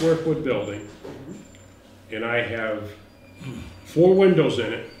 1,000 square foot building and I have 4 windows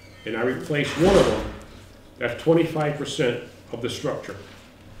in it and I replace one of them, that's 25% of the structure.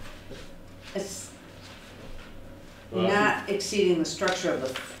 It's Well, not exceeding the structure of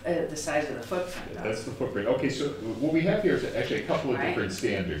the size of the footprint, though. That's the footprint. Okay, so what we have here is actually a couple of Right. different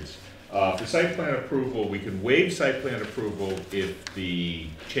standards. For site plan approval, we can waive site plan approval if the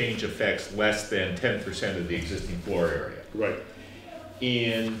change affects less than 10% of the existing floor area. Right.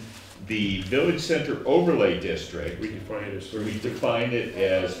 In the village center overlay district, We define it as we define it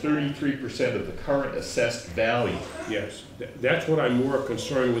as 33% of the current assessed value. Yes, that's what I'm more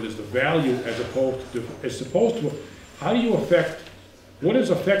concerned with, is the value as opposed to, how do you affect, what does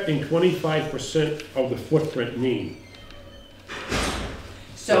affecting 25% of the footprint mean?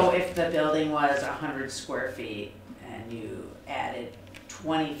 So if the building was 100 square feet and you added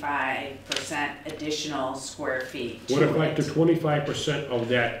 25% additional square feet to What it. if I took 25% of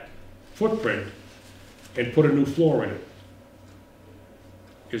that footprint and put a new floor in it?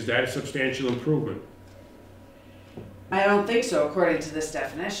 Is that a substantial improvement? I don't think so, according to this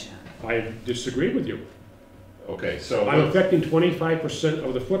definition. I disagree with you. Okay, so. I'm affecting 25%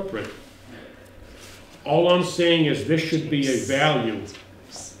 of the footprint. All I'm saying is this should be a value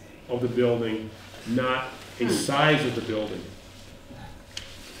of the building, not a size of the building.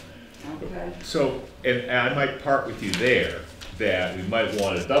 Okay. So, and I might part with you there, that we might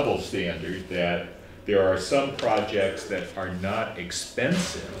want a double standard, that there are some projects that are not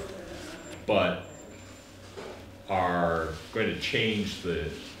expensive, but are going to change the,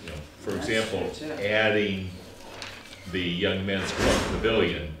 for That's example, true, too. adding the Young Men's Club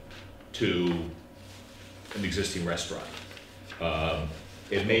Pavilion to an existing restaurant.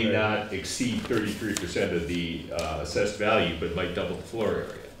 It may Okay. not exceed 33% of the assessed value, but might double the floor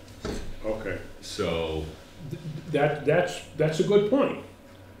area. Okay. So, That's a good point.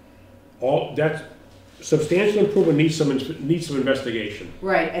 That substantial improvement needs some investigation.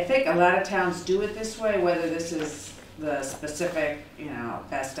 Right, I think a lot of towns do it this way, whether this is the specific,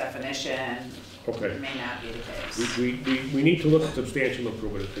 best definition, Okay. it may not be the case. We need to look at substantial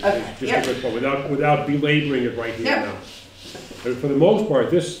improvement. It's Okay, just yep. a good point, without belaboring it right here Yep. now. And for the most part,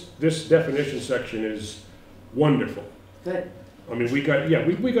 this definition section is wonderful. Good, I mean, we got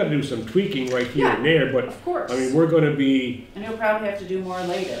to do some tweaking right here and there, but, of course. I mean, we're gonna be, And you'll probably have to do more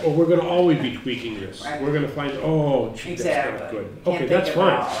later. oh, we're gonna always be tweaking this. Right. We're gonna find, oh, gee, that's not Exactly. good. Can't Okay, think that's of it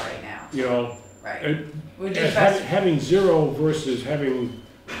fine. all right now. You know, Right. and We do and best. having 0 versus having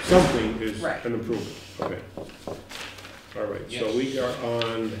something is Right. an improvement. Okay. All right, so Yes. we are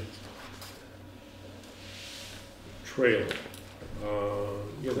on trailer. Yeah,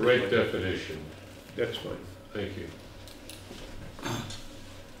 that's Great fine. definition, That's fine. thank you.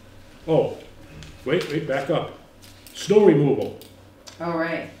 Oh, wait, back up. Snow removal, All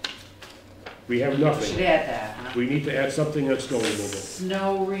right, we have should nothing. add that, huh? We need to add something on snow removal.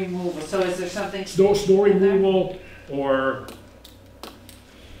 Snow removal, so is there something? Snow removal, or,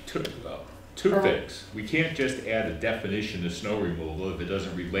 Two things. We can't just add a definition of snow removal if it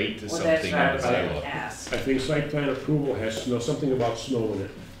doesn't relate to Well, that's something what I in the was gonna bylaw. ask. I think site plan approval has something about snow in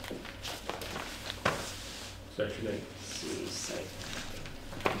it. Section 8. See, site.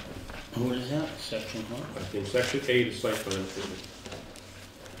 What is that, section, huh? I think section 8 is site plan approval.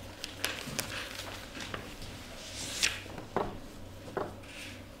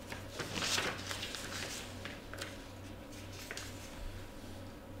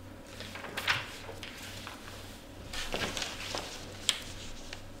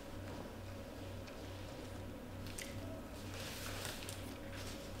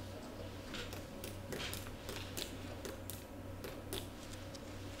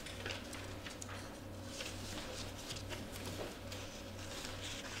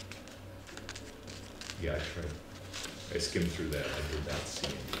 Yeah, I skimmed through that, I did not see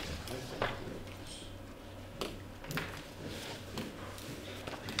anything.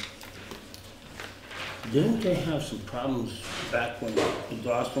 Didn't they have some problems back when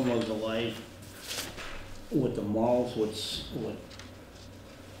Dawson was alive with the malls, with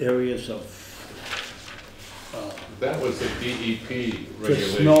areas of, That was a DEP to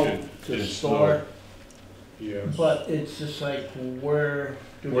snow, regulation. to in store? Yes. But it's just like, where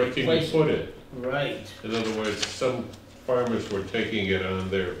do snow. Where we can you place put it? it? Right, In other words, some farmers were taking it on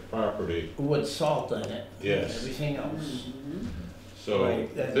their property, with salt in it. Yes. Everything else. Mhm. so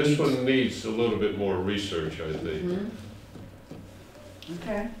Right, that this needs- one needs a little bit more research, I think. Mhm.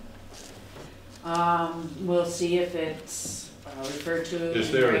 Okay. We'll see if it's referred to Is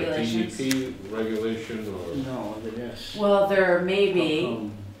in there a regulations. DEP regulation or? No, it is. Well, there may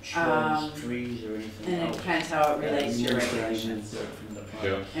be, Shrubs, trees, or anything and it else. depends how it relates to Yeah, regulations. from the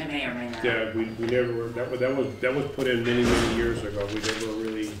Yeah. front. It may or may not. Yeah, we never, were- that was put in many, many years ago. We never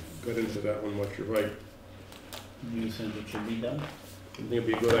really got into that one much, you're right. Do you think it should be done? I think it'd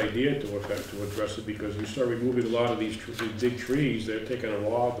be a good idea to address it, because you start removing a lot of these big trees, they're taking a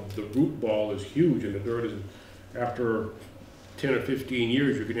lot, the root ball is huge, and the dirt is, after 10 or 15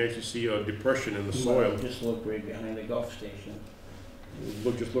 years, you can actually see a depression in the soil. Just look right behind the Gulf Station.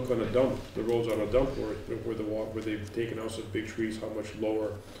 Just look on the dump, the roads on a dump where they've taken out some big trees, how much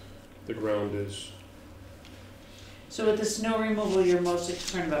lower the ground is. So with the snow removal, you're mostly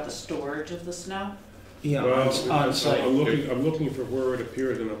concerned about the storage of the snow? Yeah, Well, on site. I'm looking for where it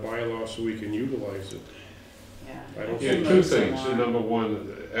appears in a bylaw so we can utilize it. Yeah. I don't Yeah, see- two things. Number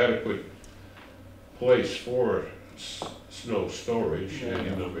one, adequate place for snow storage. Yeah.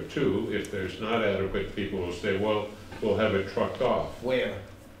 And number two, if there's not adequate, people will say, well, we'll have it trucked off. Where?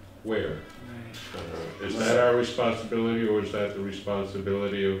 Where? Right. Is that our responsibility, or is that the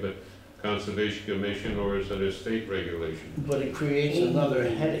responsibility of the Conservation Commission, or is it a state regulation? But it creates another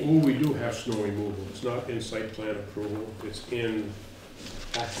headache. Ooh, we do have snow removal. It's not in site plan approval, it's in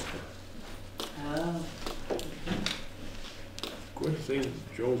aquifer. Oh, Good thing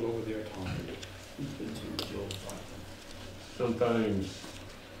Joe's over there talking. Sometimes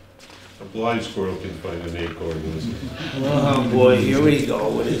a blind squirrel can find an acorn, listen. Oh, boy, here we go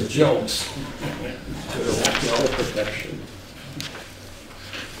with his jokes. Protection.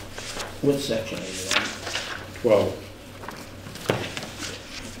 What section are you on? 12.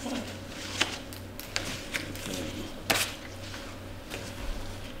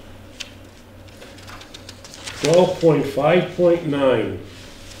 .5.9.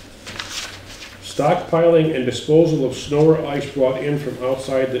 Stockpiling and disposal of snow or ice brought in from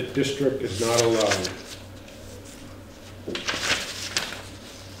outside the district is not allowed.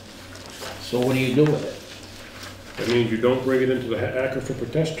 So what do you do with it? That means you don't bring it into the aquifer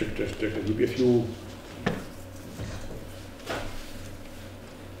protected district. If you,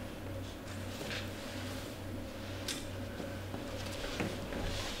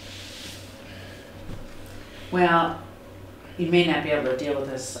 well, you may not be able to deal with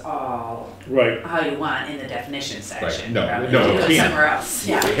this all Right. how you want in the definition section. No, Probably no, do it it can't. somewhere else,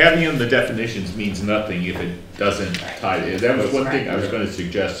 yeah. Having in the definitions means nothing if it doesn't tie, that was one thing I was gonna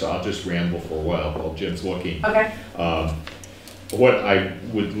suggest, so I'll just ramble for a while Jim's looking. Okay, What I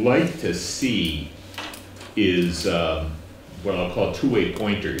would like to see is, what I'll call two-way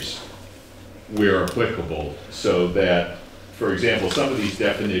pointers where applicable, so that, for example, some of these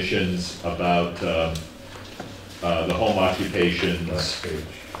definitions about, the home occupations,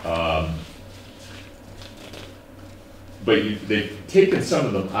 but they've taken some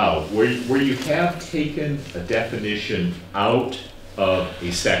of them out, where you have taken a definition out of a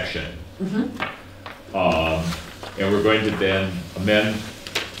section. And we're going to then amend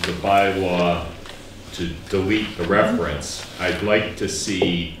the bylaw to delete the reference. I'd like to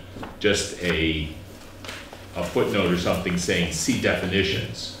see just a footnote or something saying see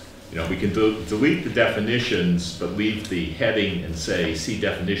definitions. You know, we can delete the definitions, but leave the heading and say see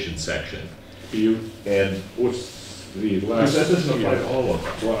definition section. And What's the because last? that doesn't apply to all of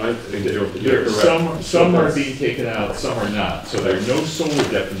them. Well, I think you're correct. Some are being taken out, some are not. So there are no solar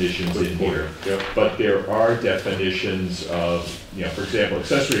definitions in here. Yep. But there are definitions of, you know, for example,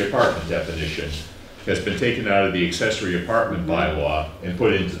 accessory apartment definition has been taken out of the accessory apartment bylaw and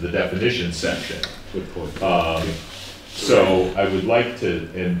put into the definition section. Good point. So I would like to,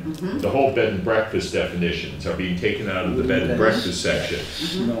 and the whole bed and breakfast definitions are being taken out of the bed and breakfast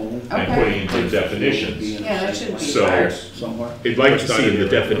section No. and putting into definitions. yeah, that should be So- part. Somewhere. I'd like to see in the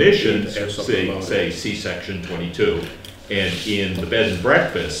definitions, Add something about it. say see section 22, and in the bed and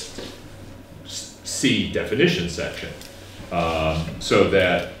breakfast, see definition section. So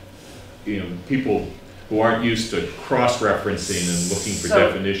that, you know, people who aren't used to cross-referencing and looking for So-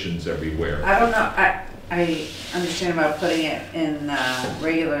 definitions everywhere. I don't know, I understand about putting it in the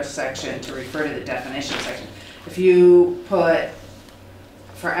regular section to refer to the definition section. If you put,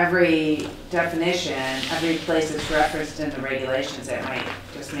 for every definition, every place it's referenced in the regulations, that might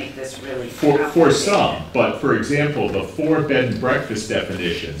just make this really For complicated. some, but for example, the 4 bed and breakfast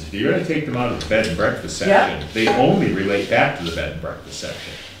definitions, if you're gonna take them out of the bed and breakfast Yeah. section, they only relate back to the bed and breakfast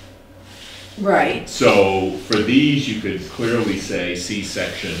section. Right, So for these, you could clearly say see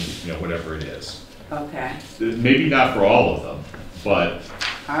section, you know, whatever it is. okay, Maybe not for all of them, but,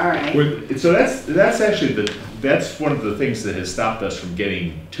 all right. so that's actually that's one of the things that has stopped us from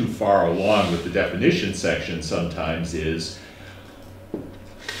getting too far along with the definition section sometimes is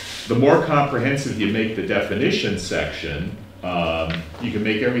the more comprehensive you make the definition section, you can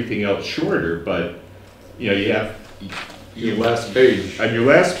make everything else shorter, but, you know, you have. Your last page. On your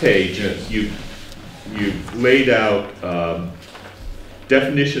last page, you've laid out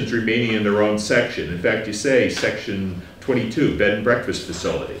definitions remaining in their own section. In fact, you say section 22, bed and breakfast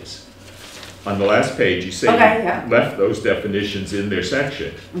facilities. On the last page, you say Okay, you yeah. left those definitions in their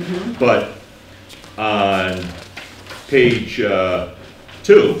section. But on page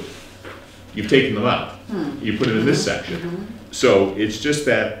 2, you've taken them out. You put them in this section. So it's just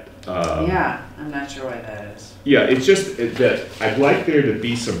that. Yeah, I'm not sure why that is. Yeah, it's just that I'd like there to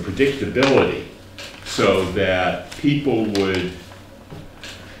be some predictability so that people would,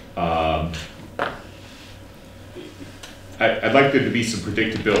 I'd like there to be some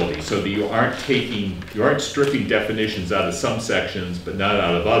predictability so that you aren't stripping definitions out of some sections but not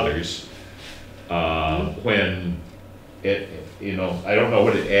out of others. When you know, I don't know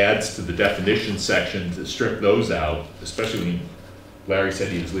what it adds to the definition section to strip those out, especially when Larry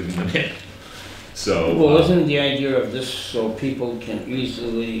said he was leaving them in. So. Well, isn't the idea of this so people can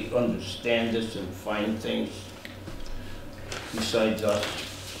easily understand this and find things besides us?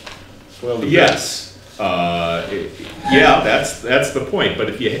 Well, Yes, yeah, that's the point, but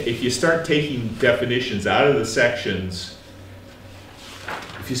if you start taking definitions out of the sections,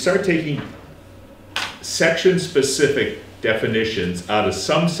 if you start taking section-specific definitions out of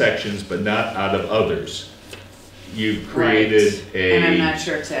some sections but not out of others, you've created And I'm not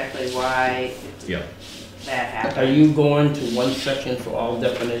sure exactly why yeah. that happened. Are you going to one section for all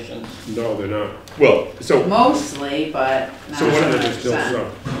definitions? No, they're not. Well, so Mostly, but not So what are There's still 100%. some.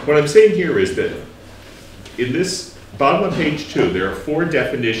 what I'm saying here is that in this bottom of page 2, there are 4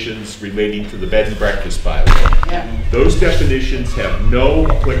 definitions relating to the bed and breakfast bylaw. Yeah, Those definitions have no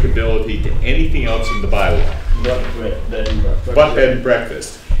applicability to anything else in the bylaw But bed and breakfast. but bed and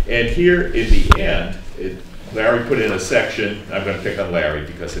breakfast. And here in the end, Larry put in a section, I'm gonna pick on Larry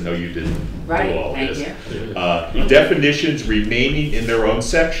because I know you didn't do right, all thank this. you. Definitions remaining in their own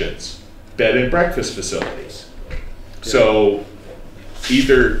sections, bed and breakfast facilities. So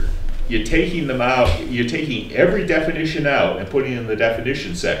either you're taking them out, you're taking every definition out and putting it in the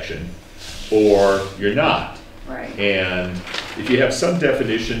definition section, or you're not. Right. And if you have some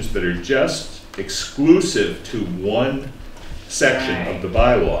definitions that are just exclusive to one section of the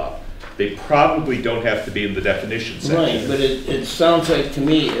bylaw, they probably don't have to be in the definition section. Right, but it sounds like to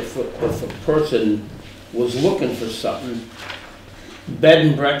me, if a person was looking for something, bed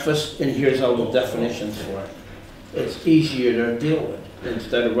and breakfast, and here's all the definitions for it. It's easier to deal with,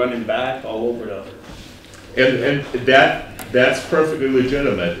 instead of running back all over the. And that's perfectly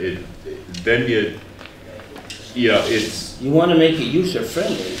legitimate. Then it's. You wanna make it user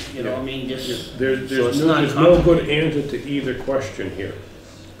friendly, you know, I mean, just. There's so it's not no good answer to either question here,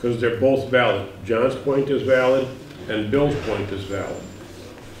 because they're both valid. John's point is valid, and Bill's point is valid.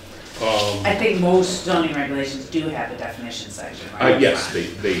 I think most zoning regulations do have a definition section, right? Yes,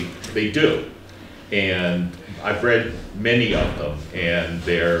 they do. And I've read many of them, and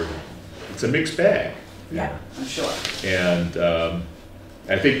it's a mixed bag. Yeah, I'm sure. And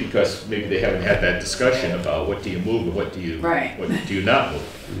I think because maybe they haven't had that discussion about what do you move and what do you not move.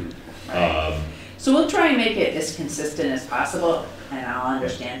 Right. So we'll try and make it as consistent as possible, and I'll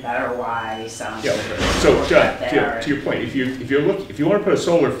understand better why some. Yeah. So John, to your point, if you want to put a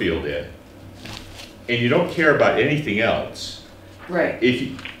solar field in, and you don't care about anything else, right?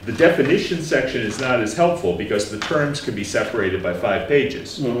 The definition section is not as helpful because the terms can be separated by 5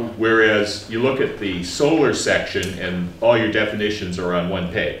 pages. Whereas you look at the solar section and all your definitions are on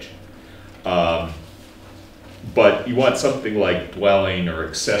 1 page. But you want something like dwelling or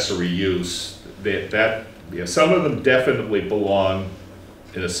accessory use, some of them definitely belong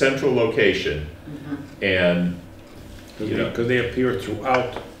in a central location, and because they appear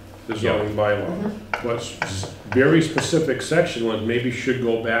throughout the zoning bylaw. But very specific section ones maybe should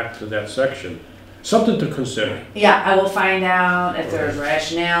go back to that section. Something to consider. Yeah, I will find out if there's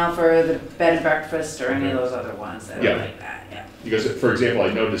rationale for the bed and breakfast or any of those other ones that are like that. Yeah. Because, for example,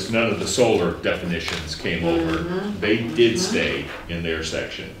 I noticed none of the solar definitions came over. They did stay in their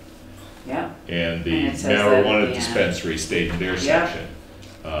section. Yeah. And the marijuana dispensary stayed in their section.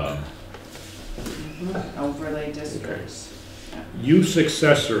 Overlay districts. Yeah. Use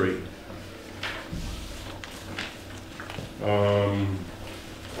accessory.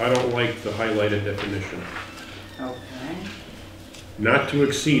 I don't like the highlighted definition. Okay. Not to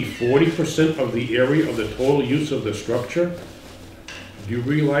exceed 40% of the area of the total use of the structure. Do you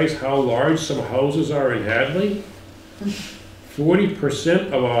realize how large some houses are in Hadley?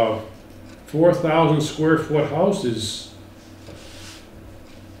 40% of a 4,000 square foot house is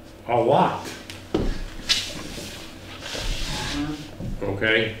a lot.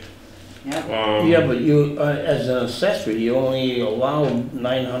 Okay? Yep. Yeah, but you, as an accessory, you only allow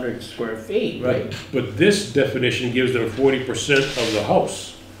 900 square feet, right? But this definition gives them 40% of the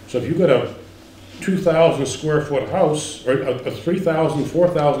house. So if you've got a 2,000 square foot house, or a 3,000,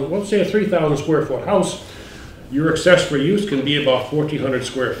 4,000, let's say a 3,000 square foot house, your accessory use can be about 1,400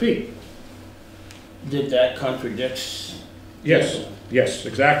 square feet. Did that contradicts? Yes, yes,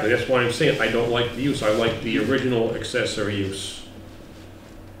 exactly. That's why I'm saying I don't like the use. I like the original accessory use.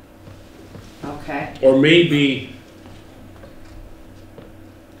 Okay. Or maybe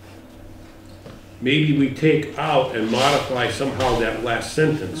we take out and modify somehow that last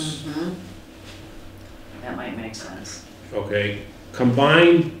sentence. That might make sense. Okay,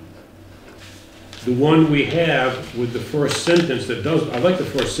 combine the one we have with the first sentence that does, I like the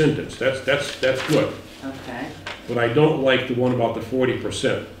first sentence, that's good. Okay. But I don't like the one about the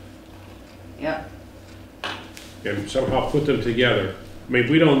 40%. Yep. And somehow put them together. I mean,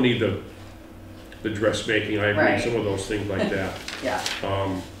 we don't need the dressmaking, I agree, Right. some of those things like that. Yeah.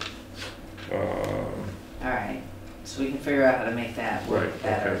 All right, so we can figure out how to make that work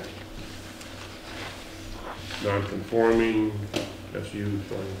better. Okay. Non-conforming, that's used,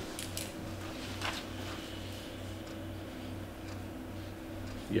 fine.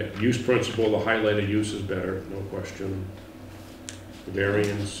 Yeah, use principle, the highlighted use is better, no question.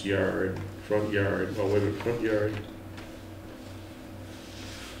 Variance, yard, front yard, oh, wait a minute, front yard.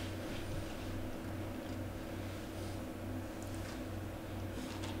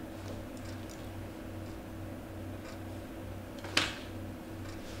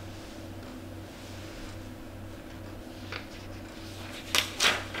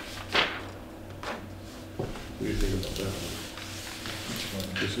 What do you think about that one?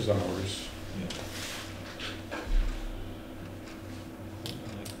 This is ours.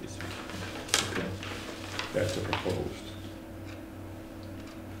 Okay. That's the proposed.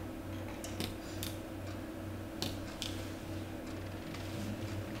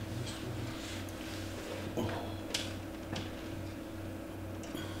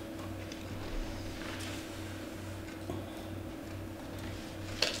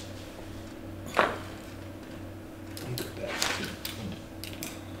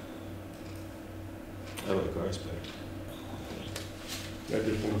 I like ours better. I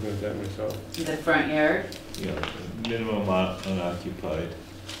just want to look at that myself. The front yard? You know, minimum unoccupied.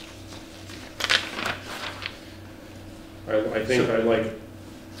 I think I like,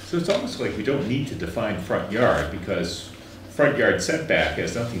 So it's almost like we don't need to define front yard, because front yard setback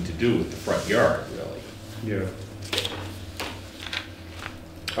has nothing to do with the front yard, really. yeah.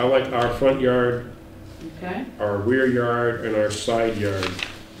 I like our front yard, Okay. our rear yard, and our side yard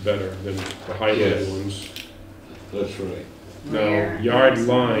better than the highlighted Yes. ones. That's right. Rear Now, yard and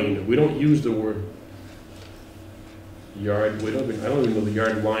line, we don't use the word yard, I don't even know the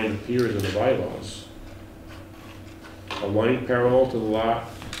yard line appears in the bylaws. A line parallel to the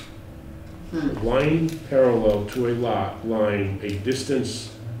lot, a line parallel to a lot line, a distance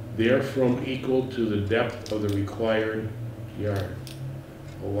therefrom equal to the depth of the required yard.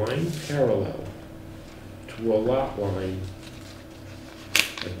 A line parallel to a lot line,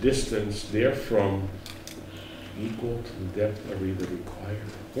 a distance therefrom equal to the depth of the required.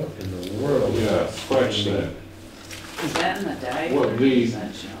 What in the world? Yeah, scratch that. Is that in the diagram? What, the- Is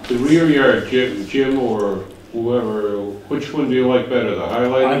that shown? The rear yard, Jim or whoever, which one do you like better, the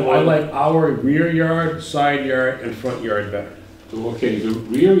highlighted I one? like our rear yard, side yard, and front yard better. Okay, the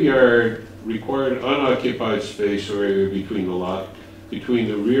rear yard required unoccupied space or area between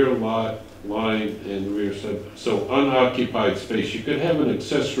the rear lot line and the rear side. So unoccupied space, you could have an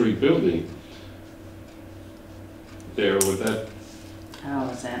accessory building there with that, How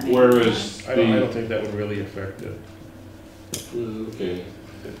does that make? whereas I don't the, think that would really affect it. okay.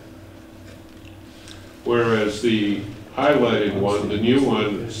 Whereas the highlighted one, the new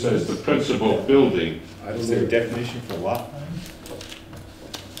one, says the principal building. I Is don't there a know. definition for lot line?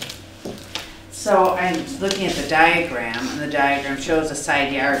 So I'm looking at the diagram, and the diagram shows a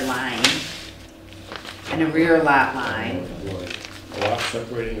side yard line and a rear lot line. A lot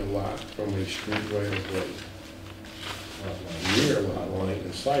separating a lot from a street right of way. Rear lot line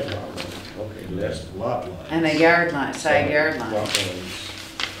and side lot line. Okay, that's lot line. And a yard line, side yard line. lot lines.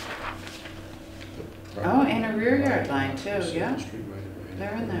 Oh, and a rear yard line too, yeah. Street right of way.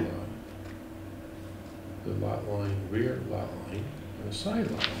 They're in there. The lot line, rear lot line, and the side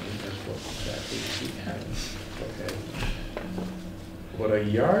lot line, that's what exactly we have. Okay. But a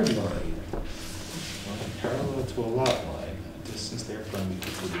yard line, Parallel to a lot line, distance therefrom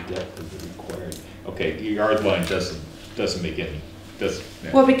equal to the depth of the required. Okay, your yard line doesn't make any, doesn't.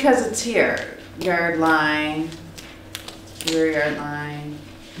 yeah. Well, because it's here, yard line, rear yard line.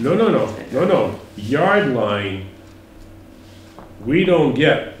 no. Yard line, we don't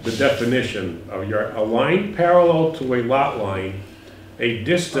get the definition of yard, a line parallel to a lot line, a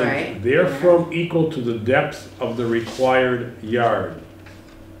distance Right. therefrom equal to the depth of the required yard.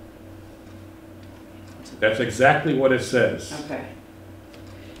 That's exactly what it says. Okay.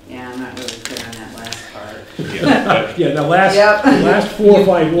 Yeah, I'm not really clear on that last part. Yeah, Yeah, the Yep. last 4 or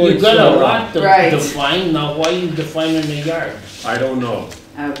 5 words. You got a lot to Right. define, now why are you defining the yard? I don't know.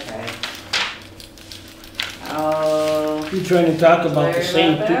 Okay. Oh, You're trying to talk about the Clear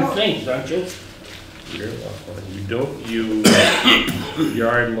same that two out. things, aren't you? Rear lot line. You don't use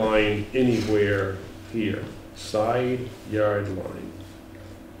yard line anywhere here. Side yard line,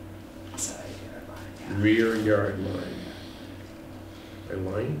 side yard line, rear yard line. A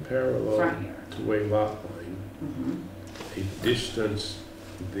line yeah. parallel Front yard. to a lot line, Mhm. a distance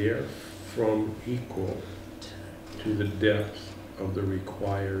therefrom equal to the depth of the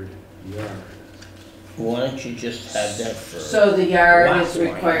required yard. Why don't you just have that for? So the yard lot is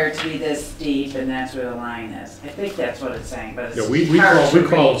line. required to be this deep, and that's where the line is. I think that's what it's saying, but Yeah, it's we hard call, to we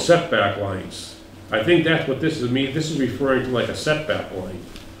call it read. setback lines. I think that's what this is this is referring to like a setback line.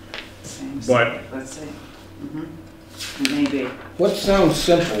 Seems but- like- Let's see. Mhm. Maybe, What sounds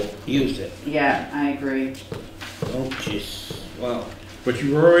simple, use it. yeah, I agree. Don't just, well, But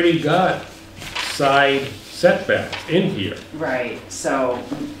you already got side setbacks in here. Right, so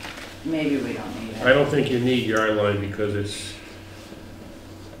maybe we don't need I it. don't think you need yard line because it's,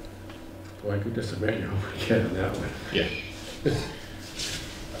 well, I could just imagine over again on that one. Yeah.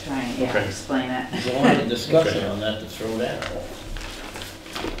 Try and, yeah, Okay. explain it. there's a lot of discussion on that to throw that out.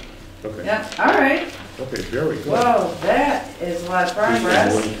 Okay, Yep, all right. okay, very good. Whoa, that is a lot of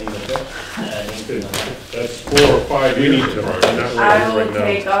progress. That's 4 or 5 We years need to, apart. not right I here, will right now.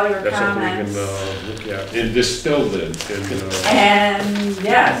 take all your That's something we comments. can, look at. And distill them. And, And,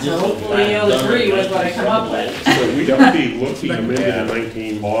 yeah, so hopefully you'll agree with what I come up with. So we don't be looking amended in at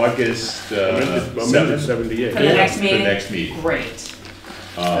 19, August amended 7th. 78. For the next For meeting? next meeting. Great,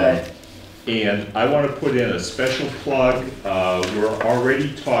 Um, good. And I want to put in a special plug. We're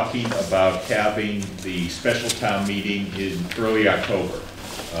already talking about having the special town meeting in early October.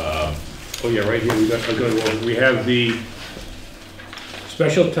 Oh, yeah, right here, we got a good one. We have the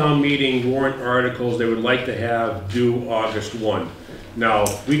special town meeting warrant articles they would like to have due August 1. Now,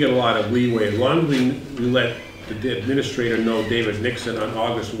 we get a lot of leeway, as long as we let the administrator know, David Nixon, on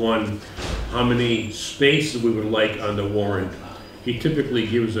August 1, how many spaces we would like on the warrant. He typically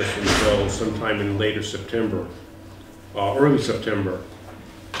gives us until sometime in later September, early September,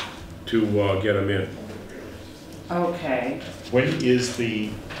 to get them in. Okay, When is the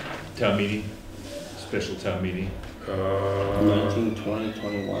town meeting, special town meeting? 19, 20,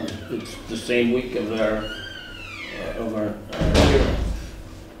 21. It's the same week of our hearing.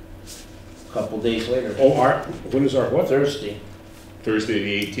 Couple days later. Oh, when is our what? Thursday. Thursday,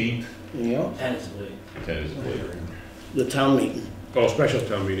 the 18th? Yeah, Tentatively. Tentatively. the town meeting, Oh, special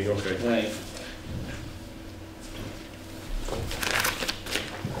town meeting, okay. right.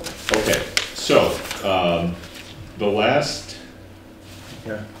 Okay, so, the last,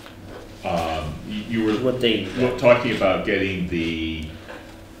 Yeah. you were What day? talking about getting the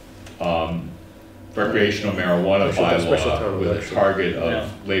recreational marijuana Special town bylaw with a election. target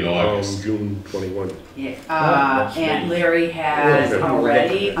of late August. June 21. yeah, that's Aunt me. Larry has Okay.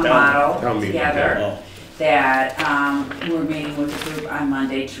 already a Town model meeting, together Oh, that, we're meeting with the group on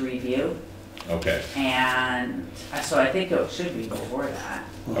Monday to review. Okay, And so I think it should be before that.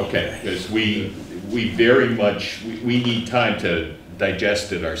 okay, because we very much, we need time to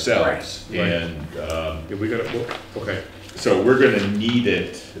digest it ourselves. Right. And, Yeah, we got it, okay. so we're gonna need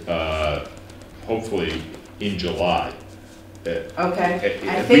it, hopefully in July. Okay, I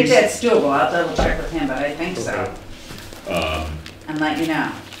At think least- that's doable, I'll double check with him, but I think so, Okay. and let you know.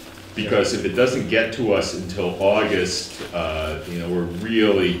 Because if it doesn't get to us until August, we're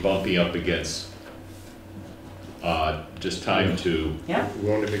really bumping up against, just time to, Yeah, We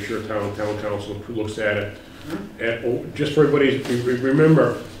want to make sure town council looks at it. And just for everybody,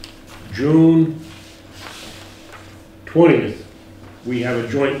 remember, June 20th, we have a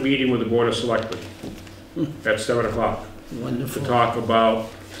joint meeting with the Board of Selectmen at 7 o'clock to wonderful. talk about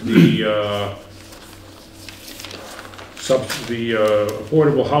the,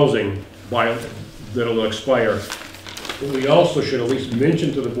 affordable housing that'll expire. But we also should at least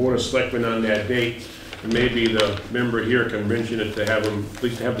mention to the Board of Selectmen on that date, and maybe the member here can mention it to have them, at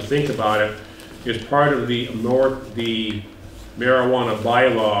least have to think about it, is part of the marijuana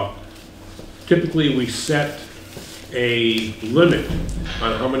bylaw. Typically, we set a limit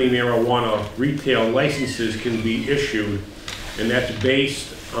on how many marijuana retail licenses can be issued, and that's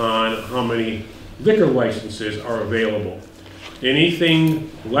based on how many liquor licenses are available. Anything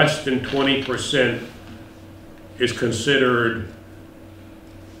less than 20% is considered,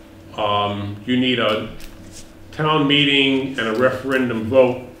 you need a town meeting and a referendum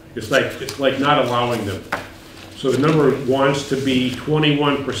vote. It's like not allowing them. So the number wants to be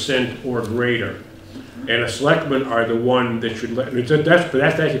 21% or greater. And the selectmen are the one that should let, that's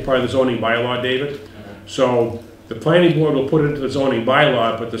actually part of the zoning bylaw, David. So the planning board will put it into the zoning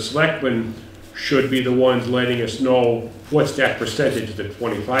bylaw, but the selectmen should be the ones letting us know what's that percentage, is it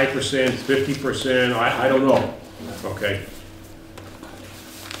 25%, 50%, I don't know, okay? okay.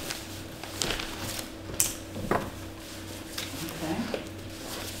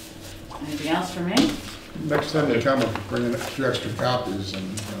 Anything else for me? Next time they come, bring in a few extra copies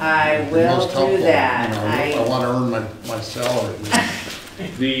and. I be will most do helpful. that. You know, I want to earn my salary.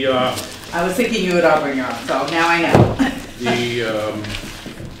 The, I was thinking you would all bring your own, so now I know. the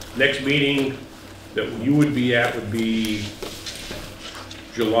next meeting that you would be at would be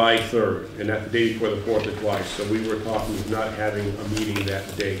July 3rd, and that's the day before the 4th of July. So we were talking of not having a meeting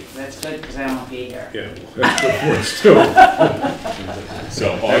that day. That's good, because I won't be here. Yeah, that's good for us too.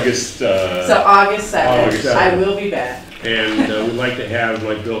 so August, So August August 7th, 7th. I will be back. And we'd like to have,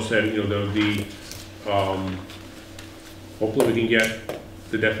 like Bill said, hopefully we can get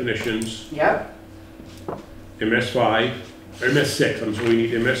the definitions, Yep, MS5, or MS6, I'm sorry, we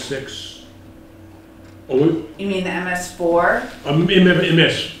need MS6. Oh, you mean the MS4?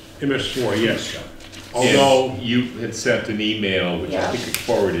 MS4, yes. Although, and you had sent an email, which I Yeah. think you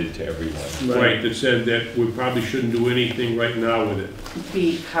forwarded to everyone. right, that said that we probably shouldn't do anything right now with it.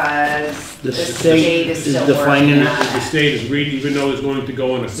 Because The the state state is is still defining working it. on The it. state is reading, even though it's going to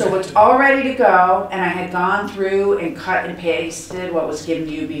go in effect. So it's all ready to go, and I had gone through and cut and pasted what was given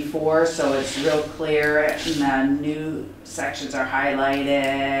to you before, so it's real clear, and the new sections are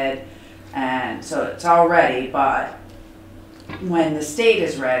highlighted, and so it's all ready, but when the state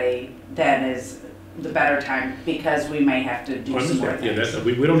is ready, then is the better time, because we may have to do some more Understand, yeah, things. that's,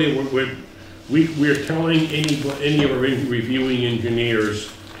 we don't need, we're telling any of our reviewing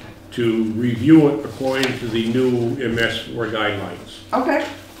engineers to review it according to the new MS4 guidelines. Okay,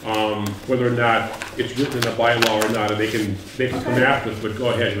 whether or not it's written in a bylaw or not, and they can come after us, but go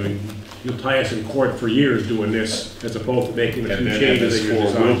ahead. I mean, you'll tie us in court for years doing this, as opposed to making a And few then changes in your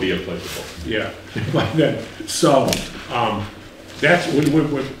MS4 will design. be applicable. Yeah, like that. So, that's,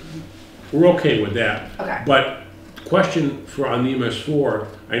 we're okay with that. Okay. But question for on the MS4,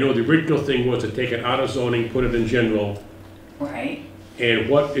 I know the original thing was to take it out of zoning, put it in general, Right. and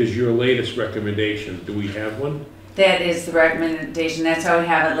what is your latest recommendation? Do we have one? That is the recommendation, that's how we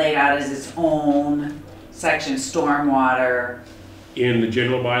have it laid out as its own section, stormwater, In the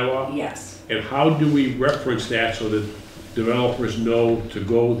general bylaw? yes. And how do we reference that so that developers know to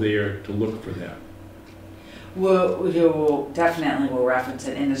go there to look for that? You definitely will reference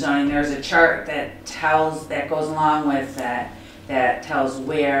it in the zoning. There's a chart that goes along with that, that tells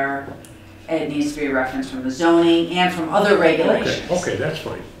where it needs to be referenced from the zoning and from other regulations. Okay, that's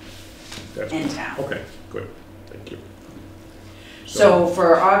fine. That's in fine. town. Okay, good, thank you. So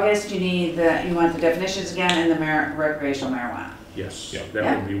for August, you want the definitions again and the recreational marijuana. Yes, Yeah.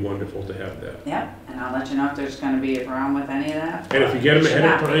 that would be wonderful to have that. Yep, and I'll let you know if there's gonna be a problem with any of that. And if you get them ahead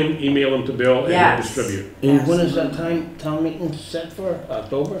of time, email them to Bill and he'll Yes. distribute. And when is that town meeting set for?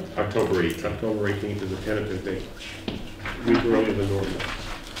 October? October 18th. October 18th is a tentative date, week earlier than normal.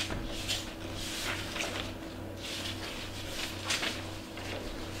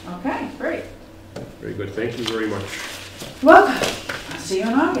 Okay, great. Very good, thank you very much. Welcome. I'll see you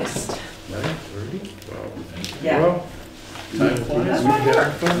in August. Right, ready? Wow. Yeah. Well, Time flies. That's why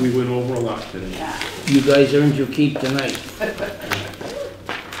I work. we went over a lot today. Yeah. You guys earned your keep tonight.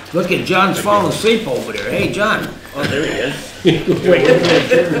 Look at John's falling asleep over there. Hey, John. Oh, there he is.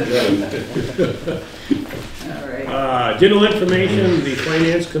 All right. General information, the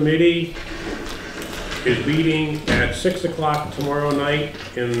finance committee is meeting at 6 o'clock tomorrow night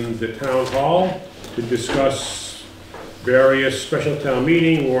in the town hall to discuss various special town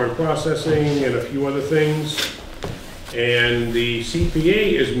meeting, warrant processing, and a few other things. And the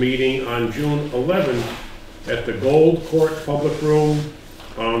CPA is meeting on June 11th at the Gold Court Public Room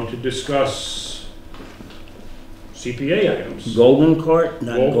to discuss CPA items. Golden Court,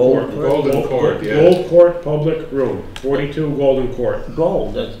 not Gold Court. Golden Court, yeah. Gold Court Public Room, 42 Golden Court.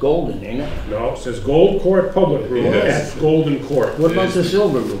 Gold, that's golden, ain't it? No, it says Gold Court Public Room Yes. at Golden Court. What about the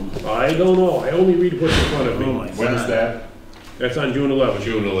silver room? I don't know, I only read what's in front of Oh me. my When is God. that? That's on June 11th.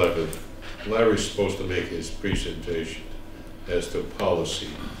 June 11th. Larry's supposed to make his presentation as to policy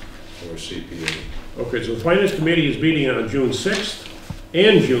for CPA. Okay, so the Finance Committee is meeting on June 6th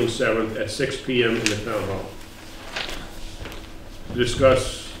and June 7th at 6 PM in the town hall. To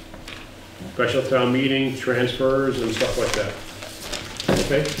discuss special town meeting, transfers, and stuff like that.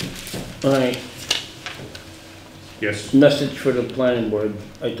 Okay? All right, Yes. message for the planning board.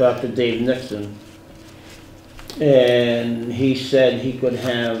 I talked to Dave Nixon, and he said he could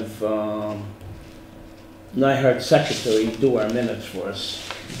have, Nyhart's secretary do our minutes for us.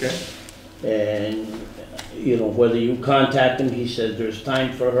 Okay. And, you know, whether you contact him, he said there's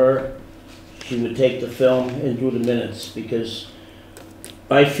time for her. She would take the film and do the minutes, because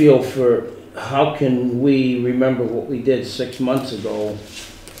I feel how can we remember what we did 6 months ago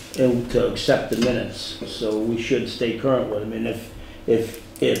and to accept the minutes? So we should stay current with them, and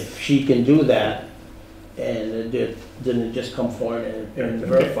if she can do that, and then it just come forward and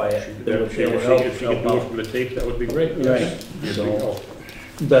verify it. If she can do it from the tape, that would be great. Right, so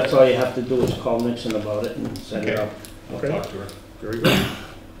that's all you have to do is call Nixon about it and set it up. I'll Okay. talk to her. Very good.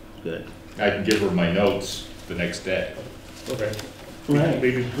 Good. I can give her my notes the next day. Okay. Right.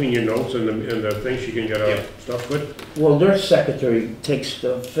 Maybe between your notes and the thing, she can get Yeah. stuff good. Well, their secretary takes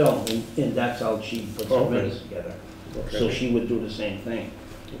the film and that's how she puts the Okay. minutes together. So Okay. she would do the same thing.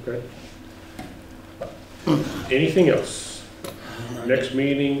 Okay. Anything else? Next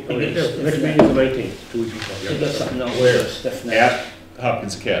meeting, I guess next stiff meeting is the 19th, 2 weeks I before. got something else. Where? Stiff neck. At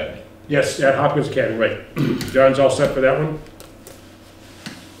Hopkins Academy. Yes, at Hopkins Academy, right. John's all set for that one?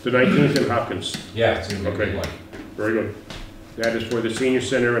 The 19th in Hopkins. Yeah, it's gonna be a Okay. good one. Very good. That is for the senior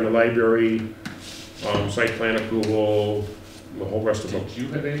center and the library, site plan approval, the whole rest of them. Did you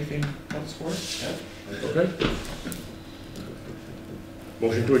have anything else for us? Okay?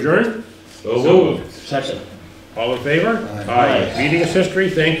 Motion to adjourn? So moved. Second. All in favor? Aye. Meeting is history,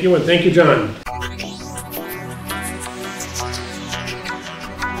 thank you, and thank you, John.